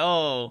 let's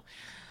go.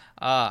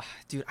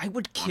 Dude, I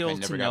would kill Honkai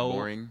to never got know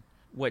boring.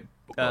 what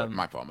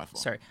My fault. My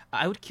fault. Sorry,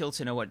 I would kill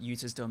to know what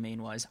Yuta's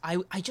domain was.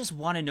 I just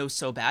want to know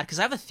so bad because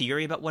I have a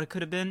theory about what it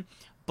could have been,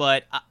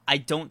 but I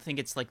don't think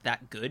it's like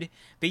that good.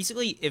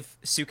 Basically, if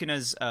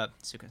Sukuna's, oh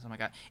my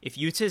god, if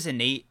Yuta's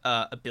innate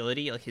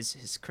ability, like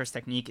his curse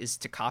technique, is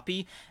to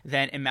copy,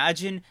 then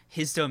imagine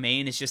his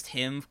domain is just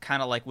him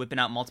kind of like whipping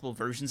out multiple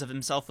versions of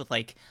himself with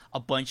like a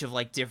bunch of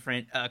like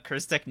different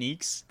curse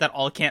techniques that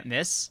all can't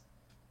miss.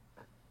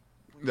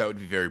 That would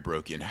be very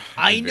broken.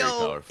 I And very know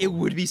powerful. it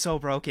would be so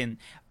broken,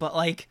 but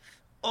like,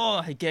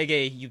 oh,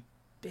 Gege, you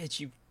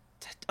bitch, you,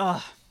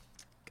 oh,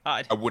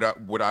 God.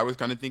 What I was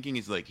kind of thinking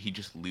is like he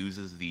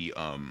loses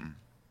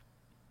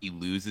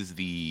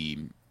the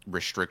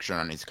restriction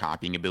on his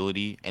copying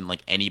ability, and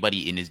like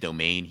anybody in his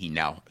domain, he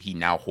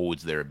now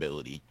holds their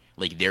ability.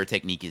 Like their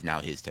technique is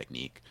now his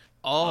technique.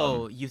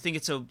 Oh, you think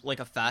it's a like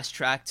a fast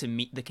track to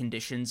meet the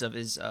conditions of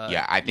his?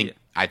 Yeah, I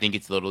think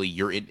it's literally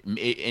you're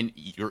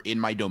in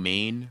my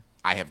domain.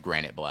 I have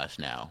Granite Blast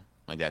now,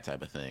 like that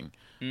type of thing.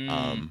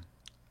 I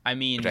Which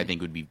mean, I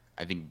think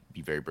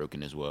be very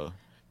broken as well.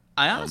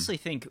 I honestly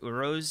think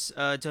Uro's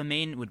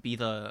domain would be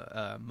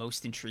the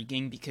most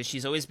intriguing because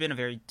she's always been a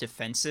very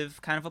defensive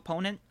kind of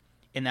opponent.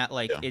 In that,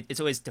 like, Yeah. it's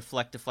always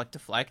deflect, deflect,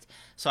 deflect.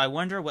 So I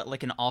wonder what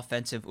like an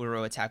offensive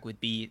Uro attack would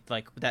be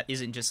like that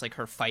isn't just like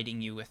her fighting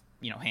you with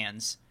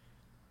hands.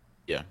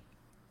 Yeah.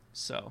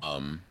 So,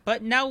 Um.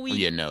 but now we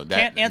Yeah. No. That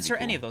can't would be answer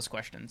cool. any of those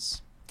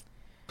questions.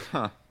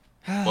 Huh.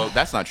 Well,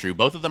 that's not true.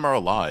 Both of them are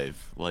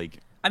alive. Like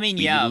I mean,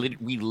 yeah,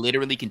 we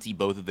literally can see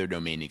both of their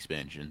domain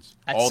expansions.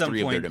 At All some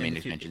three of their point in domain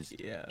the future,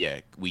 expansions. yeah. Yeah,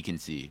 we can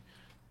see.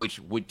 Which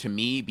would to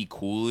me be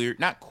cooler,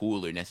 not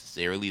cooler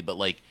necessarily, but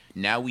like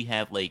now we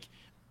have like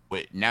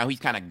now he's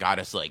kind of got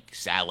us like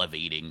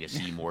salivating to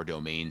see more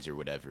domains or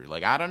whatever.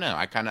 Like I don't know.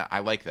 I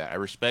like that. I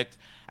respect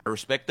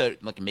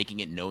that like making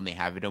it known they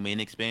have a domain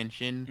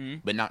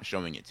expansion, but not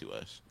showing it to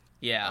us.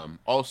 yeah.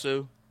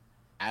 Also,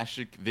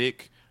 Ashik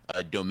Vic,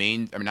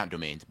 domains. I mean, not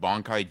domains.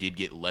 Bonkai did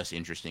get less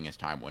interesting as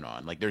time went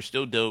on. Like they're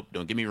still dope.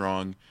 Don't get me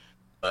wrong,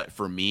 but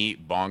for me,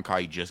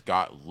 Bonkai just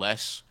got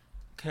less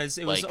Because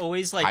it was like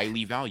always like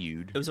highly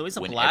valued. it was always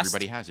a when blast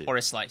everybody has it. or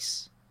a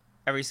slice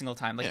every single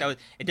time. Like Yeah. that was,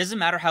 it doesn't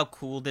matter how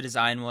cool the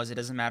design was. It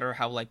doesn't matter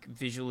how like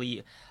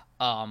visually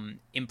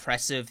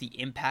impressive the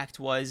impact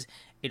was.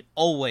 It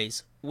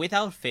always,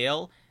 without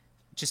fail,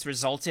 just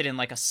resulted in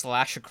like a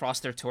slash across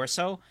their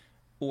torso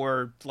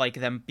or like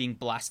them being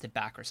blasted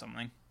back or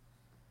something.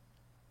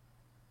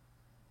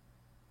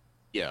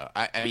 Yeah,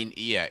 I mean,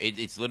 yeah,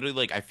 it's literally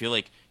like I feel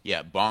like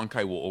yeah,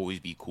 Bonkai will always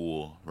be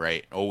cool,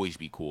 right? Always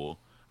be cool,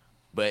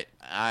 but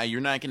you're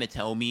not gonna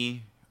tell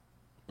me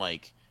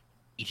like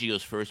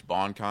Ichigo's first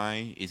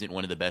Bonkai isn't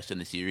one of the best in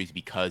the series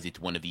because it's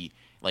one of the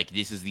like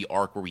this is the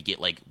arc where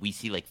we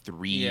see like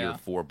three Yeah. or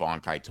four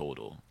Bonkai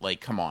total.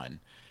 Like, come on,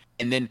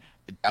 and then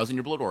Thousand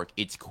Year Blood arc,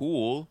 it's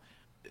cool,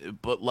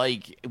 but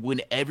like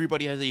when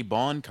everybody has a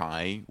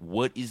Bonkai,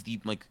 what is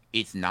the like?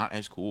 It's not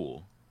as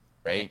cool,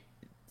 right?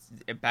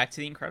 Back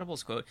to the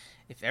Incredibles quote: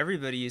 "If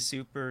everybody is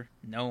super,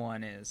 no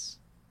one is."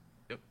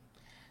 Yep.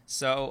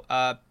 So,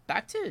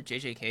 back to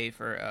JJK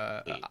for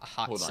Wait, a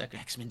hot hold on. second.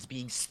 X-Men's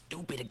being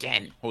stupid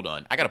again. Hold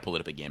on. I gotta pull it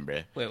up again,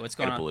 bruh. Wait, what's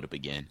Gotta going pull on? it up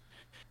again.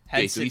 Had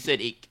Okay, so he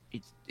Sig-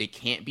 said it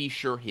can't be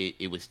sure hit.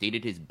 It was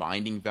stated his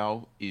binding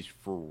valve is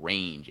for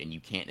range and you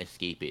can't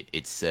escape it.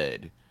 It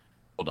said.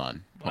 Hold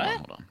on. What?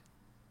 Hold on.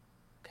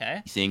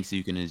 Okay. He's saying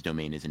Sukuna's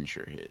domain isn't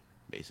sure hit,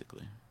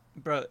 basically.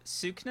 Bro,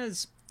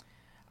 Sukuna's.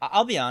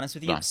 I'll be honest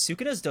with you. Go on.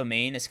 Sukuna's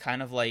domain is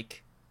kind of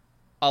like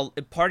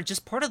part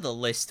of the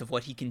list of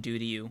what he can do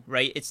to you,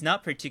 right? It's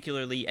not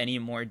particularly any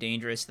more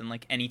dangerous than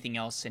like anything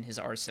else in his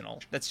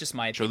arsenal. That's just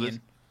my Show this.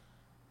 opinion.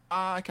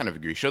 I kind of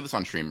agree. Show this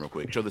on stream real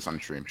quick. Show this on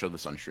stream. Show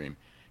this on stream.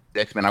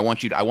 X-Men, I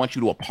want you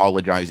to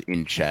apologize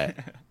in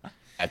chat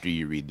after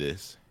you read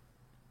this.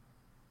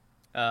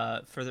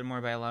 Furthermore,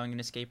 by allowing an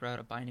escape route,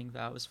 a binding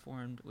vow is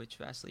formed, which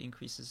vastly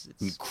increases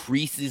its.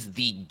 Increases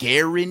the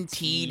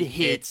guaranteed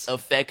hits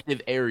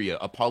effective area.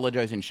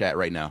 Apologize in chat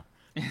right now.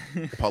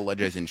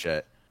 Apologize in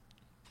chat.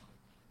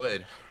 Go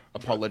ahead.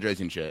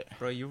 Apologize in chat.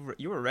 Bro, you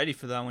were ready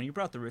for that when you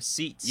brought the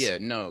receipts. Yeah,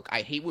 no.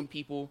 I hate when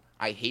people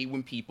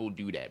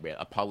do that, bro.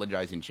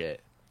 Apologize in chat.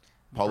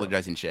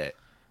 Apologize in chat.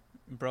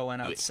 Bro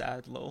went out Wait.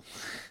 sad, lol.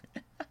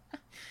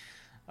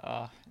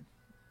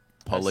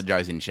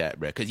 Apologize in chat,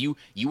 bro. Because you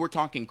were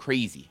talking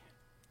crazy.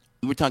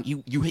 You were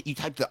talking. You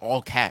typed the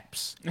all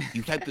caps.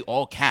 You typed the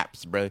all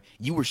caps, bro.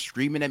 You were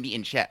screaming at me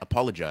in chat.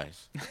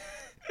 Apologize.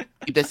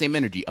 Keep that same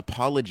energy.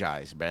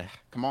 Apologize, bro.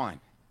 Come on.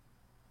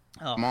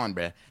 Oh. Come on,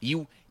 bro.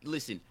 You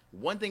listen.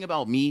 One thing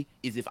about me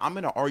is if I'm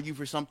gonna argue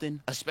for something,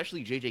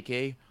 especially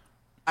JJK,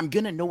 I'm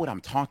gonna know what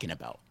I'm talking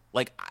about.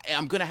 Like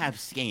I'm gonna have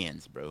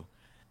scans, bro.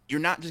 You're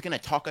not just gonna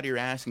talk out of your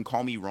ass and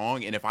call me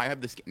wrong. And if I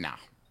have this, nah.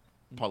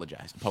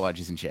 Apologize.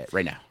 Apologize in chat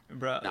right now.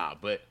 Bro, Nah,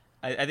 but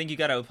I think you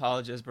gotta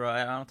apologize, bro.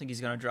 I don't think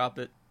he's gonna drop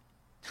it.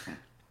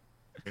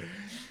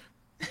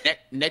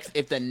 next,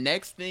 if the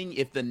next thing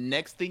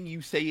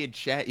you say in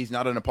chat is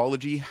not an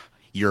apology,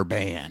 you're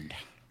banned.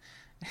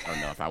 I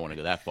don't know if I want to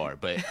go that far,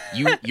 but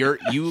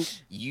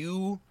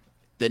the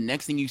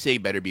next thing you say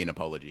better be an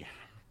apology.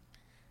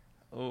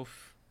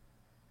 Oof.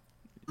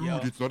 Dude, Yo,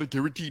 it's not a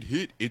guaranteed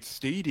hit. It's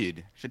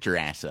stated. Shut your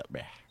ass up,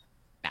 bruh.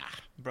 Nah.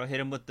 bro, hit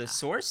him with the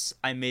source.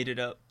 I made it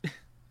up.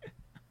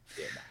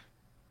 Yeah,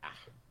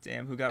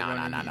 Damn, who got nah. run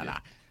Nah, when nah, he nah,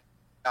 did?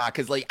 nah.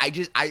 Cause like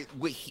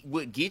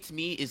what gets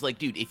me is like,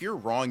 dude, if you're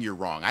wrong, you're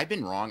wrong. I've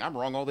been wrong. I'm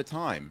wrong all the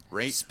time,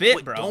 right? Spit,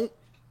 But bro.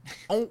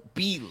 don't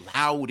be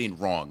loud and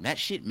wrong. That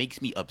shit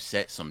makes me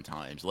upset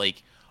sometimes.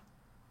 Like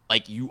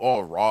you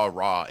all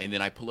raw, and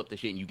then I pull up the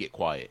shit and you get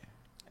quiet.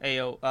 Hey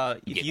yo,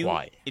 You get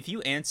quiet. if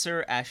you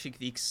answer Ashik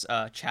Veek's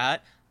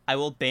chat, I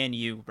will ban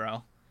you,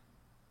 bro.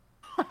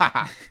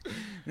 What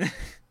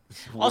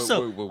is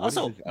Also, this?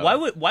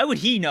 Oh, why would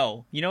he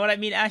know? You know what I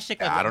mean,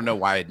 Ashik? Like, I don't know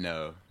why I'd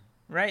know.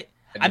 right?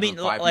 I'd I give him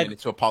mean, 5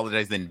 minutes to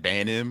apologize, then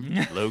ban him.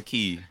 Low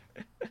key,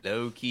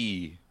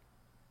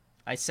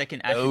 I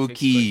second Ashik low Veek's clip,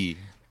 key.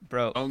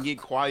 bro. Don't get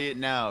quiet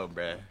now,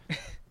 bruh.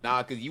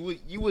 Nah, cause you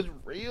was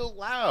real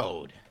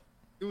loud.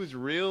 It was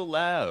real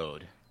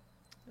loud.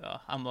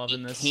 I'm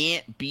loving It this.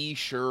 can't be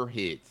sure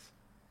hits.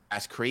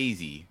 That's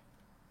crazy.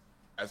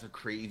 That's a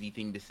crazy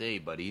thing to say,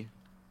 buddy.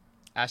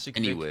 Ashik Veek,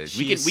 Anyways,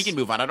 we she can is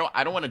move on.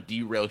 I don't want to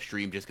derail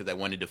stream just because I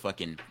wanted to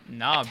fucking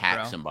nah,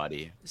 attack bro.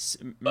 somebody.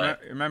 But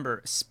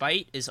Remember,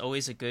 spite is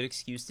always a good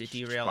excuse to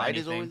derail pride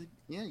is anything. always,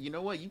 yeah. You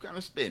know what? You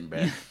gotta spin,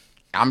 bruh.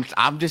 I'm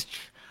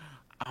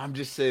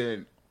just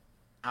saying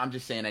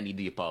I need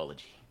the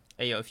apology.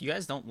 Hey yo, if you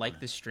guys don't like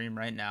this stream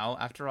right now,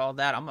 after all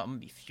that, I'm gonna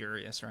be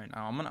furious right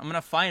now. I'm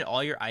gonna find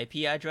all your IP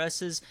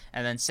addresses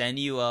and then send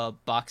you a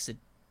box of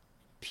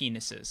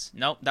penises.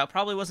 Nope, that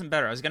probably wasn't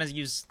better. I was gonna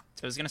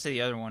say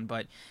the other one,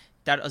 but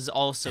that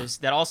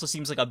also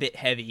seems like a bit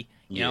heavy.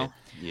 You Yeah, know,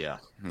 yeah,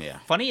 yeah.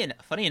 funny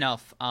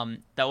enough,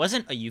 that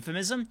wasn't a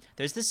euphemism.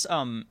 There's this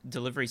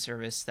delivery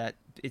service that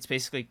it's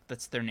basically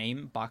that's their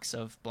name, box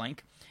of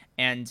blank,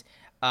 and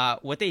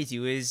what they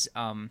do is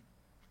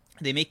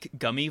they make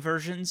gummy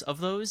versions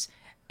of those,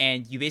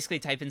 and you basically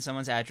type in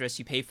someone's address,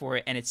 you pay for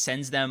it, and it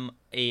sends them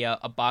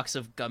a box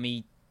of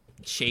gummy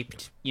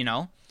shaped,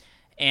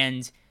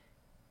 and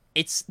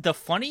it's the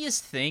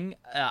funniest thing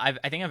I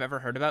think I've ever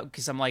heard about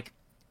because I'm like,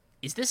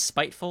 is this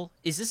spiteful?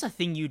 Is this a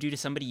thing you do to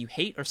somebody you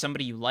hate or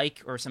somebody you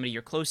like or somebody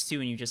you're close to,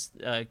 and you just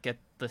get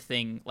the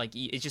thing? Like,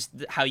 it's just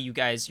how you're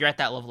at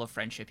that level of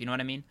friendship. You know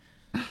what I mean?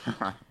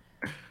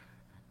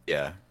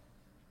 Yeah.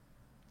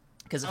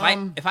 Because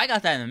Um. if I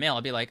got that in the mail,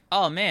 I'd be like,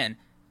 oh man,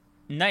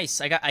 nice.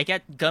 I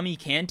get gummy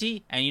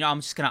candy, and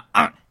I'm just gonna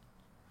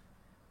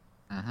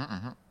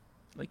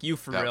like you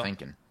for Without real.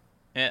 thinking.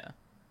 Yeah,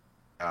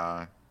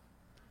 Uh.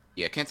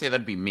 Yeah, can't say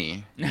that'd be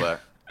me,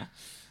 but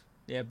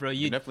yeah, bro. I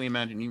can definitely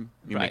imagine you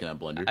Right. making that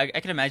blunder. I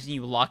can imagine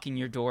you locking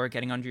your door,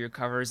 getting under your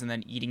covers, and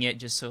then eating it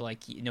just so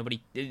like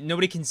nobody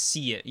can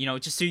see it.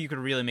 Just so you could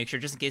really make sure,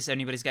 just in case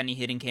anybody's got any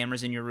hidden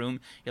cameras in your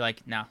room. You're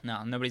like, no,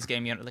 nobody's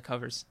getting me under the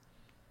covers.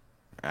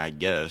 I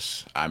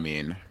guess. I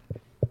mean,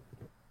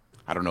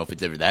 I don't know if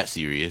it's ever that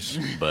serious,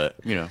 but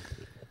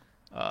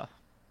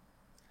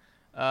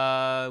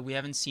Uh, we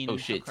haven't seen. Oh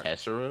shit,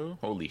 Tessero?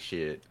 Holy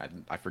shit!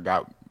 I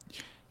forgot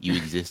you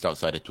exist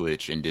outside of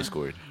Twitch and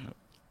Discord.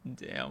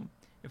 Damn.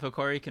 If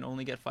Hikari can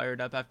only get fired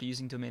up after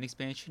using domain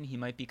expansion, he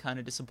might be kind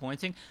of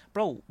disappointing.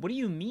 Bro, what do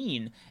you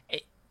mean?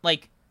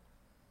 Like,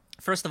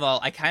 first of all,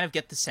 I kind of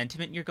get the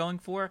sentiment you're going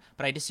for,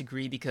 but I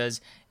disagree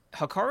because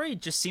Hikari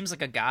just seems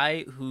like a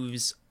guy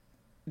who's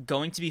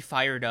going to be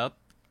fired up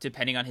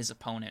depending on his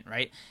opponent,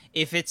 right?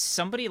 If it's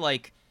somebody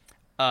like,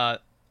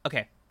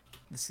 okay,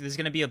 this is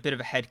going to be a bit of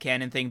a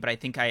headcanon thing, but I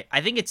think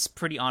it's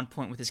pretty on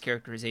point with his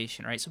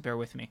characterization, right? So bear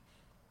with me.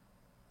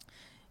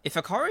 If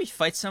Hikari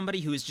fights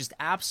somebody who is just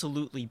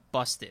absolutely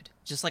busted,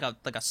 just like a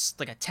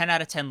 10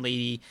 out of 10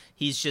 lady,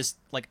 he's just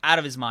like out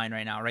of his mind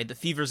right now, right? The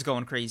fever's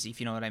going crazy,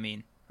 if you know what I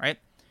mean, right?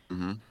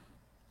 Mm-hmm.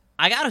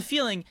 I got a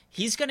feeling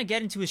he's going to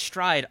get into his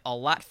stride a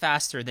lot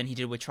faster than he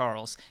did with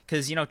Charles.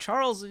 Because,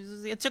 Charles,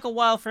 it took a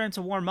while for him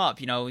to warm up.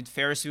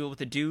 Ferris wheel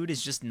with a dude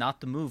is just not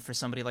the move for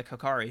somebody like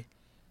Hikari.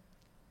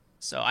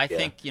 So I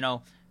think,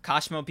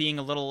 Kashimo being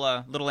a little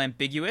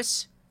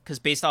ambiguous, because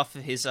based off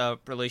of his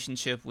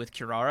relationship with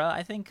Kirara,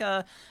 I think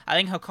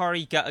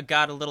Hikari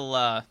got a little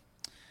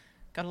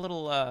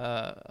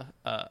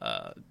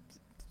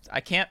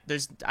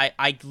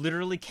I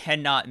literally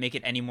cannot make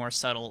it any more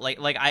subtle.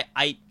 Like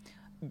I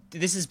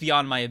this is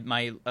beyond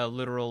my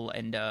literal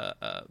and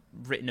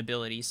written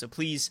ability. So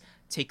please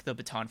take the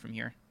baton from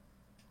here.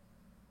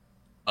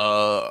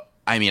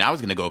 I mean, I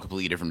was gonna go a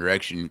completely different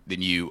direction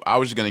than you. I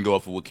was just gonna go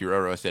off of what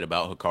Kirara said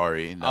about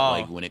Hikari, that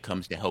like Oh, when it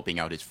comes to helping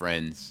out his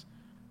friends,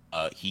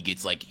 he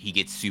gets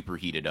super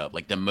heated up.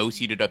 Like the most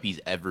heated up he's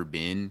ever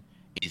been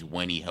is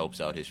when he helps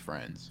out his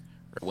friends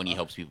or when he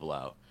helps people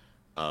out.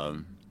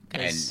 And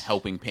because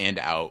helping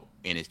Panda out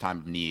in his time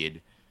of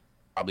need,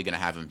 probably gonna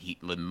have him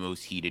the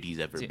most heated he's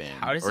ever been,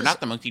 how does or this? not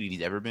the most heated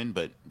he's ever been,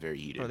 but very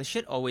Bro, heated. this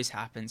shit always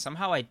happens.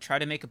 Somehow I try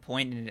to make a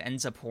point and it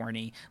ends up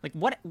horny. Like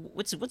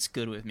what's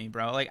good with me,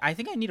 bro? Like I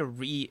think I need to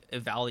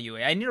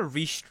reevaluate. I need to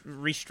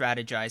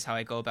re-strategize how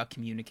I go about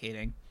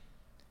communicating.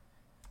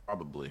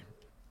 Probably,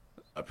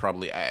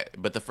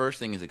 but the first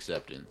thing is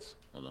acceptance.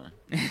 Hold on.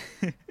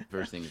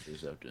 First thing is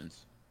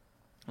acceptance.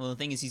 Well, the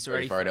thing is, he's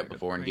Already already fired up fired up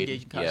before for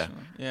engaging. engaging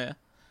Yeah. Kashimo.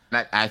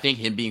 Yeah. I think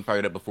him being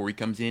fired up before he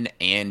comes in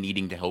and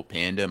needing to help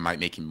Panda might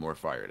make him more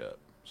fired up.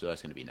 So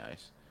that's gonna be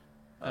nice.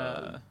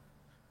 Uh, Um,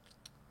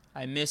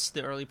 I missed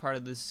the early part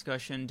of the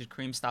discussion. Did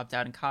Cream stop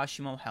doubting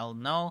Kashimo? Hell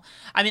no.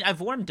 I mean, I've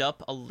warmed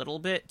up a little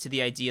bit to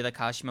the idea that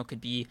Kashimo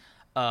could be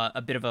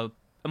a bit of a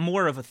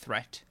more of a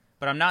threat.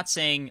 But I'm not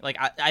saying, like,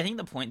 I think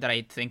the point that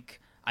I think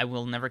I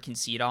will never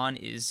concede on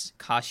is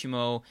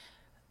Kashimo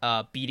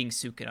beating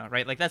Sukuna,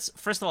 right? Like, that's,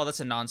 first of all, that's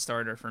a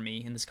non-starter for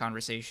me in this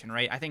conversation,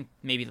 right? I think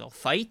maybe they'll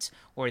fight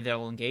or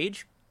they'll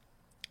engage.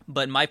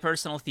 But my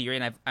personal theory,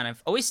 and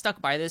I've always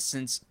stuck by this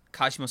since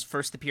Kashimo's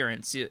first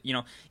appearance. You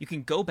know, you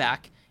can go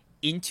back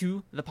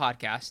into the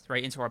podcast,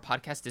 right, into our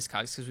podcast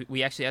discogs, because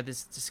we actually had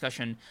this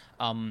discussion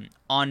on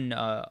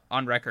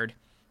record,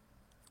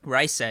 where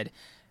I said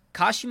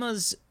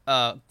Kashima's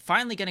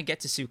finally gonna get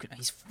to Sukuna.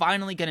 He's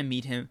finally gonna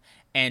meet him,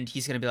 and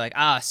he's gonna be like,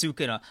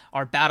 Sukuna,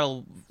 our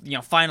battle,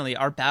 finally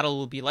our battle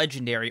will be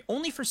legendary.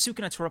 Only for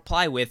Sukuna to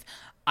reply with,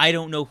 "I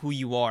don't know who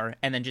you are,"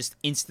 and then just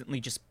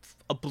instantly just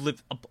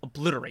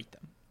obliterate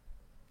them.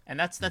 And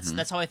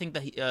that's how I think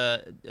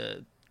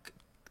that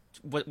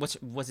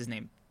what's his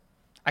name?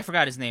 I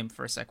forgot his name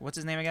for a sec. What's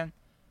his name again?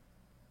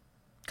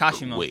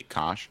 Kashimo. Wait,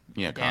 Kosh?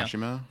 Yeah, Damn.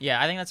 Kashima?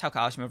 Yeah, I think that's how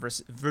Kashimo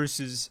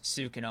versus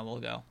Sukuna will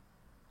go.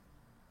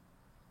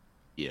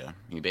 Yeah.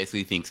 He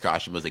basically thinks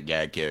Kashima's a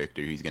gag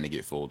character. He's going to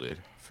get folded.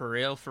 For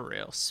real.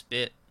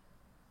 Spit.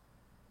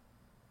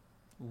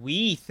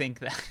 We think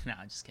that. No,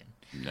 I'm just kidding.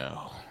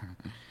 No.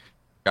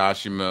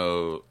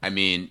 Kashimo, I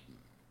mean,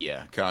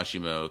 yeah,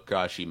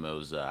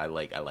 Kashimo's, I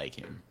like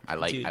him. I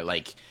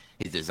like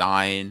his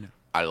design.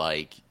 I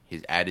like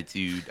his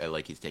attitude. I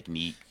like his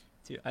technique.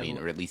 Dude, I mean,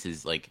 or at least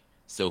his, like,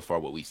 so far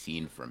what we've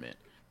seen from it.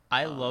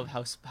 I love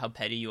how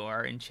petty you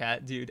are in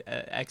chat, dude.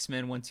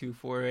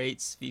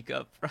 X-Men1248, speak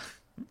up, bro.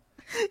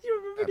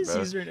 You remember this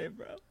username,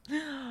 bro?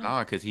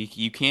 Nah, cause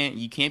you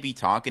can't be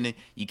talking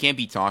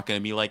to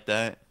me like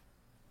that,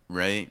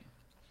 right?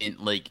 And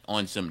like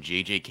on some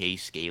JJK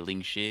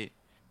scaling shit,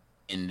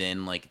 and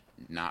then like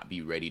not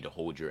be ready to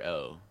hold your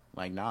L.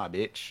 Like, nah,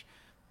 bitch.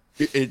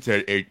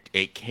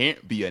 It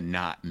can't be a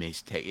not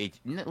mistake.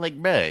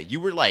 Like, bruh, you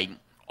were like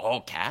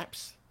all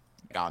caps.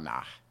 Oh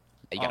nah,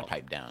 you gotta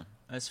pipe down.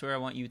 I swear I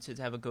want you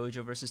to have a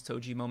Gojo versus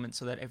Toji moment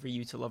so that every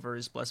Yuta lover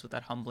is blessed with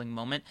that humbling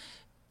moment.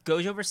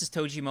 Gojo versus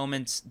Toji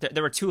moments,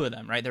 there were two of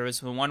them, right? There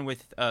was the one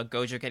with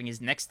Gojo getting his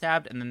neck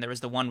stabbed, and then there was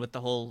the one with the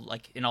whole,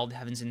 like, in all the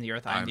heavens and the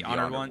earth, I am the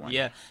honored one.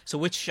 Yeah. So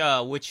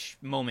which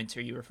moment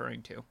are you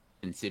referring to?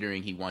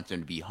 Considering he wants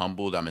him to be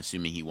humbled, I'm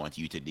assuming he wants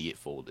Yuta to get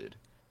folded.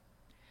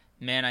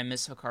 Man, I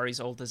miss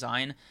Hikari's old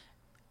design.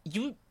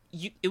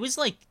 It was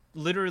like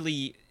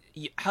literally.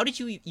 How did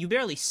you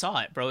barely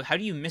saw it, bro? How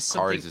do you miss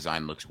something? Hikari's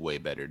design looks way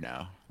better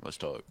now. Let's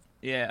talk.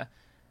 Yeah.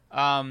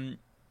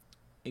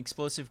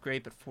 Explosive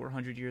grape at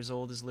 400 years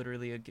old is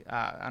literally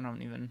I'm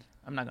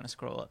not gonna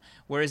scroll up.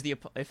 Whereas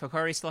if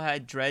Hikari still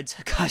had dreads,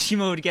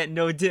 Kashimo would get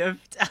no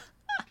dipped.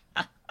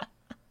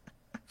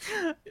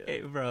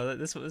 Hey, bro,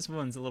 this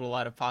one's a little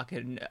out of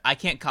pocket. And I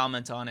can't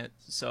comment on it,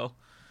 so.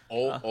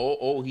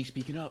 He's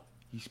speaking up.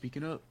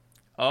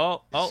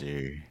 Oh.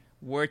 Sir.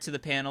 Word to the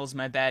panels,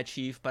 my bad,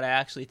 Chief, but I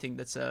actually think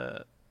that's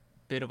a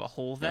bit of a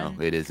hole then.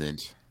 No, it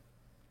isn't.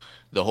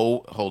 The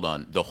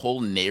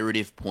whole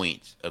narrative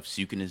point of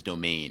Sukuna's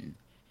domain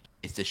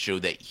is to show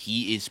that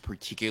he is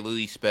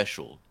particularly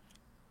special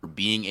for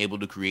being able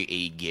to create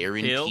a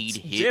guaranteed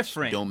hit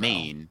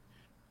domain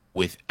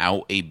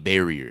without a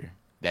barrier.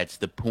 That's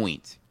the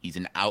point. He's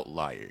an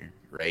outlier,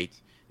 right?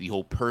 The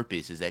whole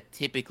purpose is that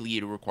typically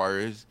it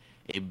requires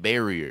a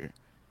barrier.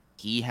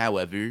 He,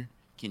 however,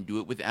 can do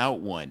it without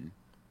one.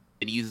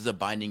 It uses a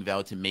binding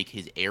vow to make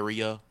his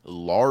area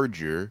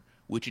larger,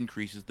 which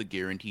increases the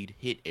guaranteed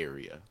hit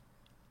area.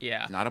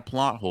 Yeah. It's not a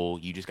plot hole.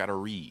 You just gotta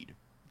read.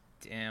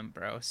 Damn,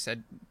 bro.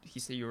 He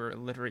said you were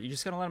illiterate. You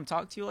just gonna let him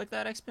talk to you like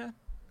that, X-Man?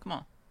 Come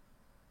on.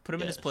 Put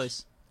him in his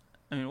place.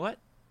 I mean, what?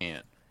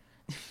 Can't.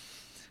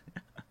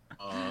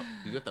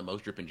 You got the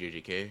most drip in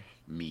JJK?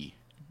 Me.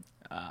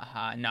 No,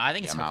 I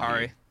think it's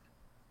Hikari.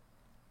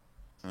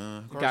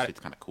 Hikari shit's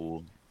kind of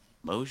cool.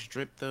 Most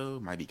drip, though,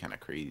 might be kind of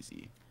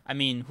crazy. I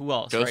mean, who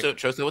else?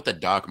 Choso with the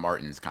Doc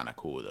Martens kind of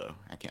cool, though.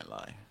 I can't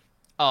lie.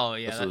 Oh,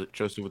 yeah.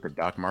 Choso with the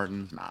Doc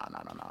Martens? Nah.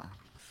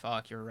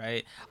 Fuck, you're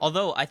right.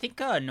 Although, I think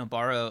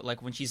Nobara,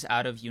 like, when she's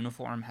out of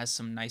uniform, has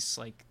some nice,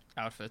 like,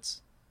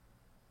 outfits.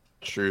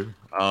 True.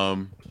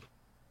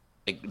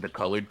 Like, the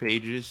colored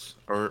pages,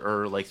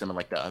 or like, some of,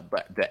 like,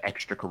 the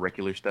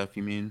extracurricular stuff,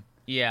 you mean?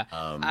 Yeah.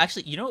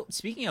 Actually,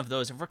 speaking of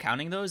those, if we're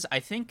counting those, I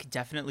think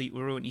definitely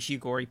Uru and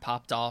Ishigori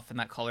popped off in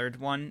that colored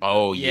one.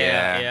 Oh,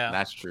 yeah.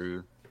 That's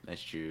true.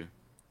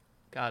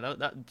 God,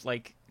 that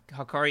like,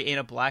 Hikari ain't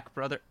a black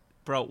brother.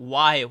 Bro,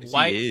 why? Yes,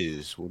 why? He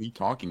is. What are you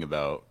talking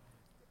about?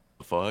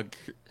 The fuck?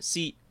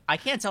 See, I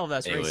can't tell if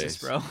that's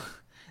racist, bro.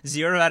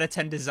 0 out of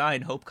 10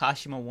 design. Hope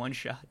Kashima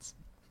one-shots.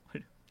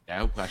 I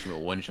hope Kashima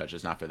one-shots,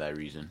 just not for that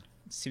reason.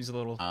 Seems a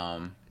little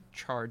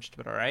charged,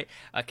 but alright.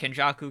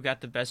 Kenjaku got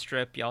the best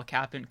strip. Y'all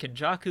capping.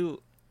 Kenjaku,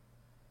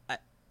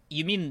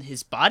 you mean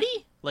his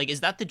body? Like,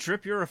 is that the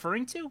drip you're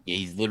referring to? Yeah,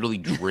 he's literally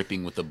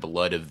dripping with the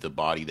blood of the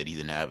body that he's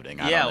inhabiting.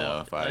 I don't Yeah, know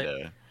well, if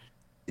I'd.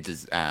 It's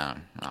just. I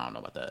don't know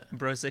about that.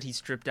 bro said he's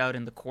stripped out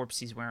in the corpse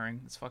he's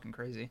wearing. It's fucking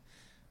crazy.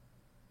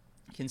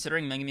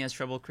 Considering Megami has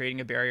trouble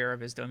creating a barrier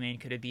of his domain,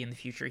 could it be in the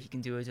future he can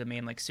do a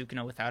domain like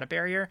Sukuna without a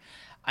barrier?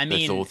 I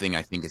That's the whole mean, thing.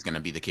 I think is going to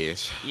be the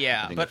case. I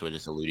yeah, think but that's what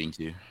it's alluding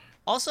to.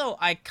 also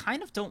I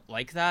kind of don't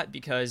like that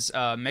because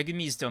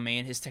Megami's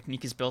domain, his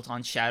technique is built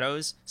on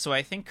shadows, so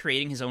I think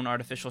creating his own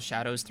artificial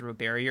shadows through a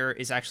barrier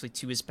is actually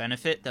to his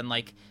benefit than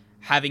like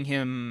having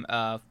him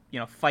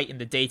fight in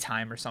the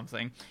daytime or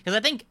something. Because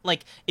I think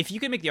like if you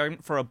could make the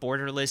argument for a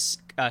borderless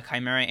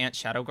Chimera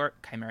Shadow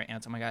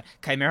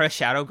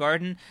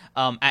Garden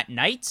at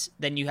night,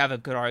 then you have a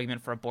good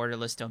argument for a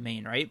borderless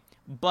domain, right?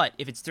 But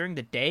if it's during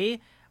the day,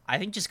 I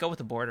think just go with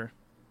the border.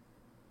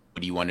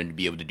 Do you want him to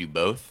be able to do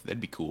both?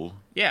 That'd be cool.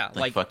 Yeah,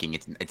 Like fucking,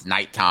 it's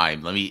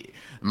nighttime.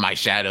 My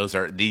shadows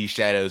are these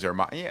shadows are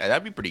my. Yeah,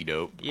 that'd be pretty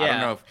dope.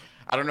 yeah.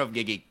 I don't know if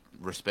Gege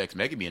respects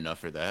Megami enough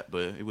for that,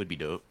 but it would be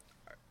dope.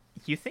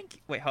 You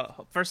think? Wait,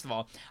 first of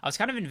all, I was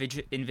kind of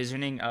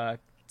envisioning a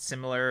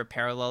similar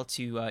parallel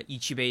to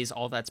Ichibe's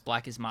 "All That's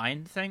Black Is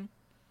Mine" thing.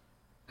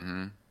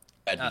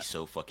 That'd be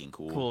so fucking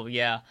cool. Cool,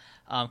 yeah.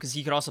 Because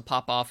he could also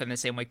pop off in the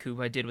same way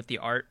Kuba did with the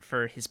art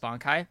for his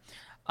Bankai.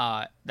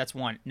 That's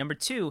one. Number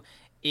two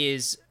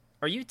is,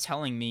 are you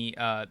telling me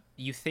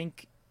you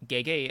think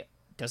Gege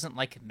doesn't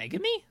like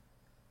Megami?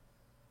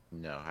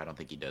 No, I don't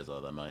think he does all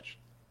that much.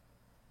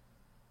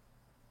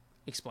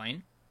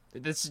 Explain.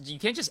 This you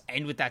can't just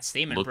end with that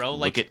statement, Look, bro.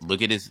 Like,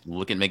 look at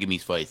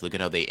Megami's fights. Look at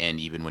how they end,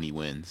 even when he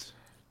wins.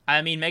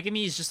 I mean,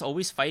 Megami is just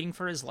always fighting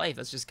for his life.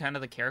 That's just kind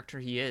of the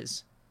character he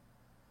is.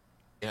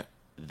 Yeah,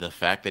 the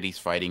fact that he's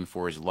fighting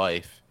for his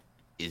life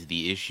is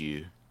the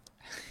issue.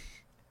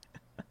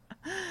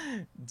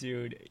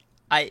 Dude,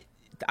 I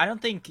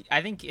don't think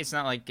I think it's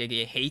not like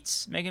Gege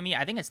hates Megami.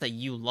 I think it's that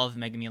you love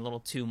Megami a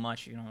little too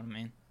much. You know what I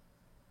mean?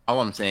 All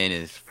I'm saying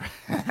is,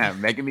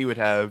 Megami would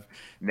have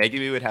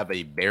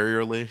a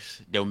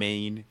barrierless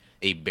domain,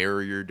 a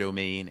barrier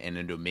domain, and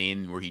a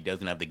domain where he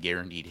doesn't have the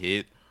guaranteed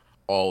hit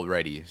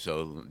already.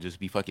 So just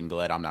be fucking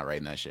glad I'm not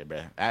writing that shit,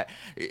 bro.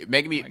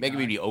 Megami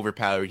would be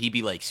overpowered. He'd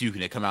be like,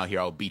 "Sukuna, come out here.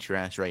 I'll beat your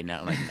ass right now."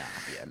 I'm like,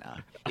 nah.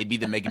 It'd be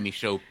the Megami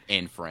show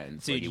and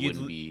friends. Dude, Like, it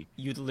wouldn't be.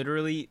 you'd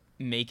literally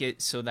make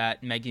it so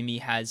that Megami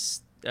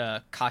has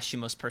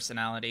Kashimo's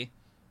personality.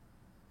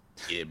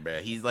 Yeah,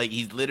 bro. He's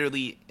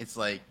literally. It's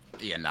like,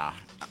 yeah, nah.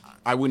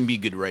 I wouldn't be a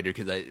good writer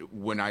because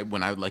when I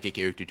like a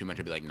character too much,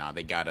 I'd be like, nah,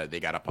 they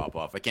gotta pop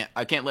off.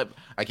 I can't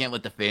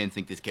let the fans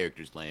think this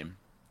character's lame.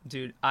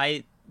 Dude,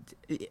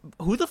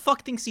 who the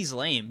fuck thinks he's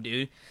lame,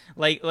 dude?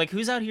 Like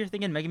who's out here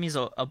thinking Megami's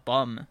a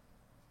bum?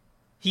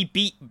 He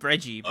beat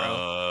Reggie,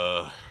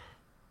 bro.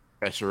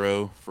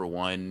 Tessero, for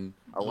one.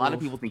 A lot of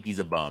Oof. people think he's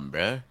a bum,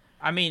 bruh.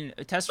 I mean,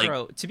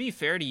 Tessero, to be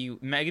fair to you,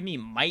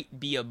 Megami might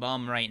be a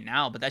bum right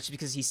now, but that's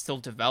because he's still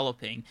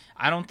developing.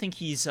 I don't think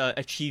he's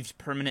achieved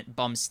permanent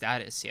bum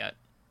status yet.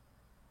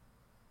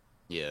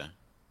 Yeah.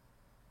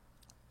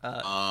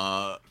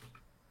 I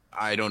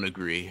don't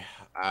agree.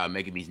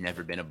 Megami's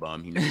never been a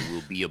bum. He never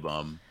will be a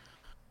bum.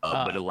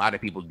 But a lot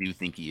of people do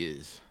think he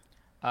is.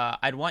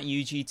 I'd want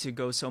Yuji to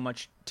go so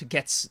much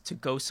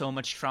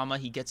trauma.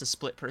 He gets a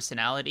split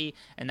personality,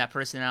 and that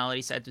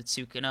personality side with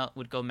Sukuna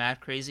would go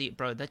mad crazy.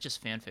 Bro, that's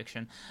just fan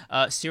fiction.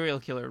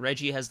 Serial killer.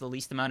 Reggie has the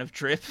least amount of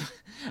drip,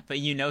 but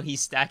he's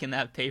stacking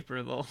that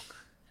paper though.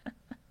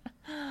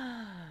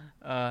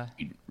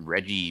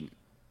 Reggie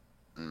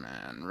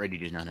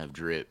does not have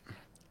drip.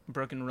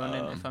 Broken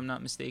Ronin, if I'm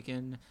not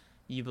mistaken.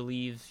 You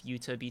believe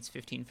Yuta beats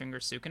 15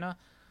 Fingers Sukuna?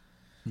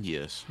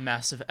 Yes.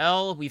 Massive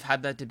L. We've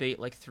had that debate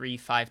like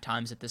 3-5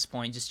 times at this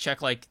point. Just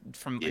check like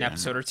from an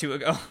episode or two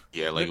ago.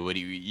 Yeah, like what do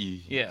you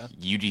yeah.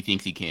 Yuji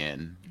thinks he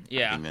can.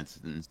 Yeah. I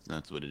think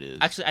that's what it is.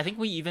 Actually, I think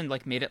we even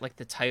like made it like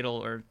the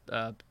title or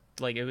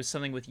like it was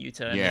something with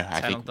Yuta. Yeah, I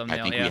think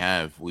we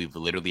have. We've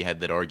literally had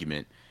that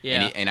argument.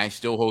 Yeah. And I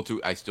still hold to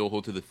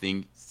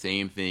the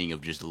same thing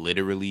of just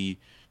literally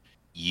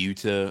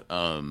Yuta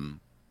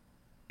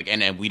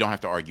and we don't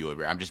have to argue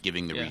over it. I'm just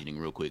giving the reasoning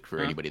real quick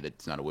for anybody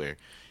that's not aware.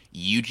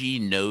 Yuji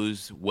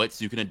knows what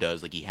Sukuna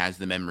does, like he has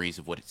the memories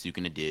of what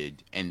Sukuna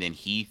did, and then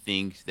he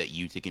thinks that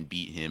Yuta can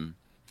beat him,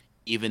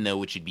 even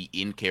though it should be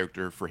in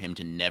character for him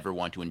to never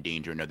want to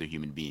endanger another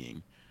human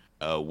being.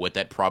 What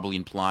that probably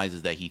implies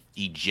is that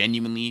he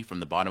genuinely, from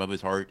the bottom of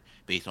his heart,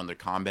 based on their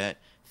combat,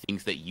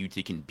 thinks that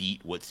Yuta can beat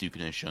what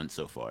Sukuna has shown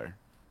so far.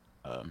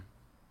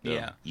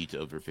 Yuta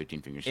over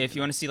 15 Fingers. If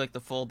you want to see like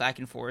the full back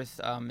and forth,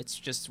 it's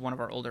just one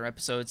of our older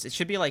episodes. It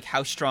should be like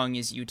How Strong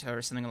is Yuta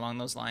or something along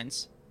those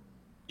lines.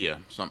 Yeah,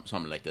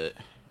 something like that.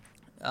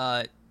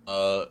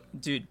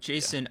 Dude,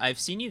 Jason, I've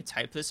seen you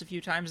type this a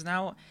few times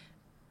now.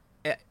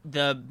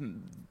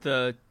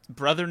 The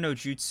brother no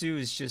jutsu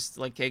is just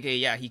like, okay,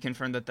 yeah, he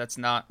confirmed that that's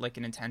not like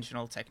an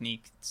intentional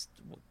technique. It's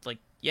like,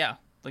 yeah,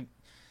 like,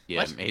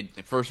 yeah.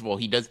 First of all,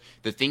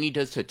 the thing he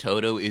does to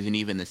Toto isn't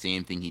even the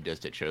same thing he does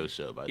to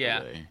Choso. By the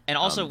way, and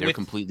also they're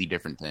completely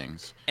different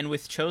things. And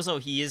with Choso,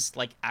 he is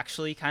like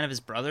actually kind of his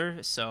brother.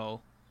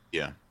 So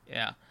yeah.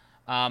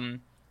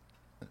 Um,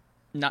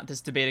 Not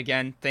this debate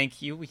again.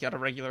 Thank you. We got a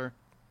regular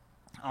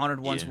honored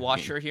ones Yeah,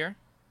 watcher here.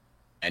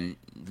 and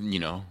you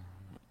know,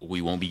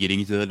 we won't be getting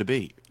into the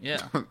debate. Yeah.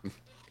 Yeah.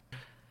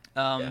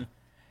 Um,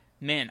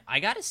 Man, I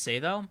gotta say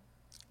though,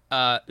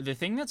 the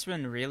thing that's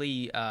been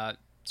really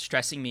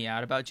stressing me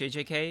out about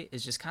JJK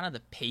is just kind of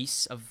the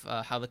pace of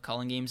how the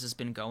Culling games has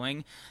been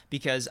going,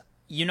 because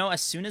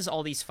as soon as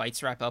all these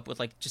fights wrap up with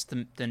like just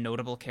the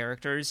notable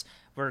characters,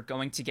 we're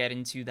going to get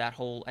into that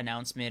whole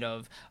announcement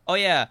of, oh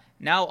yeah,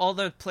 now all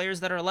the players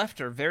that are left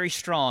are very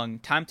strong.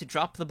 Time to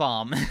drop the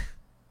bomb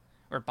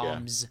or Yeah.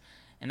 bombs,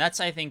 and that's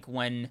I think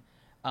when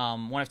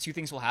one of two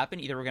things will happen: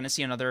 either we're going to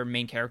see another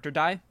main character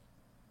die,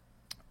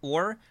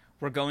 or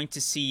we're going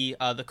to see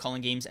the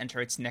Culling games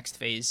enter its next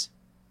phase.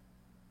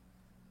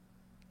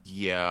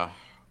 Yeah.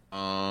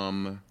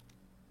 Um.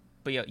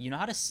 But you know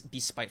how to be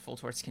spiteful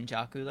towards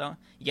Kenjaku though.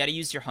 You got to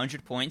use your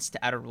 100 points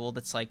to add a rule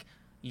that's like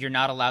you're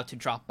not allowed to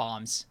drop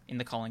bombs in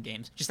the Culling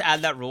games. Just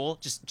add that rule.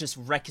 Just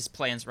wreck his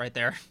plans right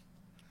there.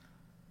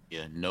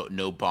 Yeah.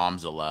 No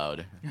bombs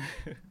allowed.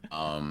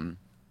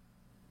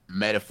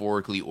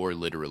 Metaphorically or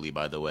literally,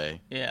 by the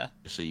way. Yeah.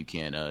 So you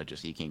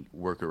can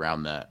work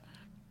around that.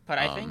 But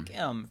I Um. think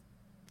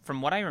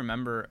from what I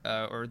remember,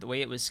 or the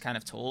way it was kind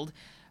of told,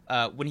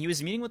 when he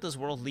was meeting with those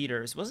world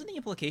leaders, wasn't the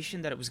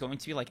implication that it was going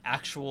to be like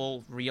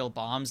actual real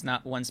bombs,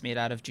 not ones made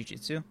out of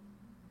jujitsu?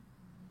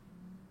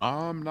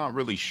 I'm not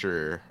really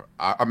sure.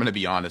 I'm gonna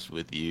be honest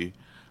with you.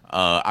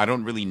 I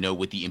don't really know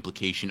what the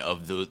implication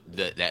of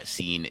that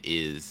scene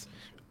is.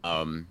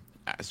 Um,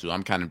 so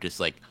I'm kind of just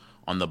like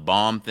on the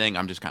bomb thing.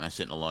 I'm just kind of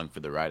sitting along for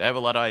the ride. I have a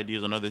lot of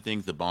ideas on other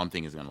things. The bomb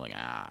thing is gonna like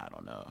I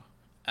don't know.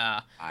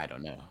 Uh, I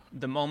don't know.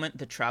 the moment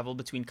the travel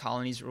between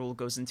colonies rule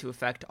goes into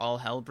effect, all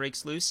hell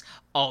breaks loose.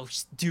 Oh,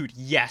 dude,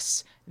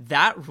 yes,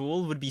 that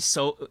rule would be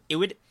so. It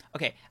would.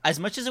 Okay, as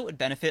much as it would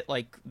benefit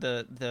like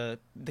the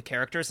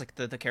characters, like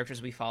the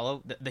characters we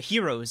follow, the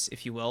heroes,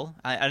 if you will.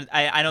 I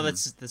know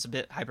Mhm. that's a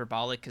bit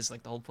hyperbolic because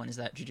like the whole point is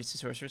that jujutsu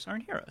sorcerers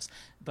aren't heroes,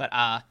 but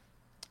I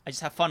just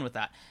have fun with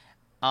that.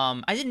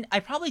 I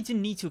probably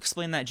didn't need to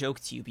explain that joke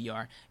to you,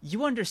 Br.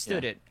 You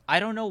understood Yeah, it. I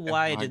don't know yeah,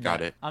 why I I did got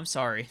that. it. I'm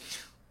sorry.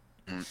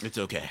 It's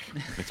okay.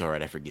 It's all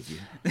right. I forgive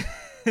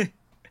you.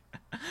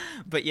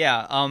 But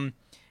yeah,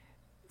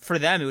 for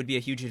them it would be a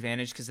huge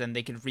advantage because then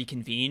they could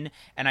reconvene,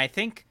 and I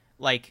think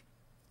like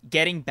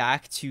getting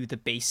back to the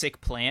basic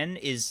plan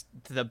is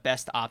the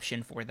best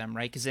option for them,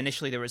 right? Because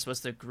initially they were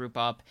supposed to group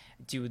up,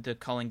 do the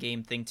Cullen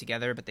game thing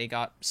together, but they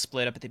got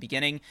split up at the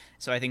beginning.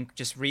 So I think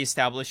just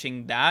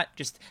reestablishing that,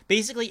 just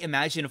basically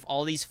imagine if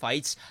all these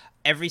fights,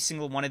 every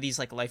single one of these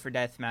like life or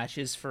death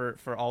matches for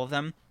all of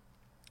them,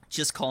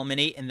 just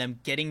culminate in them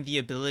getting the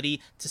ability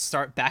to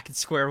start back at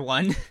square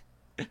one.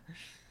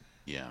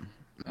 Yeah.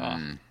 Oh,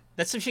 Mm,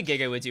 that's some shit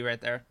Giga would do right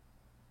there.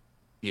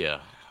 yeah.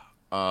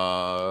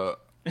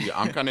 Yeah.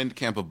 I'm kind of in the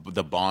camp of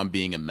the bomb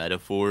being a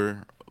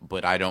metaphor,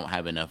 but I don't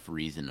have enough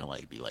reason to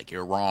like be like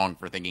you're wrong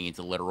for thinking it's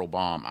a literal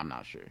bomb. I'm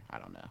not sure. I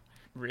don't know.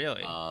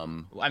 Really?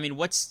 Um. I mean,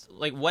 what's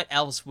like what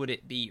else would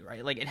it be,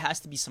 right? Like it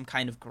has to be some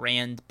kind of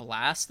grand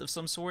blast of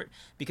some sort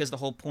because the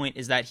whole point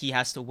is that he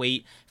has to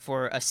wait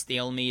for a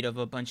stalemate of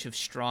a bunch of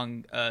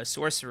strong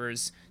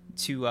sorcerers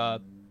to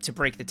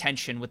break the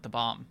tension with the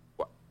bomb.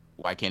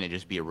 Why can't it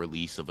just be a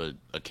release of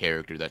a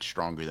character that's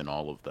stronger than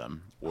all of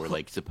them, or Who,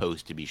 like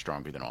supposed to be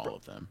stronger than all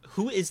of them?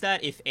 who is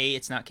that if A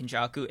it's not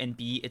Kinjaku and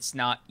B it's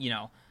not,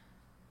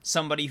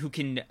 somebody who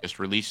can Just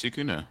release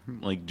Sukuna.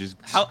 Like just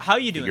how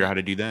you doing figure out how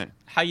that? to do that.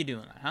 How you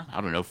doing that, huh?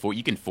 I don't know.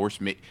 You can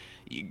force me.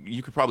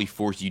 You could probably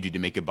force Yuji to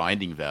make a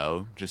binding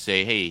vow. Just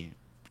say, "Hey,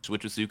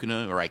 switch with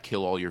Sukuna, or I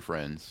kill all your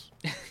friends."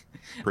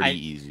 Pretty I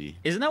easy.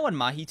 Isn't that what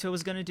Mahito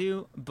was gonna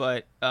do?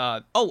 But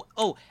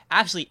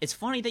actually, it's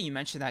funny that you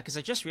mentioned that because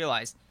I just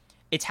realized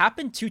it's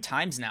happened 2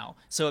 times now,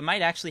 so it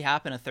might actually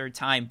happen a third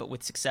time, but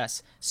with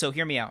success. So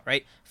hear me out,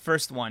 right?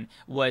 First one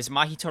was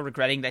Mahito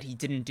regretting that he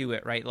didn't do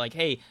it, right? Like,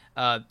 hey,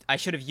 I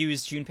should have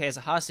used Junpei as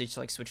a hostage to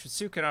like switch with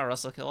Sukuna, or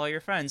else I'll kill all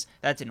your friends.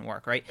 That didn't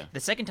work, right? Yeah.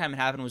 The second time it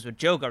happened was with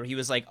Joga, where he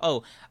was like,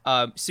 oh,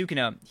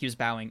 Sukuna, he was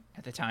bowing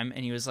at the time,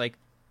 and he was like,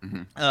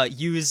 Hmm.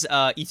 use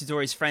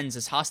Itadori's friends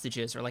as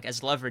hostages or like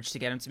as leverage to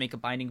get him to make a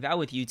binding vow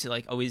with you to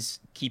like always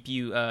keep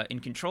you in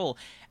control.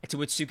 To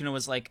which Sukuna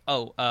was like,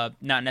 "Oh,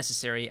 not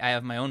necessary. I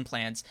have my own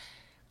plans."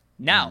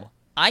 Hmm. Now,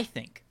 I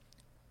think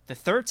the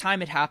third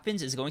time it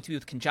happens is going to be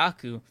with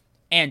Kenjaku,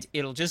 and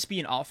it'll just be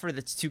an offer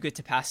that's too good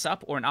to pass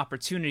up, or an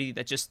opportunity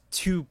that's just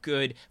too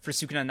good for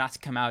Sukuna not to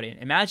come out in.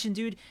 Imagine,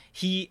 dude,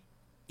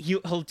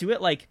 he'll do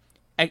it like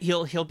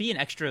he'll be an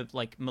extra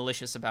like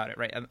malicious about it,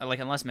 right? Like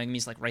unless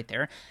Megumi's like right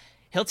there,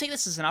 he'll take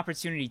this as an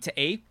opportunity to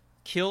A,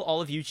 kill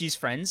all of Yuji's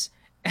friends,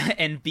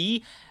 and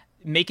B,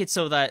 make it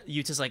so that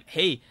Yuta's like,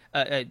 hey,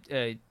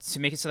 to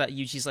make it so that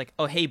Yuji's like,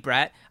 oh, hey,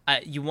 Brat,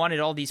 you wanted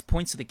all these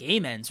points so the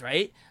game ends,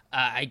 right?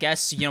 I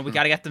guess, we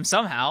gotta get them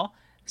somehow.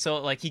 So,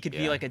 like, he could be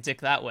Yeah. like a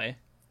dick that way.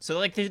 So,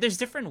 like, there's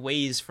different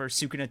ways for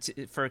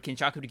for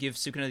Kinchaku to give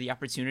Sukuna the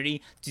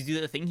opportunity to do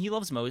the thing he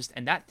loves most,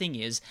 and that thing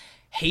is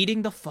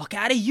hating the fuck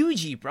out of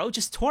Yuji, bro.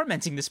 Just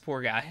tormenting this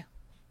poor guy.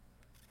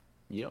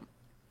 Yep.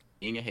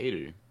 Being a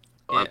hater.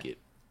 I Yeah. like it.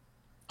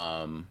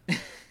 Um,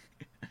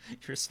 You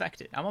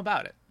respect it. I'm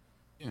about it.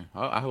 yeah,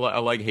 I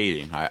like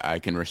hating. I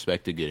can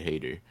respect a good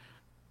hater.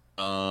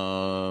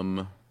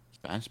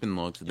 Fast and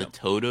Lux. The Yep.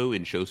 Toto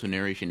in Shoso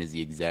narration is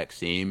the exact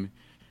same.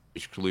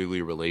 It's clearly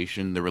a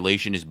relation. The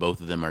relation is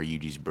both of them are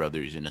Yuji's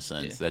brothers in a Yeah.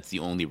 sense. That's the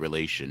only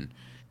relation.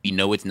 We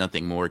know it's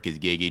nothing more because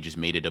Gege just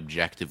made it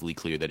objectively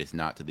clear that it's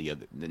not to the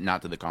other,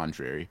 not to the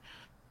contrary.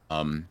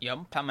 Um, Yeah,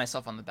 I'm pat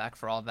myself on the back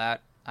for all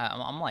that.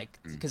 I'm like,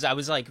 mm, because I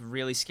was like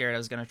really scared I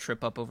was gonna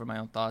trip up over my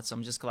own thoughts. So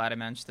I'm just glad I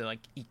managed to like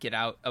eke it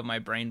out of my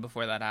brain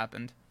before that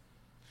happened.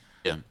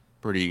 yeah,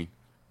 pretty,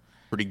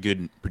 pretty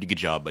good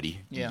job,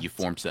 buddy. Yeah, You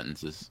formed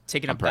sentences.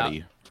 taking I'm proud of about,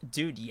 you.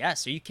 dude.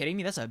 Yes, are you kidding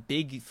me? That's a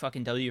big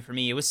fucking W for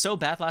me. It was so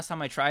bad last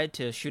time I tried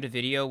to shoot a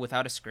video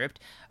without a script,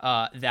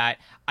 that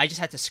I just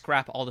had to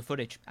scrap all the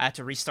footage. I had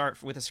to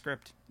restart with a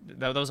script.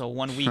 That was a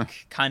 1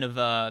 week kind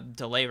of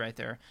delay right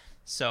there.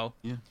 So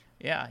Yeah,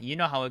 yeah, you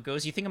know how it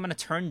goes. You think I'm gonna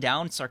turn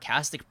down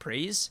sarcastic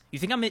praise? You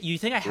think I of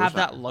course have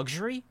not. that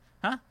luxury?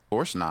 Huh? Of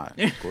course not.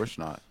 Of course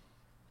not.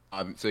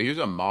 So here's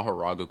a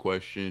Maharaga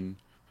question.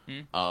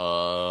 Hmm?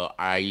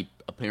 I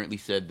apparently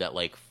said that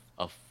like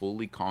a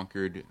fully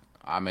conquered.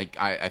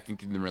 I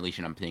think in the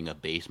relation I'm playing a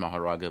base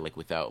Maharaga like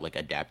without like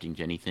adapting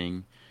to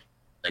anything.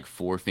 Like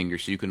four finger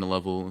Sukuna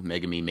level.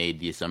 Megami made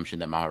the assumption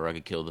that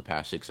Maharaga killed the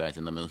past six eyes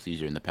and the most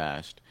Caesar in the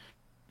past.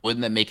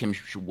 Wouldn't that make him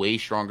way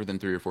stronger than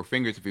three or four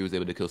fingers if he was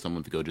able to kill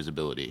someone with Gojo's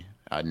ability?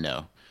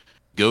 No.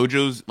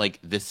 Gojo's like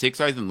the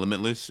six eyes and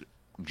limitless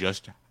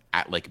just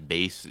at like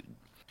base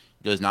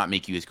does not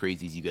make you as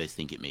crazy as you guys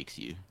think it makes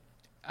you.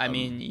 I Um,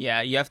 mean,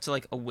 yeah, you have to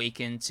like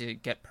awaken to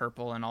get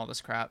purple and all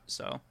this crap.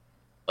 So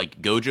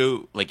like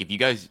Gojo, like if you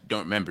guys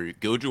don't remember,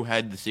 Gojo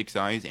had the six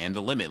eyes and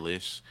the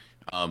limitless,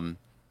 um,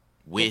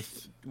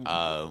 with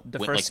the when,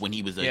 like first, when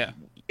he was a yeah,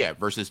 yeah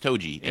versus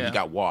Toji and he yeah,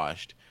 got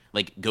washed.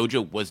 Like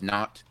Gojo was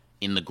not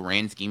in the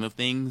grand scheme of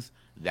things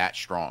that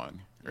strong,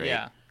 right?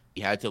 yeah,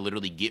 He had to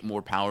literally get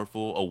more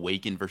powerful,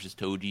 awaken versus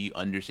Toji,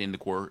 understand the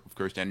core of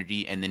cursed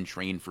energy, and then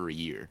train for a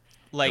year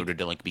in order like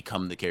to like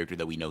become the character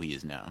that we know he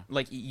is now.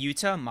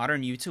 Yuta,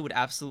 modern Yuta would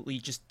absolutely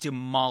just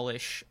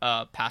demolish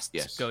past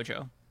Yes.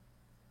 Gojo.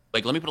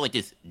 Like let me put it like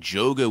this: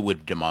 Joga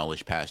would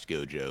demolish past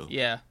Gojo.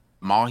 Yeah,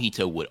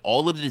 Mahito would.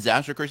 All of the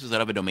disaster curses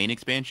out of a domain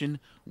expansion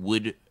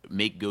would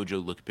make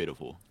Gojo look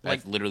pitiful. like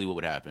That's literally what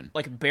would happen.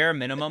 like bare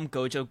minimum,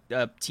 Gojo,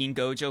 Teen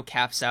Gojo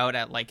caps out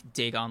at like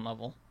Dagon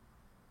level.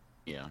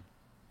 Yeah,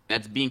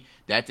 that's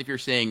if you're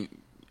saying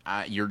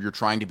you're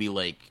trying to be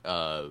like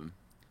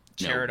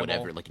Charitable.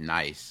 whatever like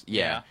nice. Yeah.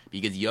 Yeah,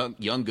 because young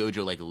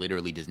Gojo like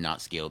literally does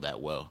not scale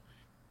that well.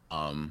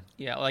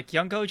 Yeah, like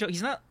young Gojo,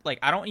 he's not like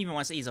I don't even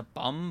want to say he's a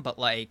bum, but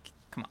like,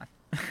 come on.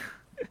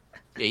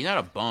 Yeah, he's not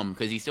a bum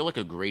because he's still like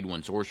a grade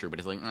one sorcerer, but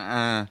it's like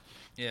Yeah,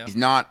 he's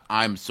not.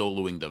 I'm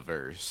soloing the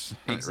verse,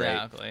 right?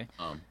 exactly.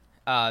 Um,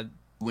 Uh,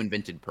 who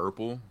invented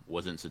purple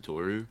wasn't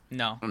Satoru.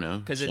 no, I don't know.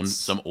 because Some it's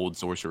some old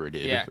sorcerer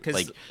did. yeah, because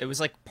Like it was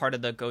like part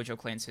of the Gojo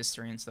clan's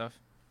history and stuff.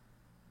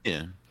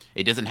 yeah,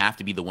 it doesn't have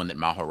to be the one that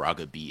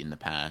Maharaga beat in the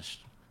past.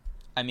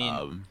 I mean,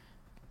 Um,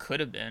 could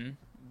have been,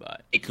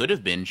 but it could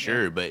have been yeah,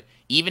 sure, but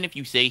even if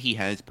you say he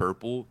has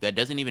purple, that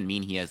doesn't even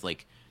mean he has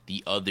like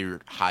the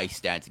other high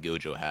stats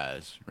Gojo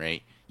has,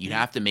 right? You'd mm,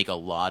 have to make a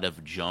lot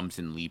of jumps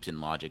and leaps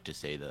in logic to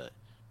say that.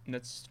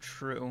 that's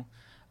true.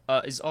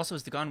 Is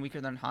Dagon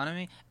weaker than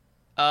Hanami?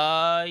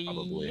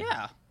 Probably.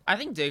 Yeah, I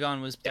think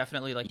Dagon was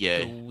definitely like the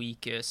Yeah,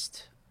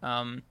 weakest.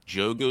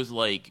 Jogo's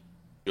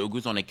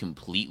on a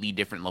completely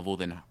different level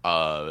than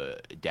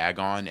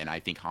Dagon, and I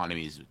think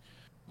Hanami is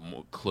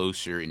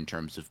closer in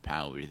terms of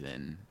power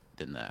than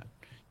that.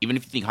 Even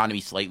if you think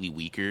Hanami's slightly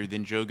weaker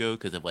than Jogo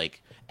because of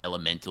like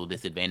elemental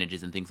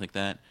disadvantages and things like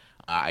that,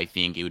 I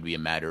think it would be a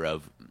matter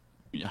of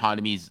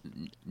Hanami's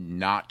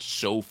not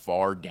so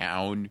far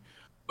down,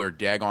 or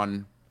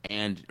Dagon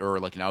and or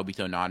like an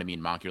Obito, Nanami,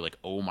 and Maki are like,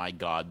 oh my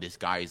god, this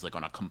guy is like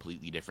on a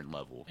completely different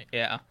level.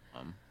 Yeah.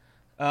 Um,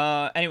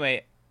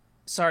 Anyway,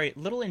 sorry,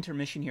 little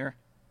intermission here.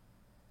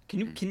 Can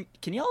you mm,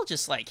 can y'all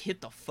just like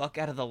hit the fuck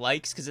out of the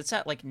likes because it's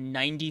at like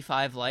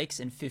 95 likes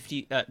and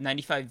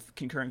 95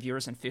 concurrent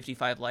viewers and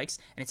 55 likes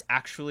and it's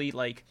actually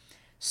like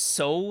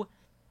so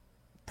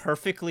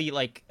perfectly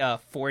like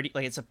 40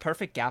 like it's a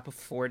perfect gap of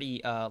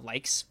 40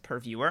 likes per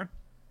viewer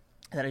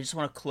that I just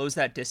want to close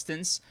that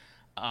distance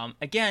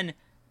again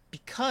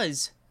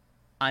because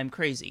I'm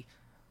crazy.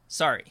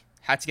 Sorry,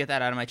 had to get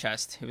that out of my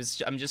chest.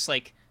 I'm just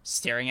like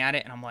staring at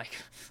it and I'm like,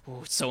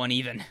 oh, it's so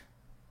uneven.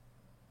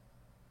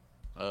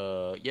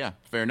 yeah,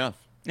 fair enough.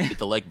 Hit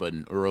the like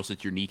button, or else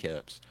it's your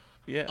kneecaps.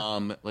 Yeah.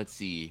 Let's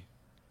see.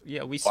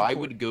 Yeah, we I support.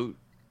 would go.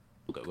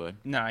 Okay, go ahead.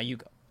 No, you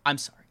go. I'm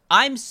sorry.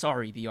 I'm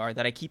sorry, BR,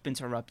 that I keep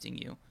interrupting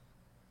you.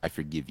 I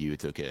forgive you.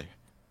 It's okay.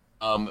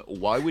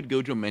 Why would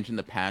Gojo mention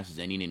the past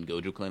Zenin and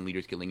Gojo clan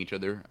leaders killing each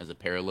other as a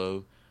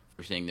parallel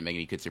for saying that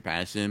Megami could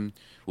surpass him?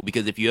 Well,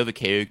 because if you have a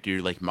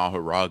character like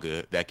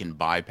Maharaga that can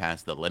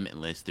bypass the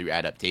limitless through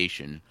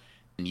adaptation,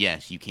 then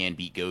yes, you can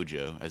beat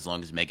Gojo as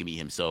long as Megami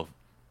himself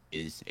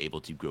is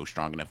able to grow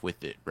strong enough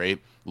with it, right?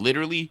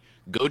 Literally,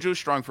 Gojo's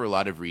strong for a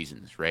lot of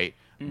reasons, right?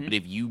 Hmm. But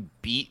if you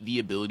beat the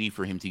ability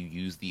for him to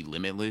use the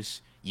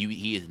limitless,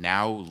 he is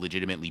now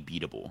legitimately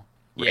beatable,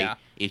 right? Yeah,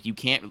 If you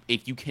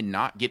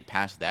cannot get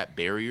past that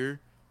barrier,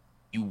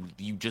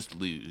 you just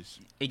lose.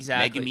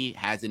 exactly. Megami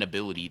has an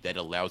ability that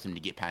allows him to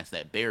get past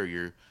that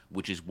barrier,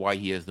 which is why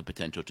he has the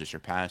potential to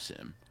surpass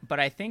him.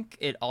 But I think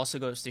it also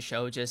goes to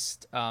show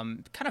just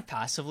kind of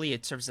passively,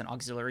 it serves an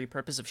auxiliary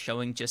purpose of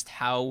showing just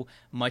how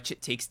much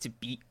it takes to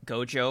beat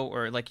Gojo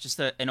or like just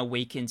an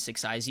awakened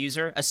Six Eyes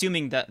user,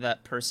 assuming that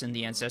that person,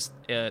 the ancestor,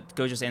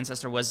 Gojo's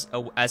ancestor, was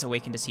as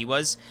awakened as he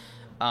was.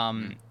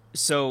 Um, Mhm.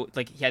 so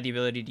like he had the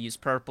ability to use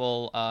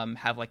purple,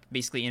 have like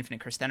basically infinite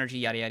cursed energy,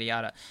 yada yada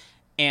yada,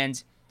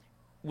 and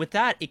with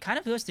that, it kind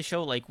of goes to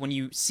show like when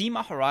you see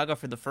Maharaga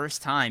for the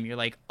first time, you're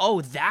like,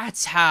 oh,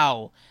 that's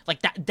how, like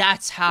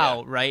that's Yeah,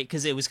 how, right?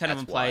 Because it was kind of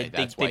that's why. implied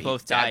That's they why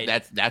both died,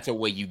 that's a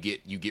way you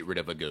get rid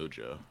of a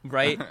Gojo.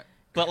 right?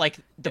 But like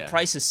the Yeah.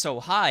 price is so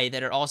high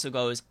that it also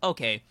goes,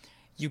 okay,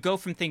 you go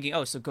from thinking,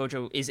 oh, so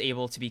Gojo is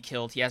able to be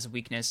killed, he has a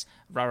weakness,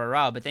 rah rah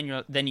rah, but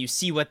then you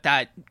see what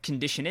that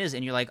condition is,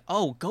 and you're like,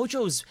 oh,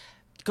 Gojo's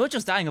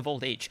dying of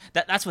old age.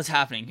 That's what's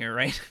happening here,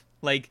 right?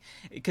 Like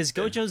because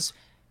Yeah. Gojo's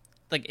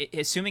like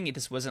assuming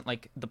this wasn't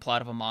like the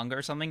plot of a manga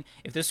or something,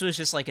 if this was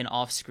just like an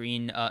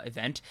off-screen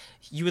event,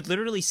 you would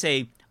literally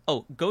say,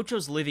 "Oh,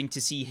 Gojo's living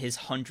to see his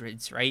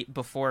hundreds, right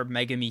before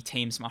Megami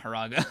tames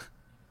Maharaga."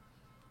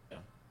 Yeah.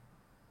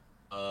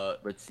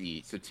 Let's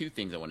see. So two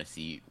things I want to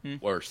see Hmm?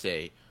 or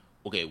say.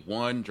 Okay,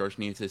 one, George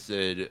Nita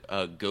said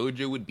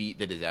Gojo would beat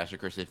the Disaster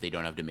Curse if they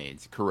don't have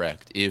domains.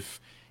 Correct. If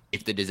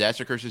the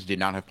Disaster Curses did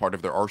not have part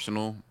of their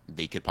arsenal,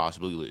 they could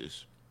possibly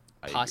lose.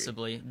 I agree.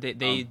 Possibly, they Um,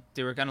 they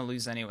they were gonna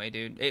lose anyway,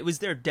 dude. It was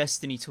their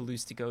destiny to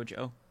lose to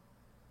Gojo.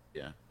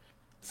 yeah.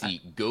 I,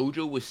 See,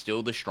 Gojo was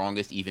still the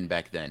strongest even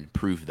back then.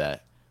 Prove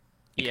that.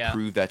 Like, yeah,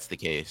 prove that's the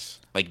case.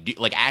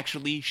 Like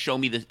actually show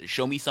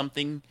me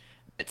something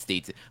that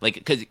states it. Like,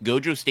 because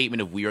Gojo's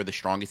statement of "we are the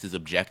strongest" is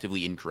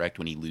objectively incorrect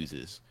when he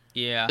loses.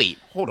 yeah, Wait,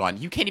 hold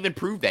on. You can't even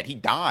prove that. He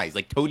dies.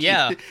 Like Toji,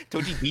 yeah.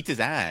 Toji beats his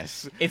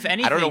ass. If I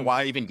don't know anything,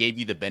 why I even gave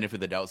you the benefit of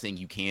the doubt saying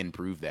you can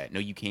prove that. No,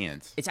 you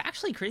can't. it's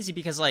actually crazy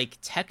because like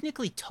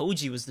technically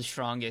Toji was the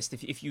strongest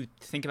if you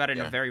think about it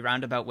in a Yeah. very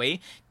roundabout way,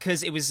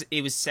 because it was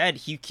said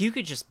he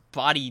could just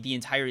body the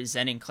entire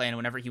Zenin clan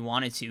whenever he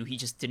wanted to. He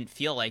just didn't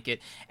feel like it.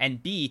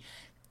 And B,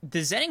 the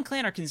Zenin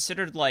clan are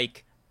considered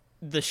like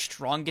the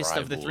strongest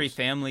of the three Rivals.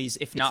 families,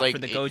 if It's not for like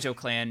the it, Gojo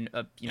clan.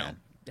 yeah.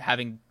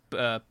 Having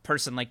a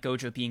person like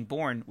Gojo being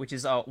born, which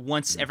is a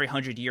once Mhm. every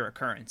 100-year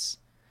occurrence.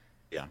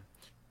 Yeah.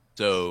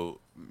 So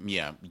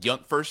yeah,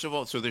 first of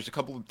all, so there's a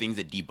couple of things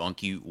that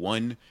debunk you.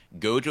 One,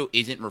 Gojo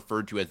isn't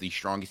referred to as the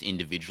strongest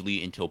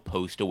individually until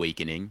post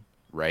awakening,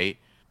 right?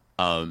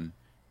 Um,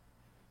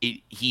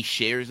 he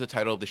shares the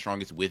title of the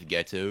strongest with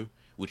Geto,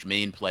 which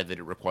may imply that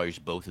it requires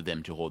both of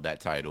them to hold that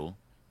title,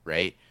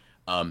 right?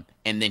 And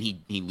then he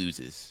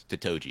loses to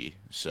Toji.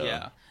 So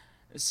Yeah. um,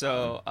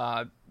 So,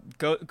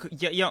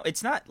 yeah,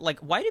 it's not like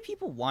why do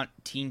people want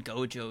Teen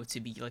Gojo to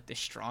be like the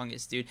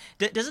strongest, dude?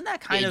 Doesn't that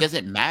kind it of,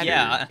 doesn't matter.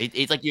 yeah,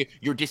 It's like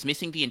you're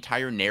dismissing the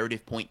entire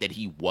narrative point that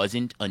he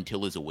wasn't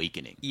until his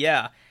awakening.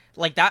 yeah,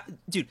 like that,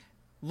 dude?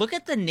 Look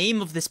at the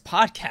name of this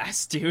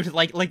podcast, dude.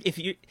 Like if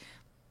you,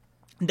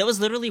 that was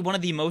literally one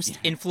of the most Yeah.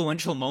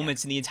 influential Yeah.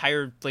 moments in the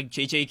entire like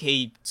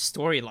JJK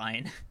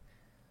storyline,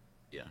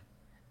 Yeah.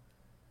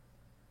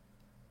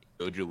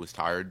 Gojo was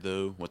tired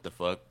though. What the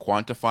fuck?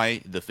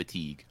 Quantify the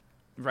fatigue.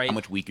 How right?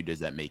 much weaker does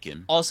that make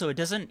him? Also, it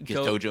doesn't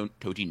Because go,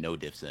 Toji no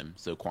diffs him.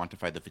 So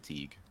quantify the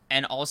fatigue.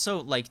 and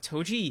also like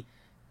Toji,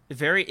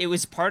 it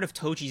was part of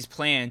Toji's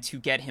plan to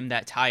get him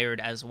that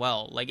tired as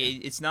well. Like Yeah.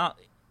 it's not.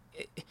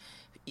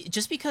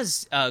 Just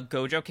because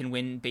Gojo can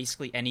win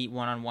basically any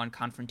one-on-one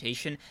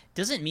confrontation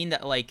doesn't mean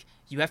that like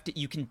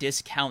you can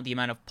discount the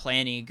amount of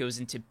planning it goes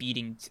into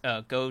beating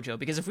Gojo.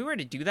 Because if we were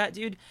to do that,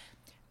 dude,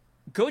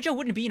 Gojo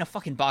wouldn't be in a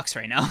fucking box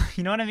right now.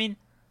 You know what I mean?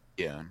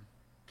 Yeah.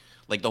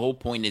 Like the whole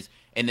point is,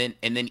 and then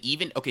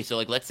even okay. So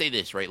like let's say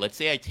this, right? Let's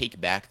say I take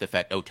back the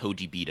fact, oh,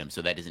 Toji beat him,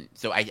 so that doesn't.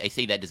 So I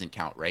say that doesn't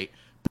count, right?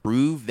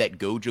 Prove that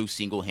Gojo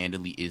single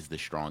handedly is the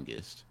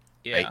strongest,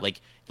 right? Yeah,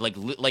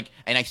 Like,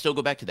 and I still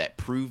go back to that.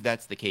 Prove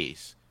that's the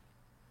case,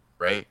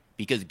 right?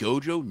 Because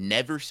Gojo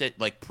never said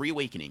like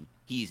pre-awakening,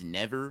 he's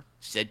never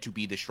said to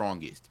be the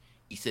strongest.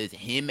 He says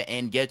him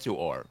and Geto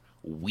are.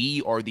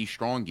 We are the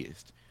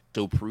strongest.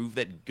 So prove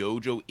that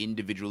Gojo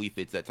individually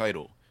fits that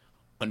title.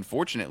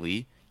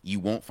 Unfortunately, you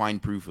won't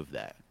find proof of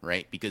that,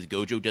 right? Because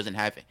Gojo doesn't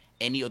have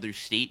any other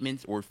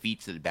statements or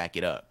feats that back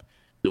it up.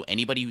 So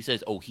anybody who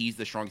says, "Oh, he's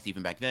the strongest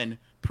even back then,"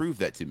 prove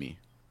that to me.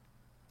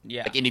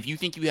 yeah, Like, and if you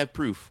think you have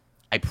proof,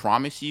 I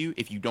promise you,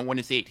 if you don't want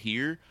to say it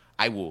here,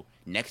 I will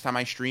next time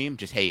I stream,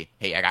 just hey,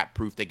 I got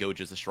proof that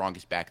Gojo's the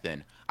strongest back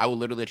then. I will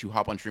literally let you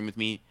hop on stream with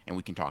me and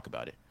we can talk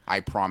about it. I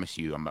promise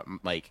you,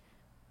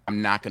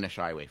 I'm not gonna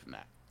shy away from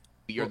that.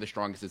 We are well, the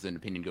strongest as an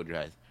opinion Gojo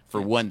has. For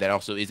yeah, one, that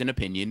also is an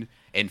opinion,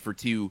 and for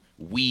two,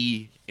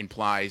 we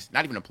implies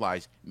not even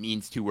implies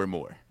means two or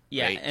more.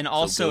 Yeah, right? and So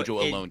also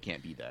Gojo alone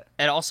can't be that.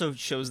 it also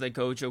shows that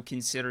Gojo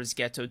considers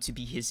Geto to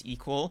be his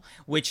equal,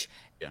 which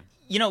Yeah.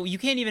 you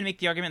can't even make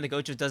the argument that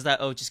Gojo does that,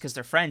 just because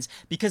they're friends.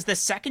 Because the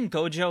second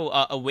Gojo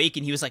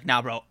awakened, he was like,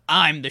 nah, bro,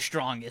 I'm the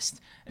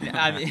strongest.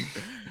 I mean,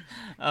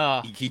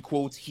 uh, He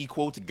quotes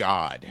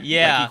God. Like he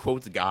yeah,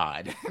 quotes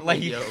God. like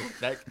Like yo,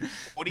 that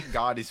quoting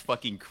God is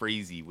fucking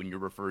crazy when you're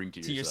referring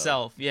to to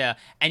yourself. yourself, yeah.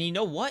 And you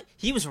know what?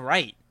 He was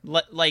right.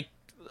 Like,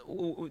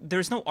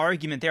 there's no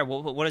argument there.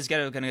 What is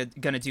Geto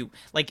gonna do?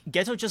 Like,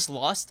 Geto just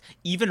lost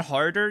even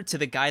harder to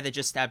the guy that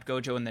just stabbed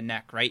Gojo in the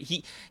neck, right?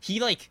 He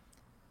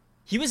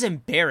was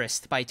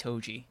embarrassed by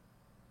Toji.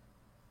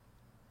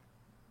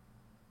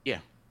 Yeah,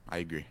 I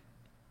agree.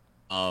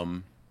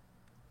 Um,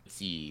 let's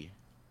see.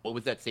 What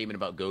was that statement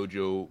about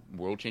Gojo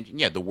world changing?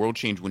 Yeah, the world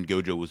changed when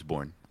Gojo was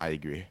born. I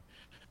agree.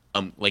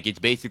 Like it's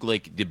basically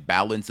like the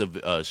balance of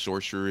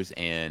sorcerers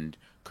and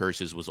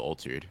curses was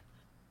altered.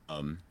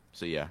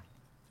 So yeah,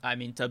 I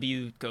mean,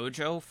 W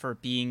Gojo for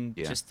being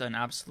yeah, just an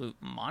absolute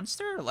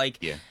monster. Like,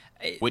 yeah.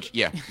 eh, Which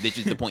yeah, this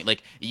is the point.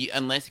 Like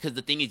unless because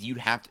the thing is you'd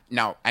have to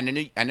now. And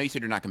I know you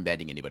said you're not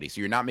combating anybody,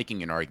 so you're not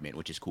making an argument,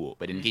 which is cool.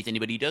 But in case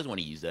anybody does want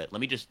to use that, let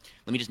me just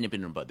nip it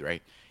in the bud,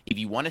 right? If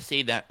you want to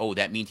say that, oh,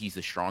 that means he's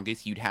the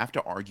strongest, you'd have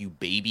to argue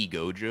Baby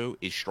Gojo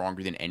is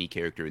stronger than any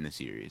character in the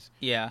series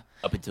yeah.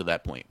 up until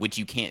that point, which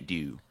you can't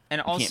do. And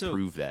You can't also,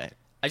 prove that.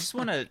 I just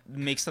want to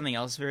make something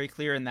else very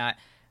clear in that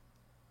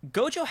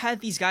Gojo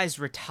had these guys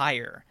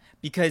retire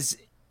because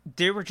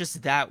they were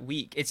just that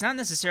weak. It's not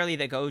necessarily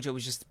that Gojo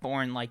was just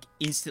born like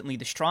instantly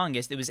the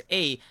strongest. It was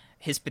A,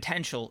 his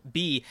potential,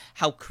 B,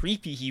 how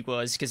creepy he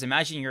was, because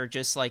imagine you're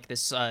just like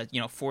this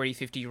 40,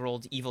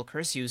 50-year-old evil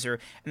curse user,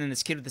 and then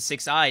this kid with the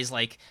six eyes,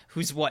 like,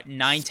 who's what,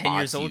 9, 10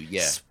 years Spots you, old,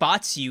 yeah.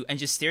 spots you and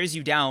just stares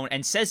you down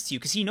and says to you,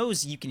 because he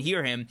knows you can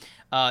hear him,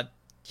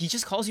 he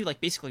just calls you like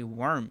basically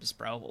worms,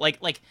 bro. Like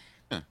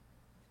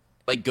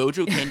Like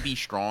Gojo can be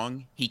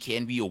strong, he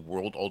can be a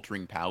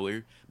world-altering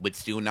power, but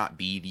still not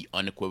be the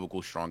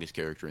unequivocal strongest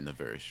character in the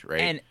verse, right?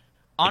 and Like,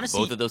 honestly,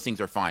 both of those things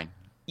are fine.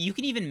 you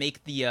can even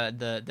make the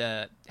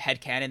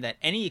headcanon that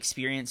any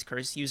experienced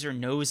curse user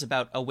knows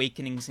about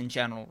awakenings in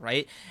general,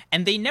 right?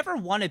 And they never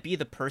want to be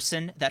the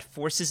person that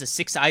forces a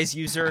six eyes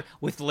user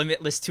with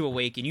limitless to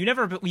awaken. You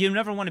never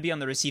want to be on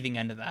the receiving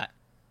end of that.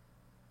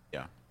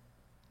 Yeah.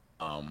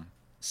 Um.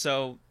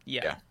 So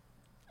yeah. Yeah.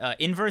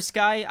 Inverse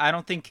guy, I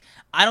don't think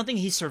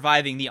he's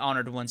surviving the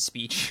Honored One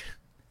speech.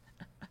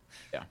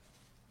 Yeah.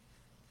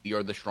 You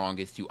are the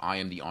strongest to I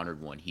am the honored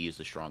one. He is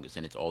the strongest,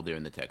 and it's all there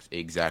in the text.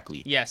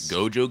 Exactly. Yes.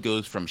 Gojo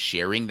goes from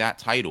sharing that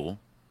title,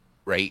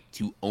 right,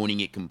 to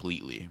owning it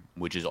completely,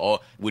 which is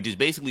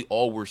basically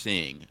all we're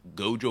saying.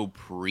 Gojo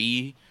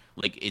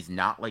is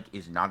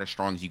not as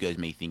strong as you guys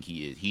may think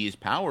he is. He is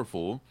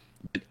powerful,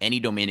 but any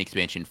domain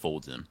expansion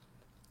folds him.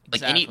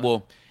 Like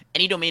Exactly.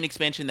 any domain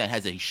expansion that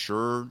has a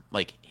sure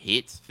like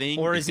hits thing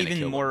Or is is gonna even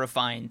kill more him.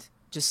 refined.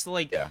 Just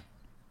like Yeah.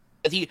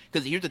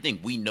 Because here's the thing,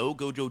 we know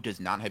Gojo does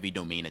not have a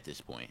domain at this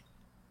point.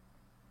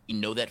 We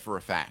know that for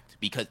a fact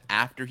because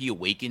after he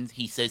awakens,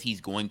 he says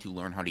he's going to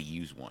learn how to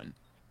use one.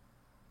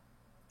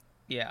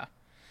 yeah.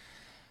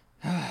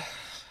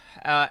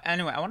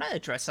 Anyway, I want to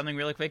address something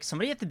really quick.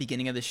 Somebody at the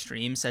beginning of the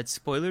stream said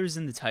spoilers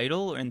in the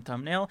title or in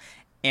thumbnail,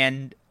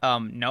 and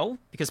no,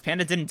 because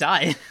Panda didn't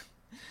die.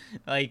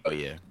 Like, Oh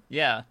yeah,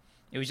 yeah,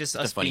 it was just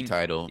it's us a funny being,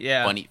 title.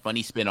 yeah,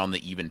 Funny spin on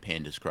the even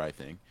pandas cry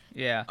thing.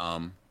 yeah.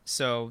 Um,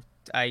 So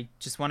I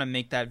just want to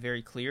make that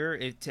very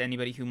clear to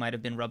anybody who might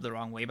have been rubbed the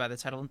wrong way by the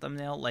title and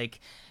thumbnail. Like,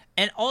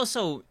 and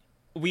also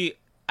we,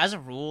 as a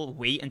rule,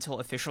 wait until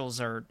officials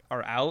are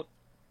out.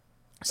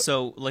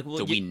 So like,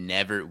 so we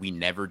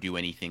never do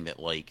anything that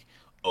like,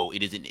 oh,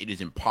 it is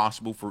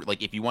impossible for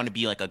like if you want to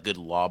be like a good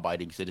law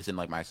abiding citizen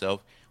like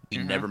myself, we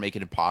Mhm. never make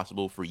it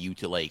impossible for you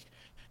to like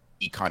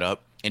be caught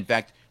up. In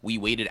fact, we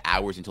waited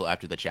hours until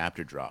after the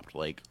chapter dropped.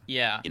 Like,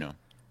 Yeah, you know,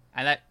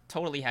 and that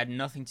totally had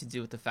nothing to do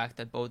with the fact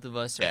that both of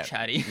us are yeah,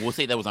 chatty. we'll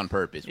say that was on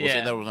purpose. We'll say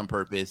Yeah. that was on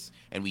purpose,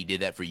 and we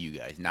did that for you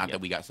guys, not Yep.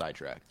 that we got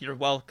sidetracked. You're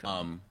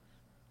welcome.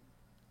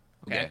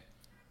 Okay. Okay.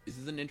 This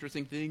is an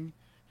interesting thing.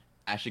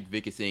 Ashik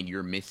Vic is saying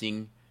you're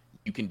missing.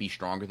 You can be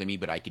stronger than me,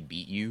 but I could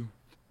beat you.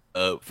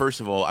 First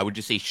of all, I would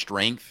just say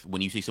strength.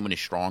 When you say someone is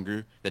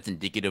stronger, that's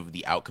indicative of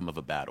the outcome of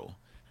a battle.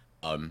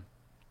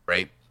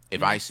 Right?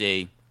 If I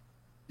say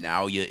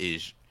Naoya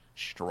is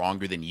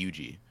stronger than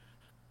Yuji,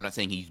 I'm not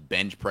saying he's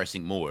bench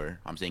pressing more.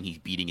 I'm saying he's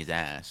beating his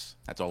ass.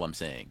 That's all I'm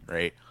saying,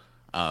 right?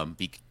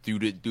 Due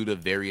to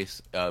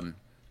various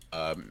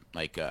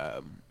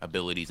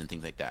abilities and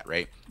things like that,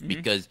 right?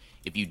 Because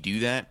if you do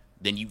that,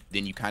 then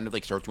you kind of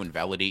like start to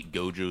invalidate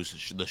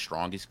Gojo's the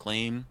strongest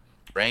claim,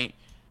 right?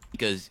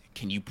 Because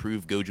can you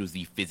prove Gojo's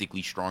the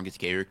physically strongest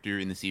character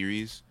in the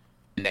series,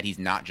 and that he's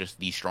not just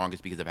the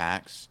strongest because of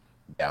hacks?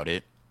 Doubt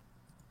it,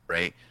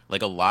 right?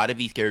 Like a lot of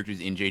these characters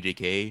in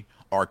JJK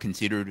are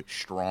considered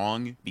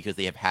strong because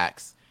they have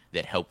hacks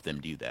that help them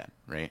do that,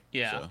 right?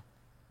 Yeah. So,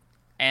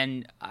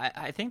 And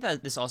I think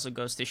that this also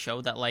goes to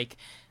show that, like,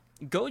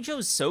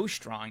 Gojo's so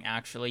strong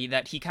actually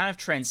that he kind of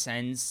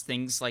transcends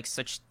things like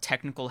such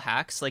technical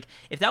hacks. Like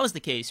if that was the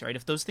case, right?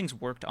 If those things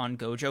worked on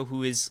Gojo,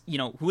 who is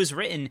who is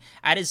written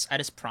at his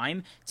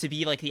prime to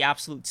be like the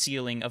absolute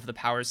ceiling of the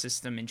power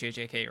system in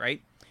JJK,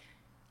 right?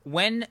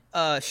 When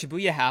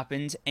Shibuya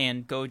happened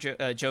and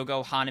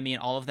Jogo, Hanami, and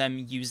all of them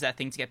used that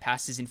thing to get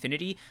past his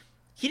infinity,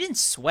 he didn't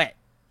sweat.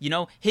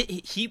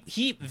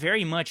 He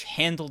very much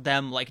handled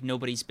them like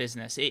nobody's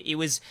business. It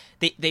was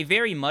they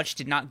very much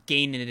did not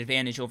gain an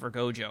advantage over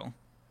Gojo.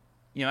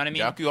 You know what I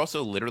mean? Jaku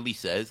also literally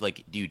says,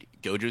 like, dude,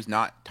 Gojo's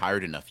not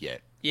tired enough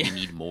yet. Yeah. We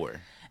need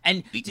more.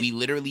 And We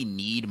literally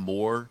need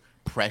more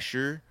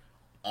pressure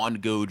on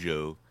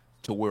Gojo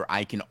to where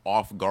I can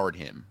off guard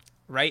him.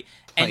 right?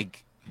 And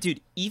Like, dude,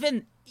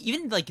 even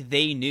like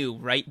they knew,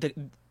 right?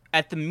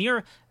 At the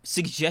mere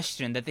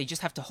suggestion that they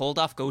just have to hold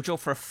off Gojo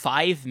for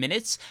 5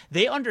 minutes,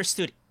 they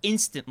understood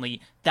instantly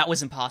that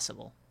was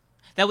impossible.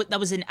 That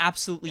was an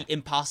absolutely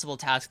impossible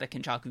task that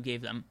Kenchaku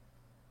gave them.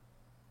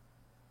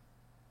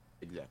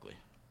 exactly.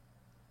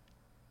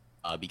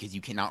 Because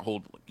you cannot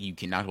hold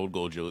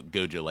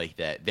Gojo like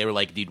that. They were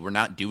like, dude, we're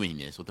not doing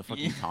this. What the fuck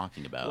are you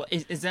talking about? Well,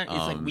 is that it's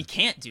like we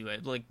can't do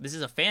it. Like this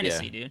is a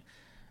fantasy, Yeah. dude.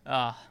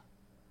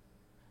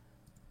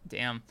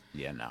 Damn.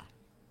 Yeah, no.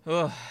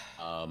 Ugh.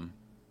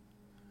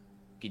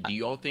 Okay, do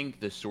y'all think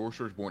the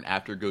sorcerers born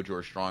after Gojo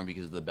are strong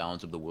because of the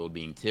balance of the world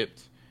being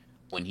tipped?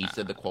 When he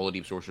said the quality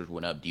of sorcerers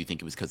went up, do you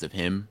think it was because of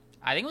him?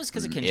 I think it was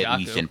because of At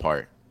least in Kenjaku.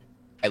 part.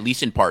 At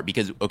least in part,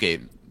 because okay,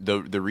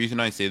 the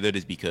reason I say that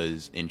is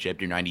because in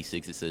chapter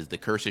 96 it says the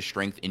curse is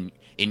strength in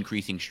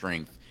increasing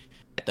strength.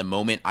 At the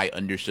moment, I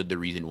understood the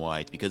reason why.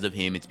 It's because of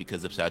him. It's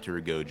because of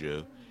Satoru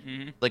Gojo.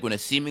 Like when a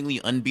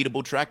seemingly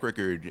unbeatable track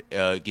record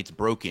gets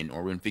broken,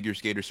 or when figure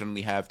skaters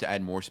suddenly have to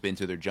add more spin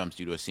to their jumps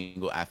due to a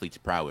single athlete's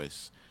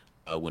prowess.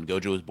 When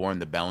Gojo was born,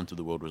 the balance of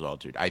the world was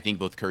altered. I think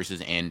both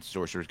curses and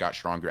sorcerers got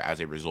stronger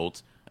as a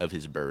result of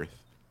his birth.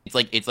 It's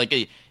like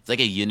a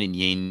yin and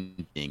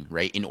yang thing,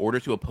 right? In order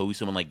to oppose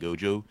someone like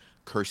Gojo,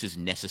 curses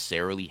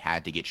necessarily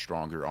had to get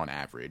stronger on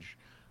average.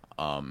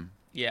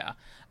 Yeah.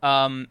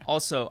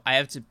 Also, I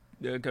have to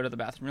go to the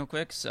bathroom real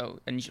quick, so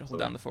I need you to hold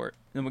down Okay. the fort.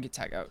 Then we'll get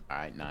tag out. All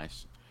right,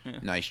 nice, Yeah.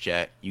 nice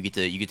chat. You get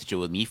to chill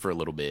with me for a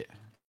little bit.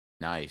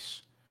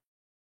 Nice,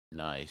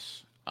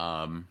 nice.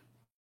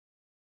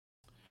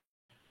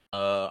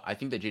 I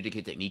think that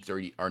JJK techniques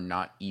are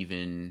not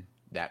even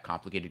that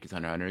complicated because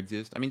Hunter x Hunter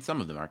exists. I mean,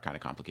 some of them are kind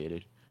of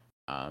complicated.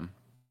 Um,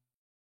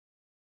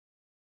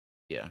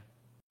 yeah,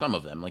 some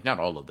of them, like not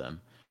all of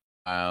them.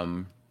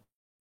 Um,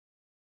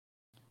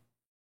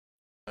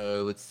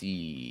 let's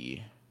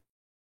see.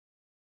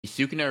 Is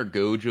Sukuna or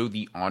Gojo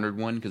the honored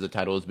one? Because the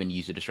title has been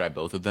used to describe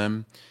both of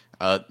them.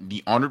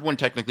 The honored one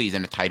technically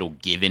isn't a title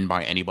given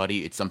by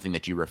anybody. It's something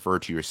that you refer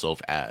to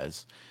yourself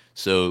as.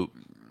 So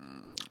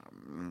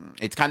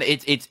it's kind of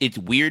it's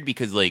weird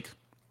because like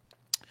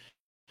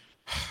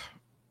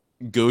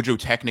Gojo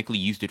technically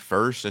used it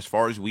first, as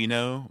far as we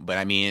know. But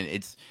I mean,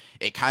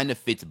 it kind of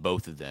fits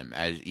both of them,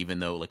 as even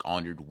though like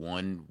honored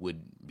one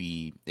would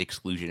be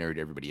exclusionary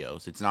to everybody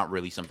else. It's not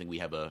really something we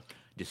have a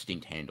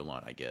distinct handle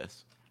on, I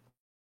guess.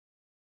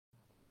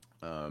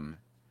 Um,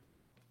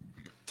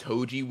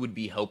 Toji would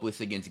be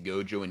helpless against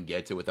Gojo and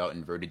Geto without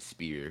inverted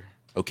spear.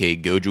 Okay,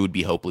 Gojo would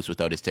be helpless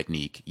without his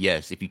technique.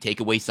 Yes, if you take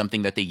away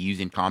something that they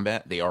use in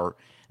combat, they are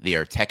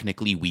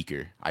technically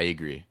weaker. I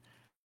agree.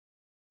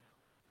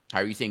 How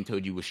are you saying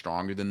Toji was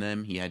stronger than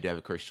them? He had to have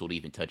a curse tool to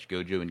even touch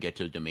Gojo, and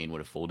Geto's domain would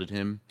have folded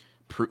him.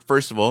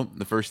 First of all,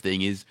 the first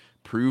thing is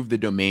prove the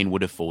domain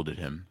would have folded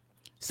him.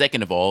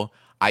 Second of all,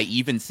 I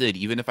even said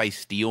even if I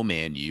steel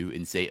man you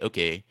and say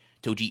okay,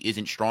 Toji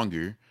isn't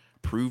stronger,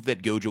 prove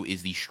that Gojo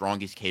is the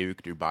strongest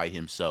character by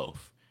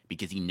himself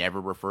because he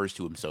never refers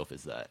to himself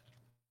as that.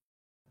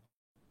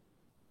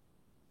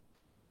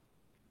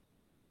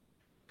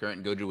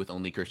 Current Gojo with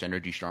only cursed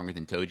energy stronger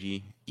than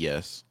Toji?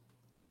 Yes.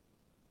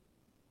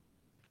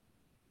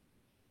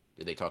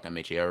 Did they talk on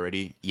Meche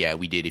already? Yeah,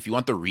 we did. If you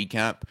want the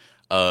recap,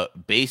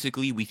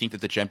 basically we think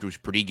that the chapter was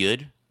pretty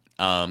good.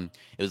 It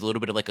was a little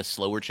bit of like a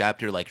slower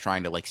chapter, like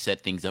trying to like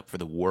set things up for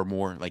the war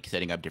more, like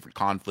setting up different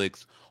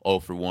conflicts. All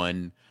for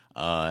one,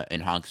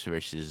 and Honks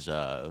versus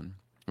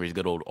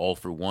good old All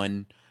for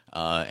One.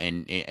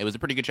 And it was a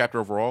pretty good chapter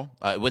overall.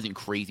 It wasn't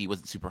crazy, it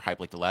wasn't super hype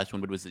like the last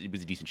one, but it was a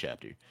decent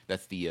chapter.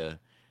 That's the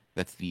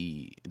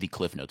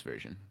Cliff Notes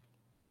version.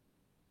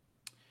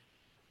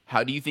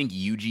 How do you think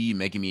Yuji,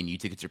 Megami, and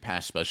Yuta could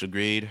surpass special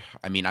grade?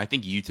 I mean, I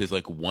think Yuta's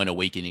like one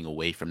awakening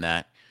away from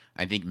that.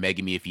 I think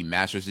Megami, if he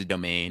masters his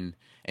domain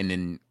and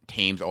then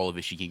tames all of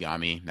his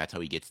Shikigami, that's how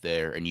he gets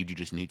there. And Yuji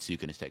just needs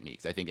Sukuna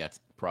techniques. I think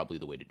that's probably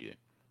the way to do it.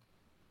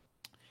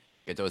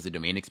 Geto has a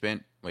domain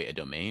expand. Wait, a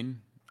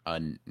domain?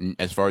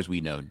 As far as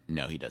we know,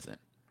 no, he doesn't.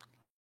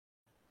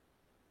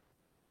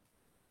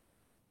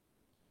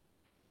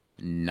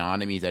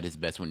 Nanami is at his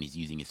best when he's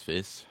using his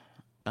fists.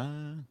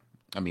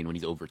 I mean, when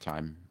he's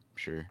overtime,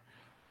 sure.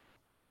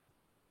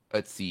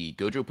 Let's see.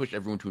 Gojo pushed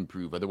everyone to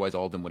improve. Otherwise,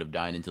 all of them would have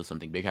died until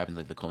something big happens,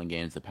 like the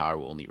Kullingans. The power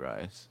will only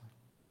rise.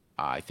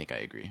 I think I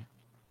agree.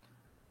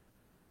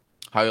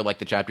 How you like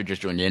the chapter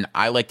just joined in?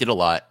 I liked it a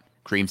lot.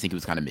 Creams think it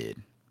was kind of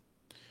mid.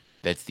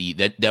 That's the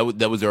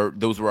that was our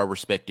those were our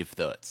respective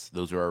thoughts.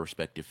 Those were our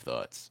respective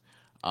thoughts.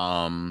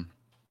 Um,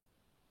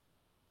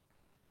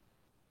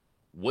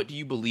 what do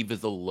you believe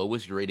is the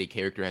lowest grade a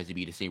character has to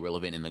be to stay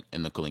relevant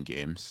in the Culling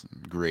games?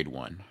 Grade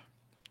one.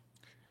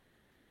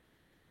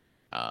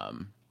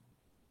 Um,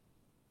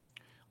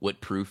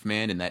 what proof,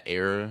 man? In that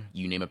era,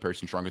 you name a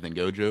person stronger than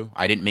Gojo.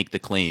 I didn't make the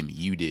claim.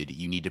 You did.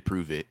 You need to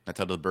prove it. That's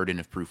how the burden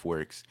of proof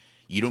works.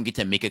 You don't get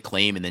to make a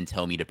claim and then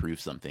tell me to prove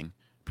something.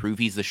 Prove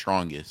he's the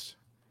strongest,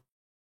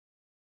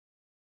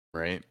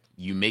 right?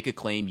 You make a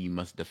claim, you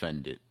must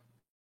defend it.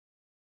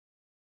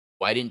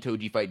 Why didn't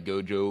Toji fight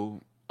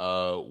Gojo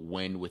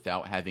when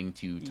without having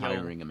to Yo.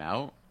 tiring him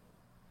out?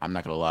 I'm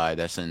not gonna lie,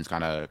 that sentence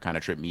kind of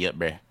tripped me up,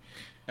 bruh.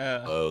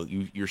 Uh,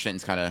 Your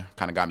sentence kind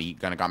of got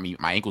me.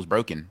 My ankle's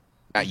broken.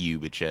 Not you,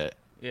 but Chet.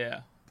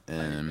 yeah. I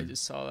Um,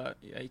 just saw that.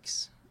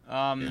 Yikes.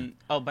 yeah.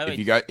 Oh, by the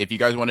way, If you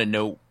guys want to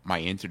know my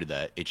answer to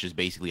that, it's just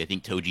basically I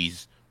think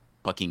Toji's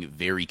fucking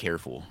very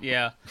careful.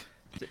 yeah.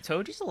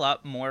 Toji's a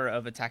lot more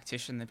of a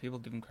tactician than people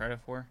give him credit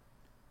for.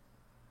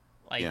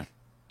 Like, Yeah.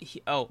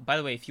 oh, by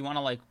the way, if you want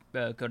to like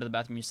go to the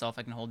bathroom yourself,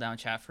 I can hold down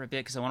chat for a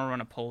bit because I want to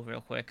run a poll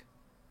real quick.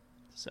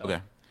 So,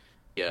 Okay.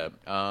 Yeah.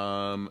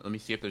 Let me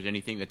see if there's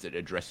anything that's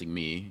addressing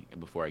me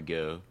before I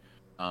go.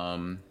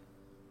 Um.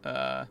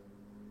 uh,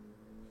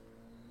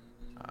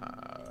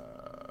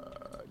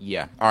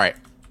 Yeah. All right.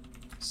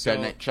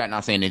 so Chat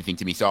not saying anything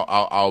to me, so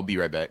I'll be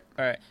right back.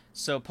 all right.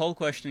 So poll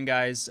question,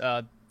 guys.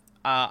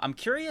 I'm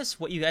curious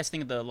what you guys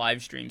think of the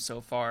live stream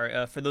so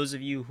far. For those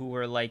of you who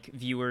were like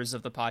viewers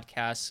of the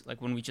podcast,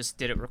 like when we just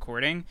did it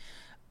recording.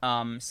 So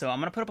I'm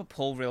gonna put up a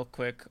poll real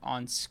quick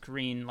on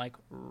screen, like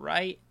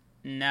right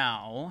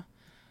now.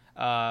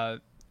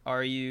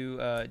 Are you?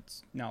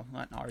 No,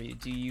 not are you?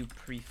 Do you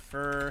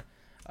prefer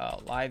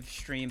live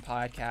stream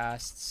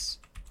podcasts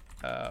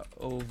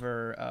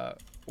over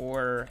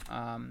or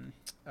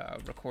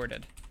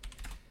recorded?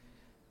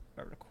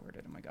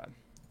 Recorded. Oh my god.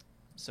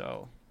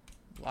 So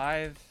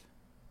live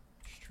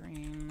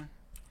stream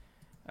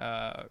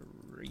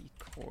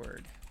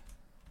record.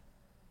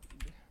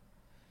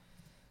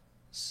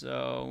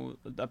 So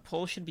the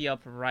poll should be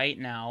up right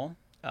now.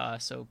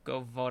 So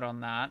go vote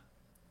on that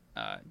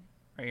right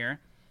here.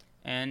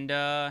 And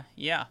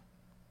yeah,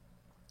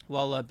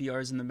 while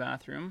BR's in the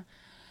bathroom.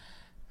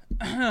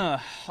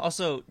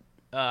 Also,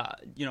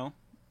 you know,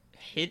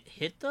 hit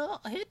the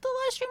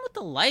live stream with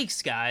the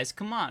likes, guys.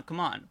 Come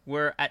on.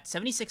 We're at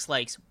 76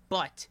 likes,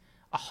 but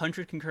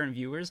 100 concurrent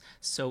viewers.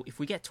 So if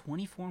we get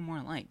 24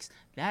 more likes,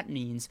 that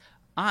means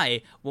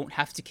I won't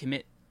have to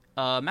commit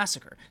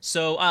massacre.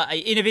 So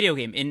in a video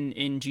game,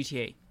 in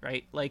GTA,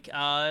 right? Like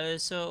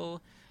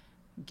so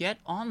get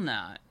on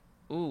that.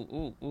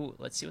 Ooh.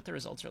 Let's see what the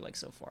results are like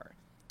so far.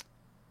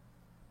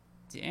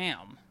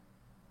 Damn.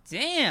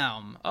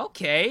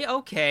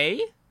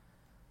 Okay.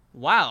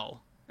 Wow.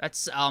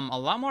 That's a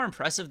lot more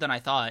impressive than I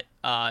thought.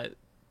 I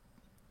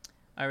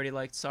already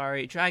liked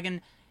Sorry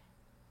Dragon.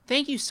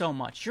 Thank you so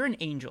much. You're an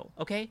angel,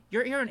 okay?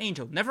 You're an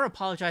angel. Never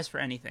apologize for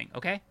anything,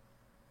 okay?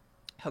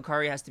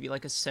 Hikari has to be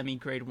like a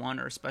semi-grade 1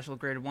 or a special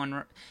grade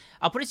 1.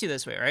 I'll put it to you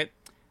this way, right?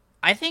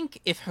 I think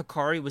if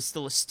Hikari was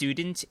still a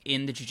student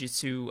in the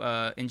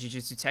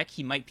Jujutsu Tech,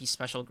 he might be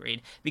special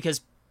grade,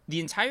 because the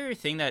entire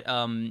thing that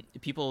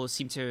people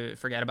seem to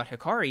forget about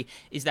Hikari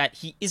is that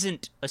he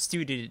isn't a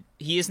student.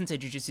 He isn't a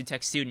Jujutsu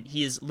Tech student.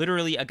 He is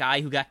literally a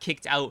guy who got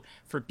kicked out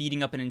for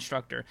beating up an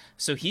instructor.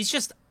 So he's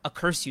just a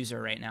curse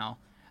user right now.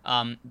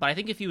 But I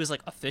think if he was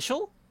like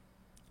official,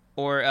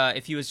 or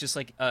if he was just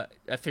like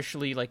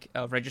officially like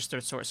a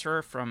registered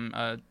sorcerer from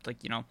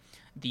like, you know,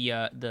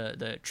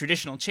 the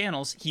traditional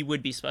channels, he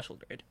would be special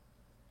grade.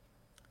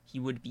 He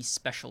would be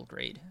special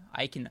grade.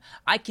 I can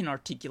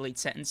articulate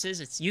sentences.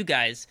 It's you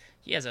guys.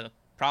 He has a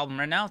problem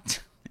right now.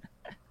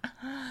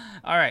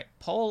 All right,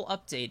 poll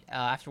update.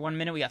 After 1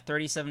 minute, we got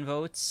 37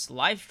 votes.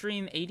 Live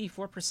stream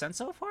 84%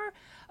 so far.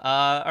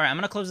 All right, I'm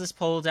gonna close this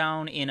poll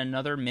down in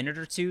another minute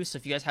or two. So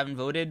if you guys haven't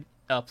voted,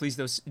 please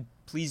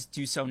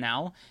do so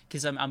now,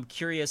 because I'm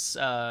curious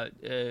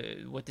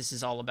what this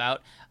is all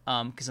about.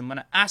 Because I'm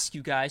gonna ask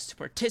you guys to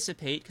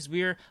participate, because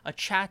we're a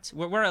chat.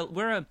 We're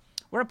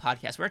a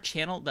podcast. We're a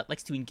channel that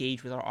likes to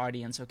engage with our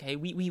audience. Okay,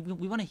 we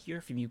want to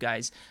hear from you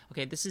guys.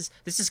 Okay, this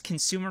is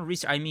consumer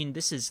research. I mean,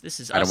 this is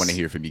us. I don't want to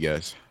hear from you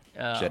guys.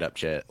 Shut up,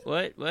 Chet.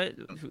 What?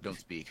 Don't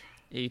speak.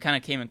 Yeah, you kind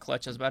of came in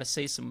clutch. I was about to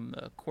say some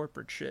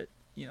corporate shit.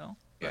 You know.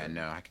 Yeah,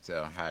 no, I could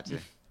tell. I had to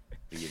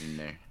get in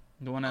there.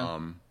 Don't want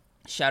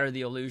to shatter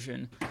the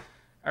illusion.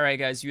 All right,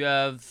 guys, you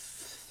have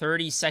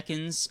 30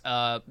 seconds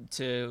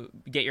to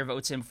get your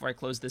votes in before I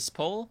close this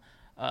poll.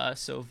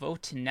 So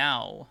vote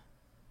now.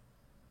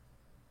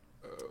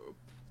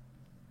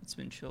 It's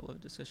been chill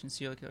of discussion.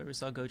 See, like I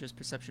saw Gojo's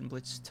perception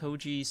blitz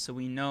Toji, so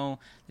we know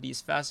that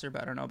he's faster,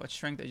 but I don't know about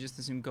strength. I just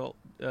assume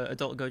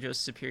adult Gojo's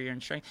superior in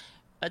strength.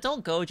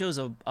 Adult Gojo's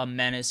a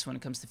menace when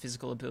it comes to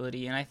physical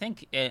ability, and I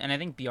think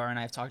BR and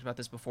I have talked about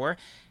this before.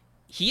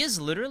 He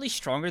is literally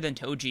stronger than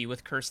Toji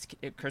with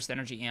cursed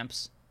energy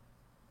amps.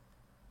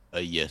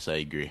 Yes, I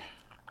agree.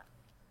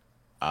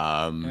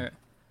 All right,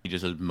 He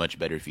just has much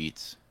better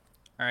feats.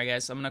 all right,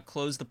 guys. So I'm gonna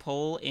close the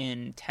poll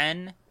in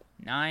 10,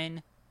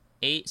 9,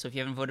 8. So if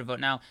you haven't voted, vote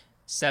now.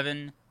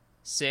 7,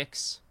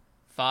 6,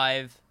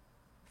 5,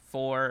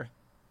 4,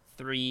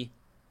 3,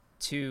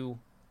 2,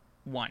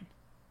 1.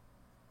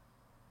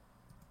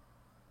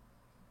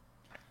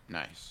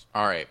 Nice.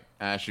 All right,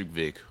 Ashik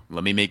Vic.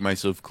 Let me make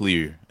myself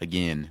clear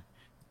again.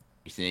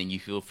 You're saying you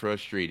feel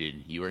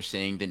frustrated. You are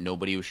saying that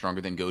nobody was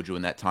stronger than Gojo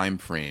in that time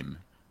frame,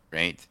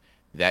 right?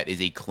 That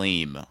is a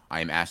claim.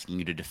 I am asking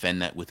you to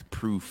defend that with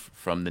proof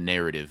from the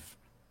narrative,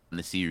 from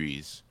the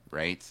series,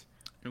 right?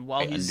 And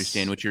while I he's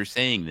understand what you're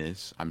saying.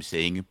 This I'm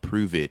saying,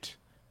 prove it.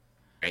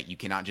 Right? You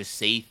cannot just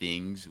say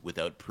things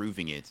without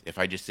proving it. If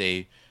I just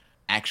say,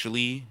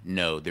 actually,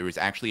 no, there was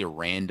actually a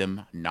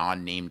random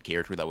non-named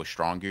character that was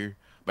stronger,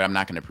 but I'm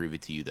not going to prove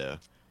it to you though.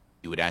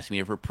 You would ask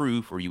me for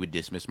proof, or you would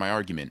dismiss my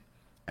argument.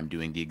 I'm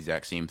doing the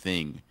exact same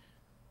thing.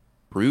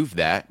 Prove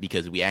that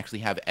because we actually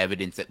have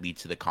evidence that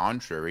leads to the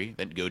contrary,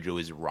 that Gojo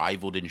is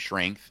rivaled in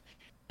strength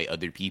by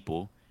other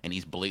people, and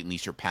he's blatantly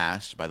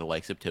surpassed by the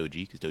likes of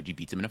Toji, because Toji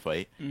beats him in a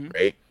fight, Mhm.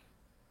 right?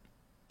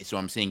 So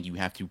I'm saying you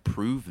have to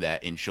prove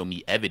that and show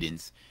me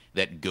evidence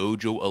that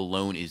Gojo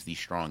alone is the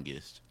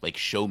strongest. Like,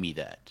 show me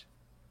that.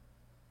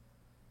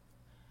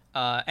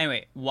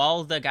 Anyway,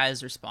 while the guy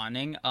is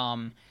responding,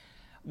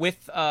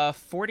 with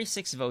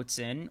 46 votes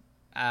in,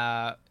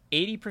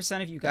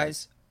 80% of you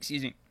guys,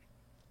 excuse me,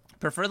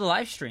 prefer the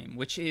live stream,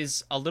 which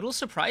is a little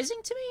surprising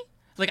to me.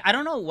 Like, I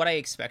don't know what I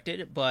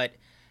expected, but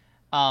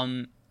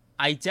um,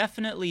 I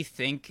definitely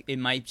think it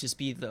might just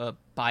be the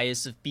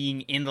bias of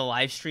being in the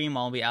live stream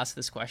while we ask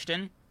this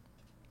question.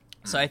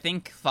 So I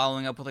think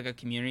following up with like a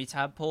community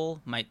tab poll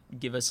might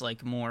give us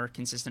like more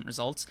consistent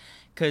results.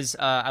 Because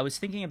I was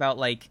thinking about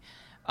like,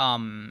 Give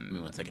me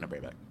 1 second, I'll be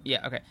right back.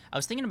 yeah, okay. I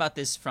was thinking about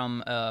this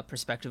from a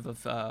perspective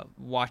of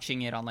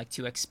watching it on like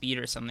 2x speed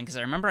or something. Because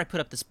I remember I put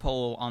up this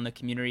poll on the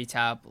community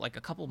tab like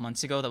a couple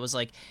months ago that was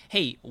like,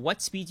 "Hey,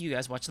 what speed do you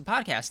guys watch the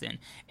podcast in?"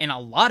 And a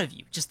lot of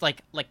you, just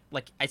like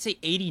I'd say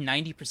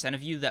 80-90%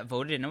 of you that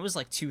voted, and it was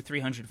like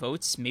 200-300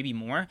 votes, maybe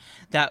more,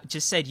 that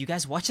just said you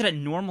guys watch it at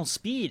normal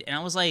speed. And I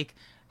was like,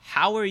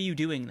 how are you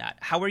doing that?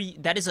 How are you?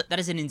 That is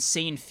an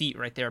insane feat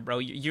right there, bro.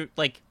 You're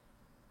like,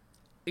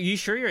 are you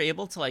sure you're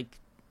able to like,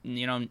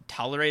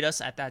 tolerate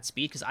us at that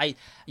speed? Because I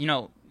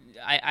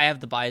have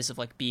the bias of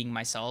like being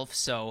myself,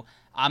 so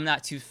I'm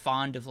not too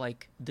fond of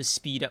like the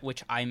speed at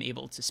which I'm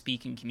able to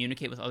speak and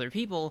communicate with other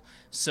people.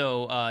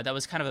 So that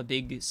was kind of a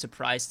big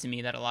surprise to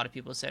me that a lot of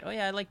people said, "Oh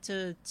yeah, I like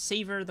to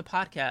savor the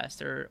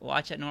podcast or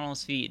watch at normal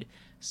speed."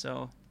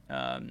 So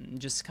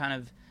just kind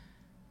of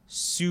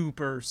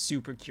super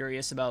super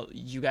curious about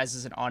you guys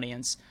as an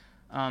audience.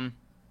 Um,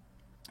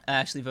 I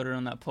actually voted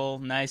on that poll.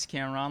 Nice,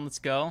 Cameron. Let's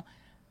go.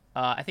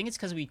 I think it's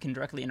because we can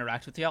directly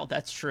interact with y'all.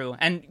 That's true.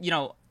 And,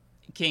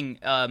 King,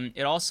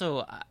 it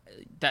also,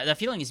 that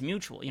feeling is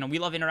mutual. We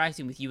love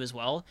interacting with you as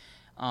well.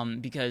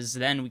 Because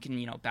then we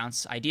can,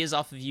 bounce ideas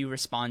off of you,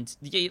 respond.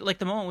 Like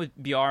the moment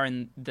with BR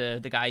and the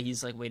guy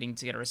he's like waiting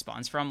to get a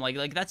response from,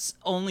 like that's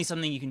only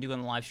something you can do in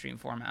the live stream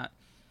format.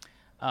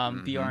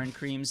 BR and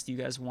Creams, do you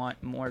guys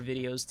want more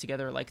videos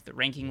together, like the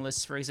ranking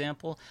lists, for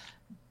example?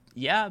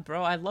 Yeah,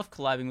 bro, I love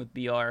collabing with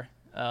BR.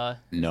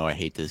 No, I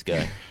hate this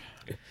guy.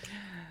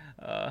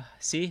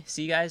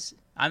 See, guys,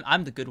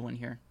 I'm the good one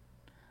here.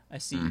 I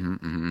see.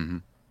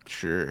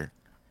 Sure.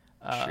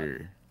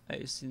 Sure.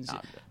 I see.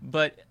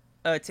 But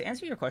to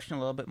answer your question a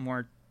little bit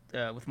more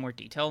with more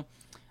detail,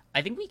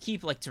 I think we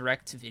keep like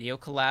direct video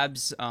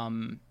collabs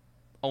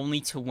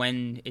only to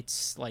when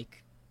it's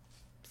like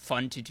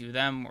fun to do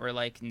them or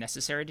like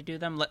necessary to do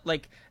them.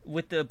 Like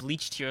with the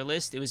Bleach tier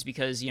list, it was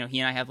because he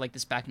and I have like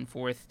this back and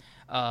forth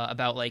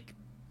about like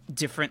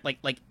different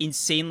like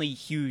insanely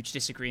huge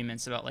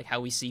disagreements about like how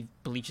we see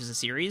Bleach as a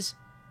series.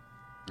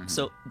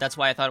 So that's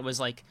why I thought it was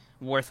like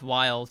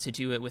worthwhile to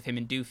do it with him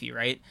and Doofy,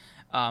 right?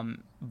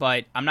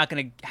 But I'm not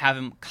gonna have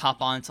him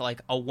cop on to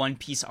like a One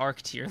Piece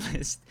arc tier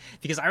list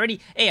because I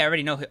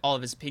already know all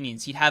of his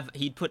opinions.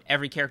 He'd put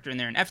every character in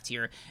there in F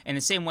tier in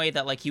the same way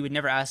that like he would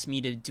never ask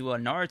me to do a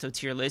Naruto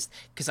tier list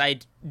because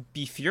I'd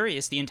be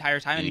furious the entire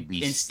time. He'd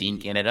be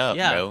stinking it up,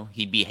 yeah. bro.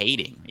 He'd be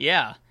hating.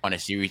 Yeah. On a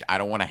series I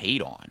don't want to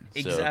hate on. So,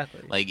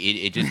 exactly. Like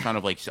it just kind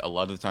of like a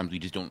lot of the times we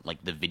just don't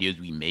like the videos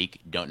we make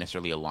don't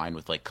necessarily align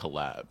with like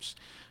collabs.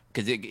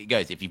 Because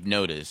guys, if you've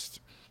noticed,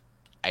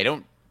 I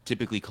don't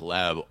typically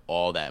collab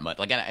all that much.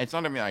 Like, it's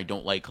not I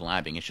don't like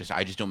collabing. It's just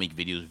I just don't make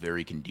videos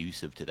very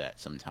conducive to that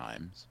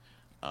sometimes.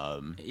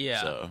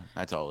 Yeah. So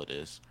that's all it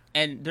is.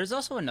 And there's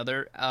also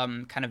another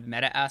kind of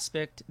meta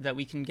aspect that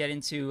we can get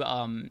into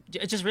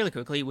just really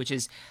quickly, which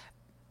is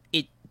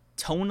it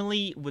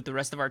tonally with the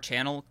rest of our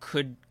channel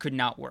could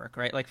not work,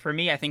 right? Like for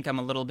me, I think I'm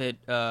a little bit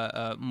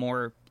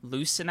more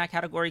loose in that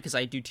category because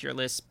I do tier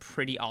lists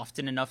pretty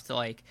often enough to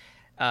like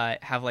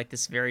have like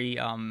this very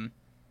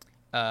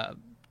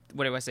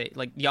what do I say?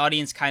 Like the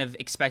audience kind of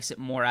expects it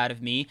more out of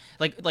me.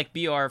 Like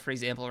BR, for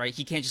example, right?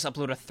 He can't just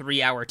upload a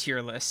 3-hour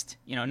tier list.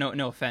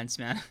 No offense,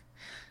 man.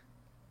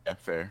 Yeah,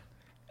 fair.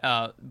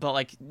 But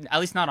like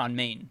at least not on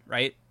main,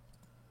 right?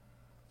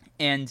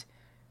 And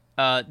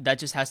that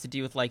just has to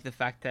do with like the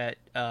fact that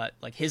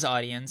like his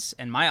audience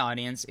and my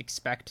audience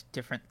expect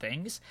different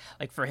things.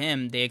 Like for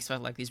him, they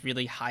expect like these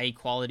really high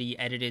quality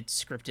edited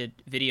scripted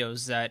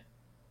videos that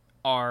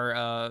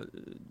are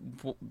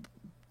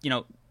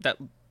that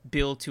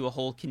build to a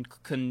whole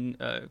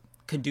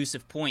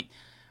conducive point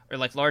or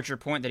like larger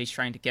point that he's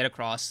trying to get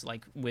across,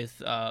 like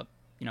with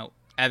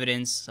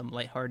evidence, some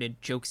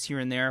lighthearted jokes here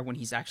and there when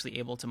he's actually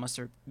able to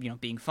muster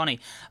being funny.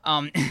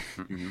 Um,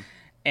 Hmm.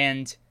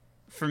 and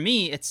for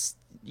me, it's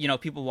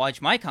people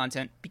watch my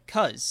content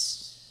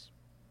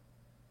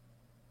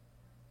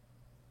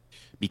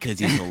Because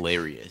he's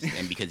hilarious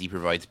and because he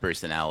provides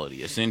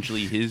personality.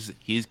 Essentially,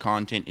 his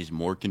content is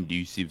more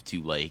conducive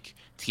to like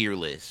tier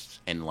lists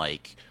and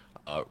like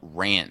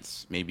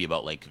rants, maybe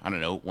about like I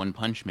don't know One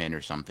Punch Man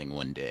or something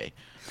one day.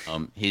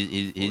 Boy.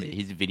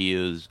 His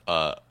videos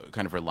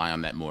kind of rely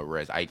on that more,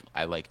 whereas I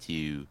like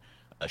to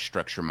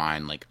structure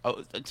mine like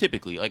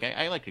typically like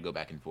I like to go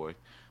back and forth,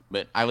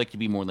 but I like to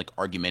be more like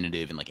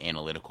argumentative and like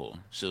analytical.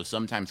 So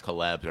sometimes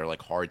collabs are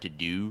like hard to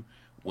do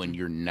when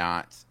you're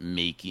not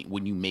making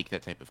when you make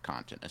that type of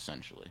content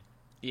essentially.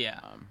 Yeah.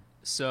 Um,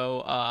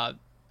 So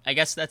I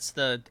guess that's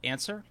the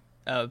answer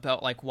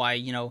about like why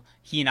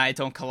he and I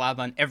don't collab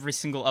on every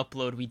single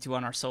upload we do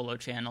on our solo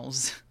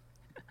channels.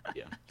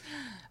 yeah.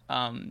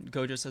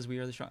 Gojo says we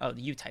are the strong. Oh,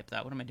 you typed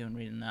that. What am I doing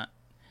reading that?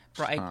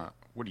 Bro,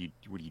 What are you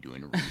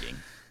doing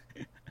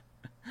reading?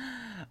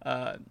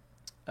 uh,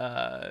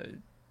 uh,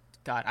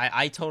 God,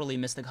 I totally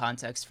missed the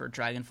context for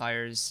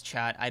Dragonfire's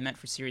chat. I meant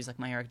for series like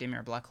My Hero Academia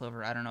or Black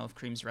Clover. I don't know if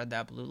Cream's read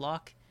that. Blue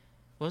Lock.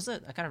 What was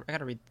it? I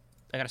gotta read.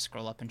 I gotta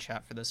scroll up in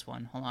chat for this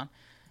one. Hold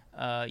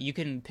on. You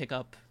can pick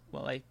up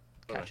while I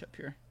Okay. catch up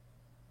here.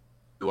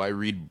 Do I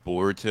read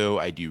Boruto?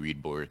 I do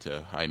read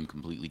Boruto. I'm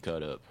completely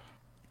caught up.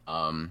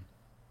 Um,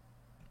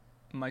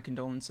 My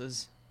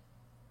condolences.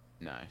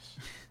 Nice.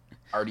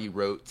 Already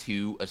wrote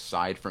two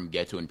aside from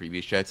Geto in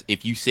previous chats.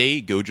 If you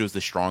say Gojo's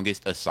the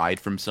strongest aside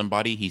from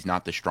somebody, he's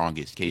not the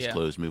strongest. Case Yeah.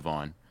 closed, move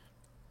on.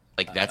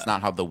 Like that's Uh,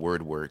 not how the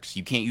word works.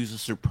 You can't use a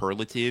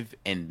superlative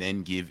and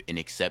then give an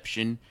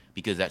exception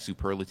because that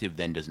superlative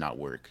then does not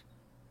work.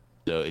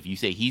 So if you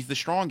say he's the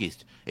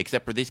strongest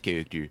except for this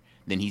character,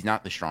 then he's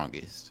not the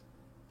strongest.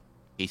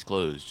 Case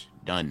closed.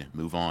 Done.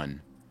 Move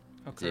on.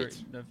 That's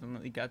it.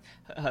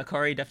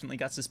 Hikari definitely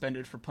got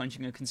suspended for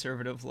punching a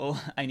conservative. Lol.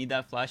 I need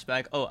that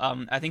flashback. Oh,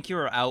 I think you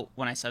were out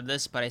when I said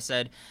this, but I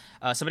said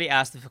somebody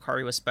asked if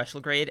Hikari was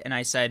special grade, and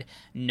I said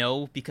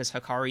no because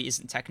Hikari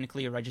isn't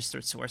technically a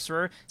registered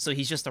sorcerer, so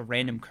he's just a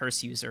random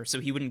curse user, so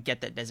he wouldn't get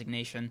that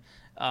designation.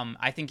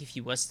 I think if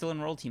he was still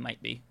enrolled, he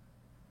might be.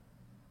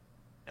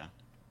 Yeah.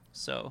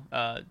 So,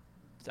 I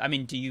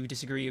mean, do you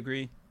disagree?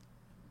 Agree?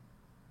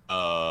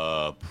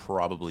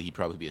 Probably he'd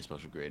probably be a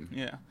special grade.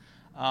 Yeah.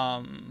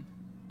 Now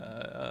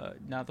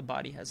the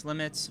body has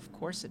limits. Of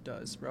course it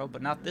does, bro,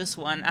 but not this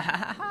one.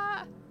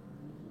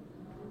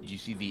 Did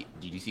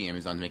you see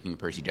Amazon making a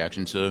Percy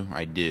Jackson show?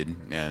 I did,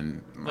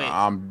 and Wait,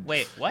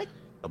 wait, what?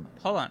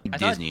 Hold on. I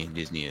thought.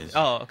 Disney is.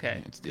 Oh,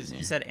 okay. It's Because Disney.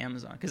 you said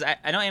Amazon. Because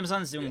I know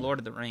Amazon is doing Yeah. Lord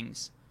of the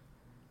Rings.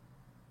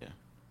 Yeah.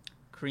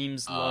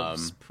 Creams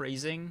loves Um,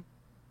 praising.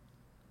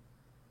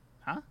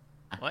 Huh?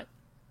 What?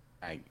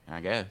 I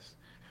guess.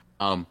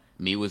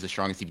 Me was the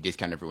strongest if you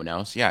discount everyone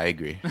else. Yeah, I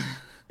agree.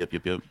 Yep,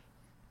 yep, yep.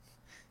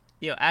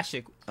 Yo,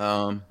 Ashik,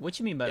 Um, what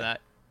you mean by yeah.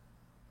 that?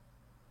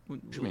 What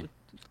you mean?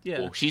 Yeah.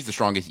 Well, she's the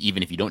strongest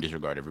even if you don't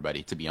disregard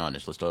everybody. To be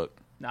honest, let's talk.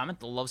 No, I meant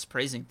the loves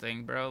praising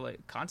thing, bro.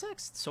 Like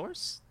context,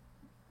 source.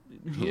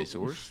 Yeah,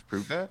 source.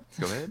 Prove that.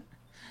 Go ahead.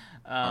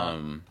 uh,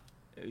 Um.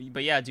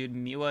 but yeah, dude,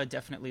 Miwa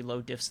definitely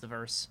low diffs the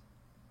verse.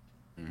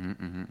 Mhm,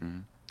 mhm,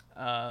 mhm.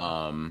 Uh,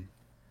 Um.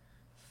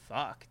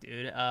 fuck,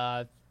 dude.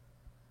 Got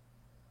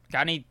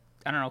any?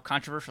 I don't know,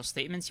 controversial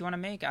statements you want to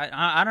make?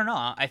 I don't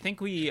know. I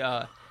think we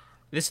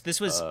this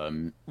was.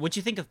 Um. What'd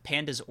you think of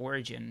Panda's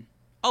origin?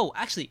 Oh,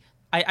 actually,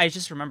 I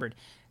just remembered.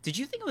 Did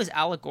you think it was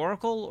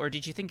allegorical, or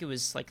did you think it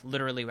was like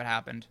literally what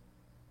happened?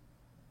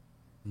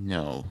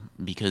 No,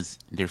 because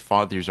their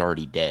father's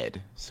already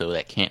dead, so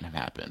that can't have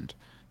happened.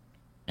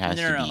 It No, has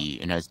to no, no.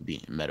 be. It has to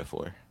be a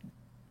metaphor.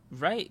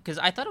 Right? Because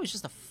I thought it was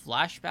just a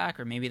flashback,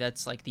 or maybe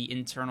that's like the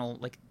internal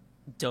like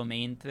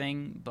domain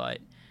thing. But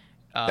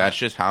uh, That's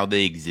just how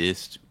they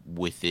exist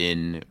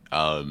within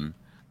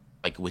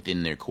like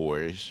within their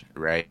cores,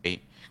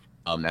 right?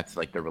 That's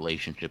like the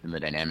relationship and the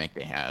dynamic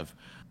they have.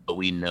 But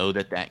we know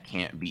that that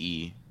can't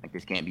be like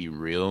this can't be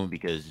real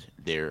because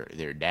their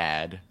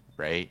dad,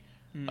 right?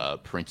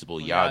 Principal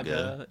Yaga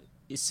Yaga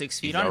is 6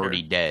 feet is already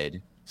under.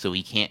 dead, so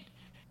he can't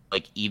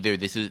like either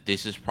this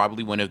is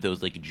probably one of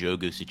those like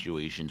Jogo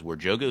situations where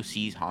Jogo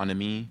sees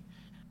Hanami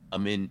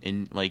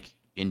in like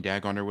in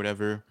Dagon or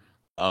whatever.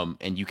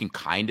 And you can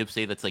kind of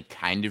say that's like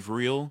kind of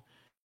real.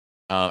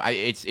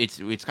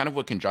 It's kind of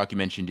what Kenjaku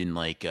mentioned in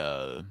like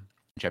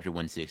chapter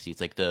 160.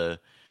 It's like the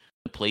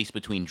place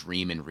between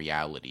dream and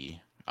reality.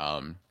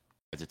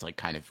 As it's like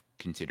kind of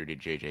considered a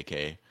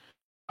JJK.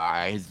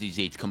 I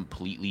say it's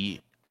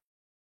completely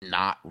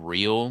not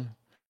real.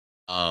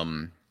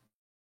 Um,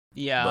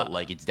 Yeah. but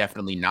like it's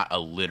definitely not a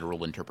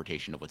literal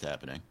interpretation of what's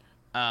happening.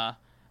 Uh,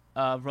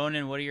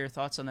 Ronan, what are your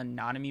thoughts on the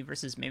Nanami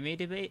versus Meme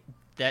debate?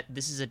 That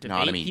this is a Not I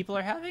debate mean, people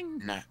are having?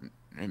 not,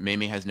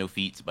 Meme has no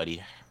feats,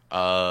 buddy.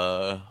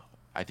 Uh,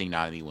 I think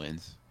Nanami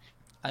wins.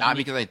 I Not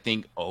think, because I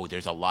think, oh,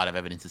 there's a lot of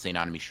evidence to say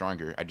Nanami's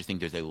stronger. I just think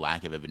there's a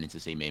lack of evidence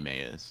to say Meme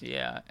is.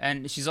 yeah,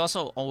 and she's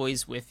also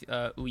always with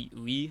Ui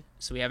Ui,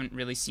 so we haven't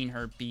really seen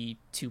her be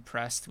too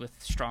pressed with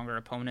stronger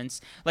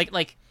opponents.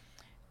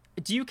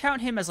 Do you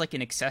count him as like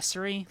an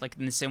accessory, like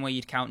in the same way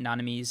you'd count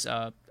Nanami's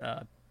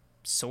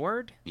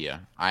sword, Yeah,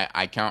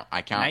 I count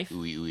knife?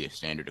 Ui Ui as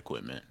standard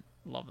equipment.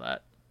 Love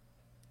that.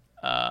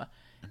 Uh,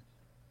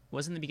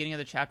 wasn't the beginning of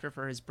the chapter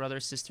for his brother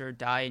sister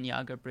die and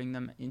Yaga bring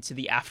them into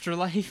the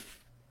afterlife?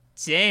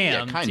 Yeah,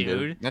 Damn, kind of.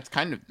 dude. That's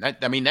kind of that.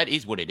 I mean, that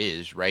is what it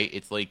is, right?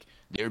 It's like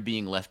they're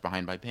being left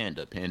behind by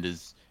Panda.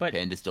 But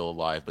Panda's still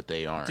alive, but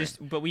they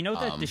aren't. but we know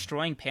that Um,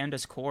 destroying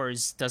Panda's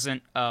cores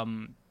doesn't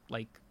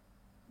like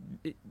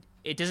it,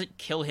 it doesn't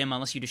kill him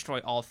unless you destroy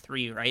all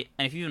three, right?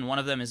 And if even one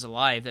of them is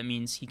alive, that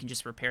means he can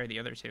just repair the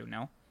other two.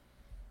 No.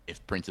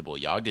 if Principal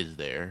Yaga's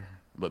there,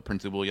 but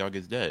Principal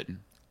Yaga's dead.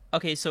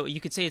 Okay, so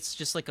you could say it's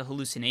just like a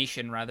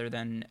hallucination rather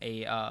than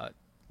a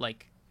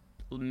like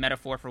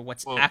metaphor for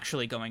what's Well,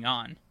 actually going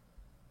on.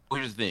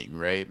 here's the thing,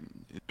 right?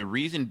 The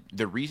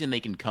reason they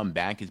can come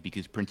back is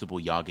because Principal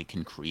Yaga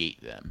can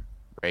create them,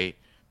 right?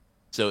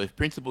 So if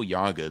Principal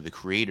Yaga, the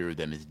creator of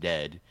them, is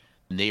dead,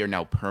 then they are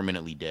now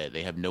permanently dead.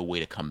 They have no way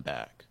to come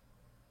back.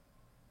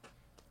 You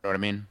know what I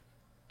mean?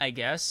 I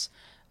guess.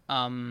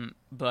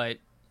 But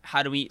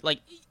how do we like?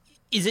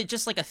 Is it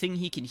just like a thing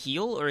he can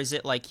heal, or is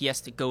it like he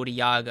has to go to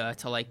Yaga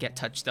to like get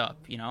touched up?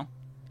 You know,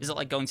 is it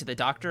like going to the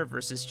doctor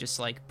versus just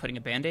like putting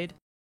a band-aid?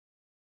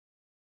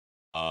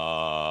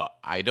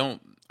 I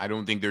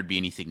don't think there'd be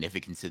any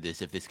significance to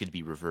this if this could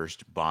be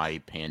reversed by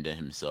Panda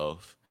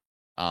himself.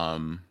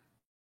 Um,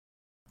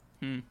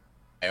 Hmm.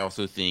 I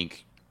also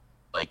think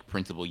like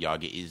Principal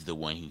Yaga is the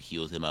one who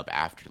heals him up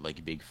after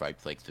like big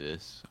fights like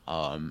this.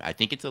 I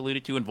think it's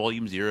alluded to in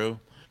Volume Zero.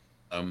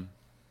 Um,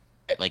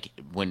 like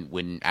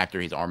when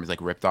after his arm is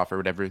like ripped off or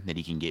whatever, then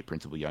he can get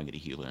Principal Yaga to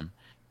heal him.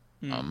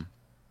 Hmm. Um,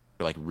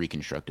 or like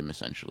reconstruct him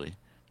essentially.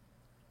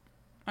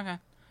 Okay.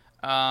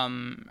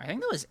 I think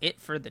that was it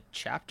for the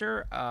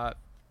chapter.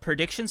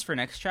 Predictions for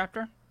next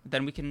chapter.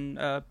 Then we can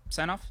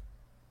sign off.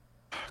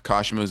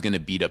 Kashimo's gonna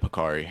beat up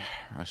Hikari.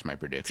 That's my Damn,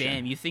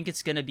 prediction. you think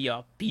it's gonna be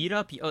a beat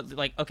up? Oh,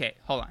 like, okay,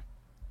 hold on.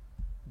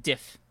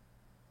 Diff.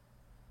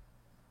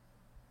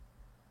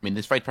 I mean,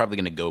 this fight's probably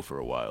gonna go for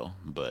a while,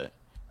 but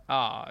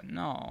Oh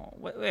no.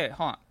 Wait,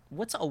 hold on.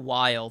 What's a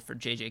while for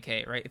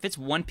JJK? Right? If it's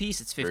One Piece,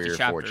 it's 50 three or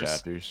four chapters.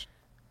 chapters.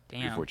 Three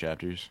or Damn. four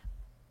chapters.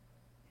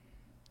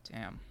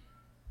 Damn.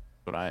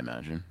 That's what I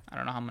imagine. I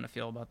don't know how I'm gonna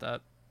feel about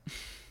that.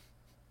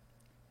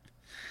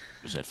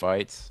 Just at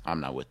fights,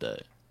 I'm not with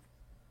that.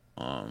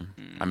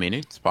 I mean,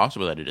 it's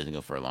possible that it doesn't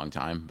go for a long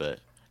time, but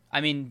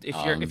I mean, if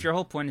um, your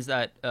whole point is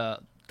that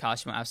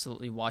Kashima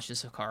absolutely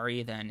washes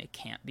Hikari, then it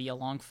can't be a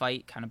long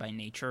fight, kind of by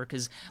nature.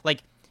 Because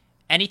like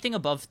anything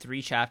above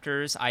 3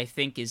 chapters, I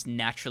think is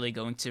naturally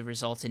going to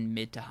result in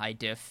mid to high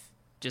diff,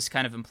 just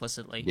kind of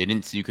implicitly.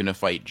 didn't Sukuna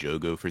fight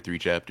Jogo for 3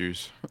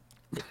 chapters?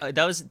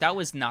 That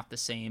was not the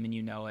same, and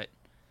you know it.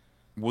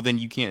 Well, then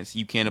you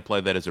can't apply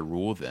that as a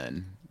rule.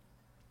 Then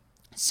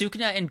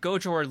Sukuna and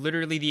Gojo are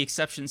literally the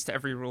exceptions to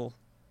every rule.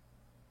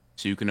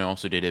 Sukuna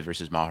also did it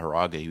versus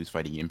Maharaga. He was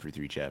fighting him for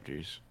 3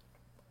 chapters.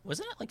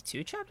 Wasn't it like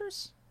 2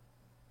 chapters?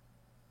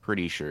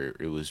 Pretty sure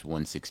it was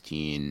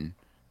 116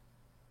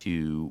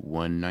 to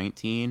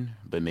 119,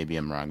 but maybe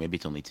I'm wrong. Maybe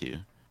it's only two.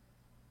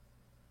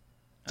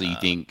 So you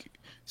think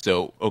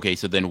so? Okay,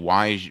 so then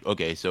why?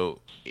 Okay, so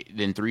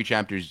then 3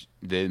 chapters.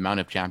 The amount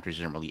of chapters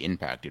isn't really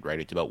impacted, right?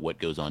 It's about what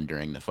goes on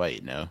during the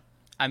fight. No.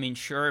 I mean,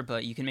 sure,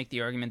 but you can make the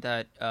argument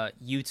that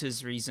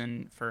Yuta's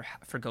reason for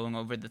going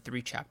over the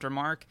 3 chapter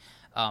mark,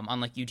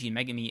 unlike Yuji and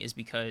Megami, is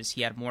because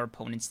he had more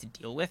opponents to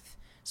deal with.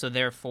 So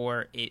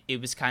therefore, it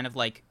was kind of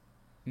like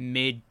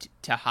mid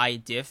to high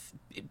diff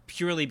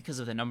purely because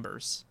of the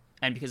numbers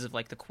and because of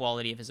like the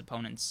quality of his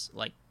opponents,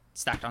 like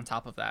stacked on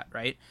top of that,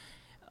 right?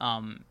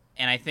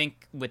 And I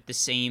think with the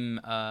same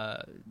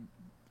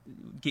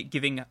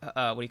giving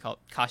what do you call it,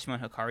 Kashima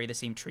and Hikari the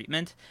same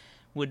treatment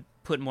would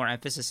put more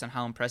emphasis on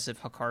how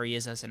impressive Hikari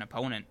is as an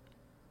opponent.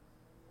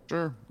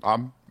 Sure.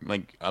 I'm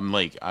like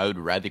I would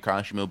rather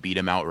Kashimo beat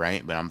him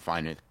outright, but I'm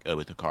fine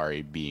with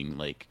Hikari being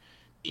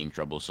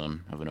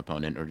troublesome of an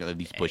opponent or at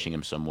least Hey, pushing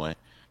him somewhat.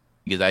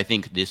 Because I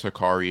think this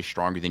Hikari is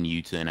stronger than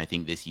Yuta, and I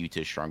think this Yuta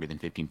is stronger than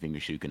 15 Finger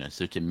Sukuna.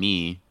 So to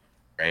me,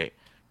 right,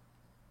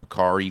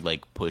 Hikari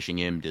like pushing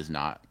him does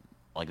not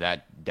like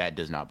that. That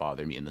does not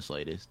bother me in the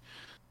slightest.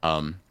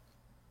 Um,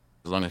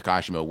 as long as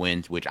Kashimo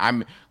wins, which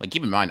I'm like,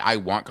 keep in mind, I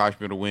want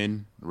Kashimo to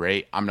win,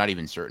 right? I'm not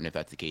even certain if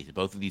that's the case.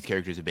 Both of these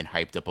characters have been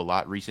hyped up a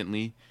lot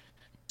recently,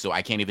 so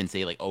I can't even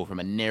say like, oh, from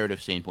a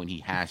narrative standpoint, he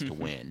has to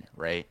win,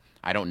 right?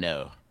 I don't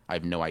know. I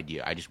have no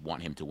idea. I just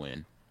want him to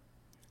win.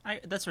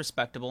 that's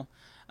respectable.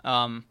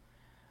 Um,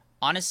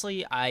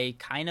 Honestly, I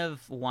kind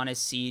of want to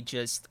see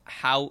just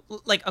how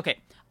like okay,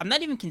 I'm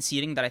not even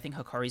conceding that I think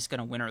Hikari's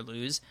gonna win or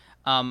lose.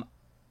 Um,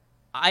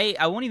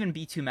 I won't even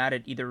be too mad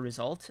at either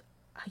result.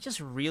 I just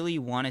really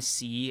want to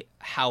see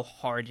how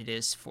hard it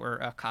is for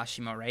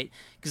Kashimo, right?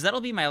 Because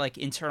that'll be my like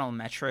internal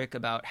metric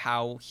about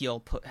how he'll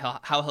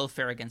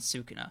fare against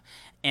Sukuna.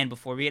 And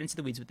before we get into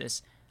the weeds with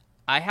this,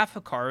 I have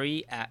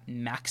Hikari at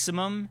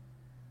maximum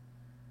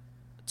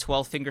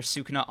 12 finger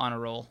Sukuna on a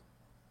roll,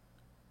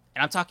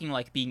 and I'm talking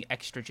like being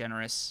extra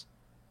generous.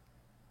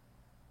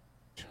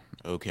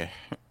 Okay.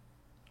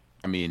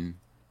 I mean,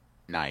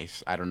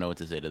 nice. I don't know what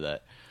to say to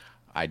that.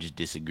 I just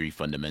disagree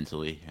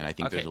fundamentally, and I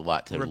think there's Okay, a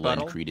lot to lend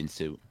rebuttal, credence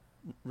to.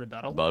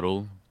 rebuttal.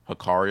 Rebuttal.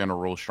 Hikari on a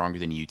roll stronger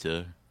than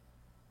Yuta.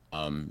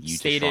 Yuta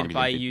Stated stronger than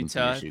by 15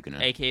 finger Yuta,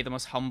 Sukuna. aka the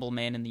most humble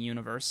man in the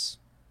universe.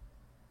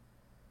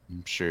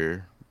 I'm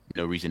sure.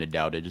 No reason to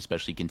doubt it,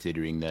 especially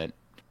considering that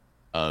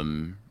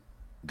um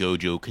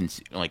Gojo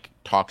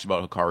talks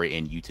about Hikari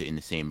and Yuta in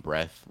the same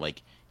breath.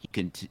 Like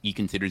he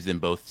considers them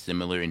both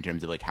similar in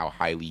terms of like how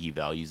highly he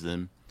values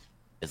them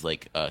as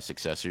like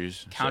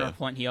successors. So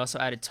Counterpoint: he also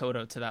added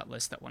Toto to that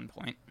list at one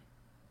point.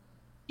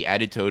 he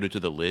added Toto to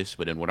the list,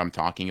 but in what I'm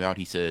talking about,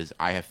 he says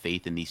I have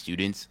faith in these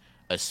students,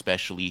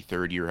 especially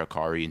third year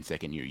Hikari and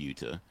second year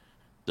Yuta.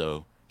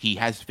 So he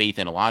has faith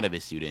in a lot of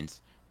his students,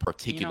 You know,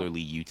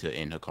 particularly Yuta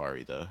and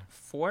Hikari though.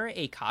 for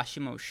a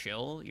Kashimo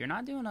shill, you're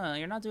not doing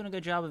a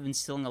good job of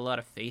instilling a lot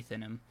of faith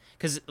in him.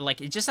 Because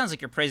like it just sounds like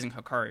you're praising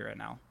Hikari right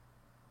now.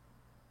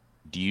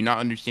 Do you not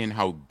understand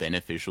how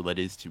beneficial that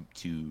is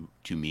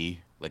to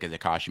me, like as a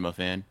Kashima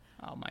fan?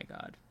 Oh my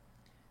god.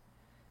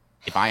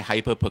 If I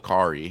hype up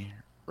Hikari,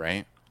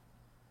 right?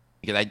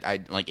 Because I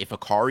like if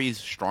Hikari is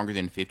stronger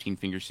than 15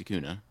 finger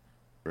Sukuna,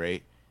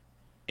 right?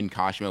 And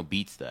Kashimo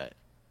beats that.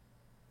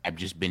 I've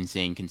just been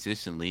saying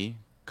consistently,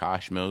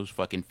 Kashimo's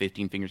fucking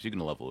 15 finger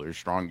Sukuna level or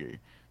stronger,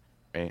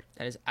 right?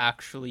 That is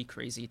actually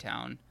crazy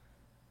town.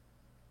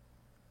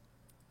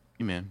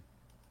 Hey man,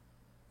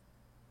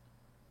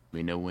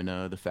 we know when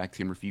the facts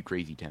can refute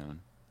Crazy Town.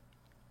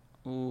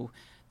 Ooh,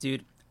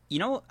 dude.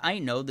 I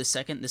know the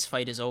second this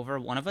fight is over,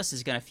 one of us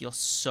is gonna feel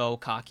so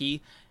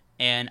cocky,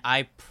 and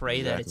I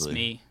pray that it's Exactly.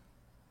 me.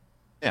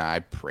 Yeah, I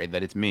pray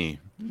that it's me.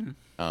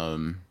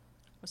 Um,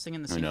 I was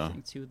thinking the I same know.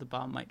 thing too. The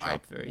bomb might I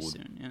drop very would.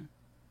 soon.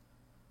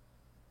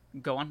 Yeah.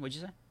 Go on. What'd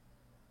you say?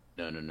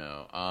 No, no,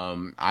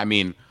 no. I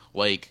mean,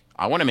 like,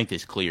 I want to make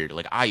this clear.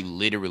 Like,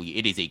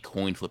 it is a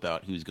coin flip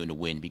out who's going to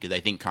win because I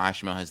think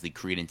Kashima has the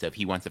credence of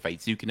he wants to fight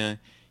Sukuna.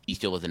 He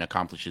still hasn't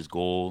accomplished his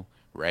goal,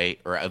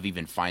 right? Or of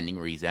even finding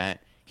where he's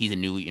at. He's a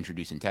newly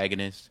introduced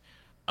antagonist.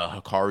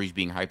 Hikari's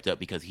being hyped up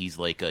because he's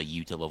like a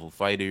Yuta level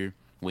fighter.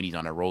 When he's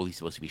on a roll, he's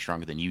supposed to be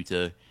stronger than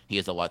Yuta. He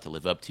has a lot to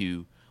live up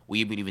to. We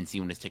haven't even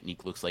seen what his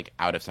technique looks like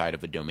outside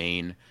of a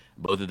domain.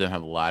 Both of them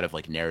have a lot of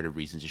like narrative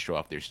reasons to show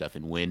off their stuff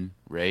and win,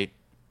 right?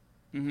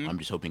 Mm-hmm. I'm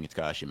just hoping it's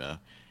Kashima.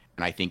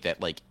 And I think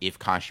that like if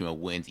Kashima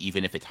wins,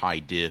 even if it's high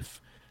diff,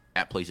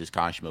 that places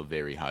Kashima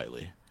very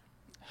highly.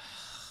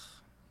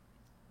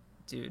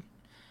 Dude,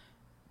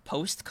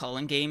 post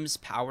Cullen Games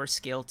power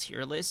scale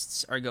tier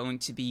lists are going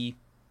to be,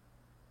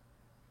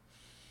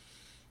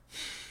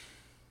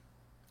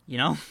 you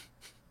know,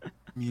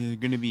 Yeah,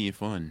 gonna be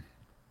fun.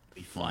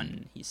 Be fun.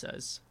 fun. He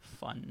says,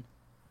 fun.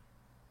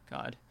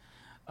 God.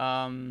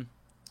 Um,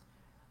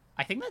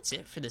 I think that's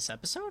it for this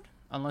episode.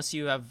 Unless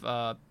you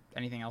have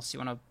anything else you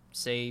want to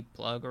say,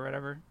 plug or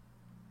whatever.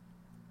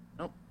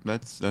 Nope,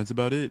 that's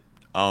about it.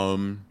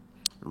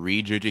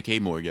 Read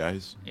JJK more,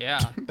 guys. Yeah.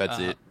 That's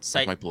it. That's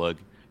Site. my plug.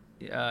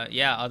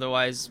 Yeah.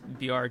 Otherwise,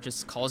 BR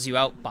just calls you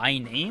out by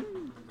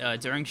name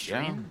during Yeah,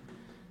 stream.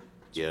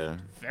 yeah,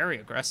 Very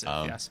aggressive, if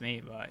you um, ask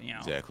me. But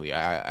exactly.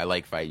 I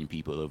like fighting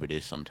people over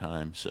this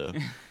sometimes. So,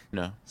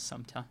 no,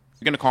 sometimes.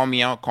 you're gonna call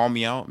me out. Call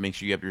me out. Make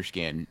sure you have your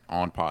scan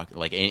on pocket,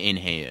 like in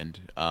hand.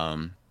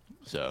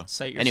 So,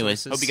 Cite your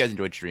anyways, hope you sources. guys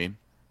enjoyed stream.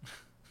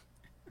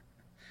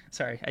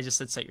 Sorry, I just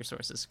said cite your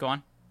sources. Go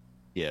on.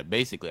 Yeah,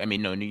 basically. I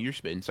mean, no, you're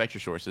spitting. Cite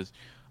your sources.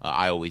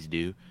 I always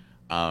do.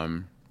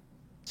 Um,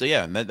 so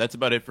yeah, that's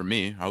about it for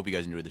me. I hope you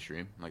guys enjoyed the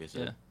stream. Like I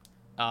Yeah.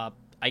 said,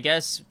 I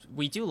guess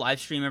we do live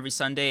stream every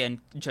Sunday, and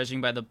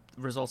judging by the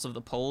results of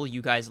the poll,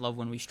 you guys love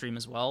when we stream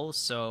as well.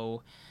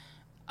 So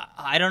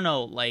I don't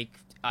know, like,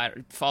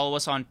 follow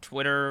us on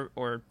Twitter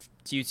or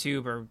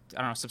YouTube, or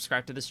I don't know,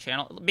 subscribe to this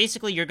channel.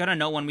 Basically, you're gonna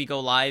know when we go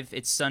live.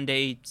 It's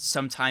Sunday,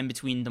 sometime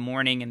between the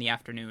morning and the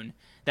afternoon.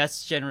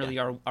 That's yeah. generally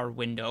our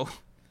window.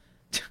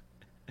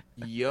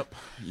 Yep.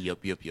 Yep.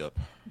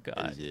 That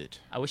God. is it.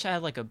 I wish I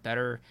had like a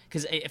better,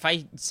 because if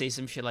I say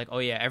some shit like, "Oh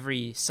yeah,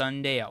 every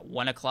Sunday at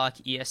 1 o'clock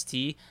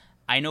EST,"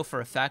 I know for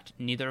a fact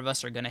neither of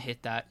us are gonna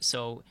hit that.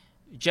 So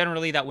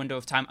generally, that window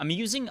of time, I'm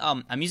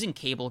using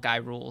cable guy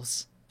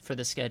rules for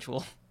the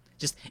schedule,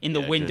 just in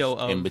the Yeah, window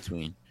just in of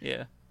between.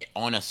 yeah,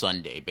 On a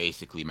Sunday,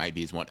 basically, might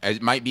be as one.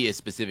 It might be as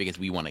specific as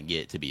we want to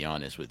get, to be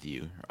honest with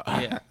you.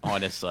 yeah.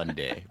 On a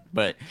Sunday,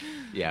 but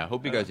yeah,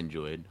 hope you guys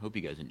enjoyed. Hope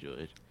you guys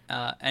enjoyed.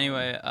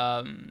 Anyway,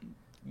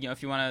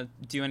 if you want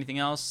to do anything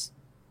else,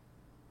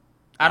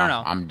 I don't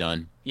know. I'm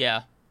done.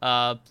 Yeah.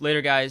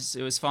 Later, guys.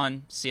 It was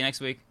fun. See you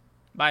next week.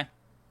 Bye.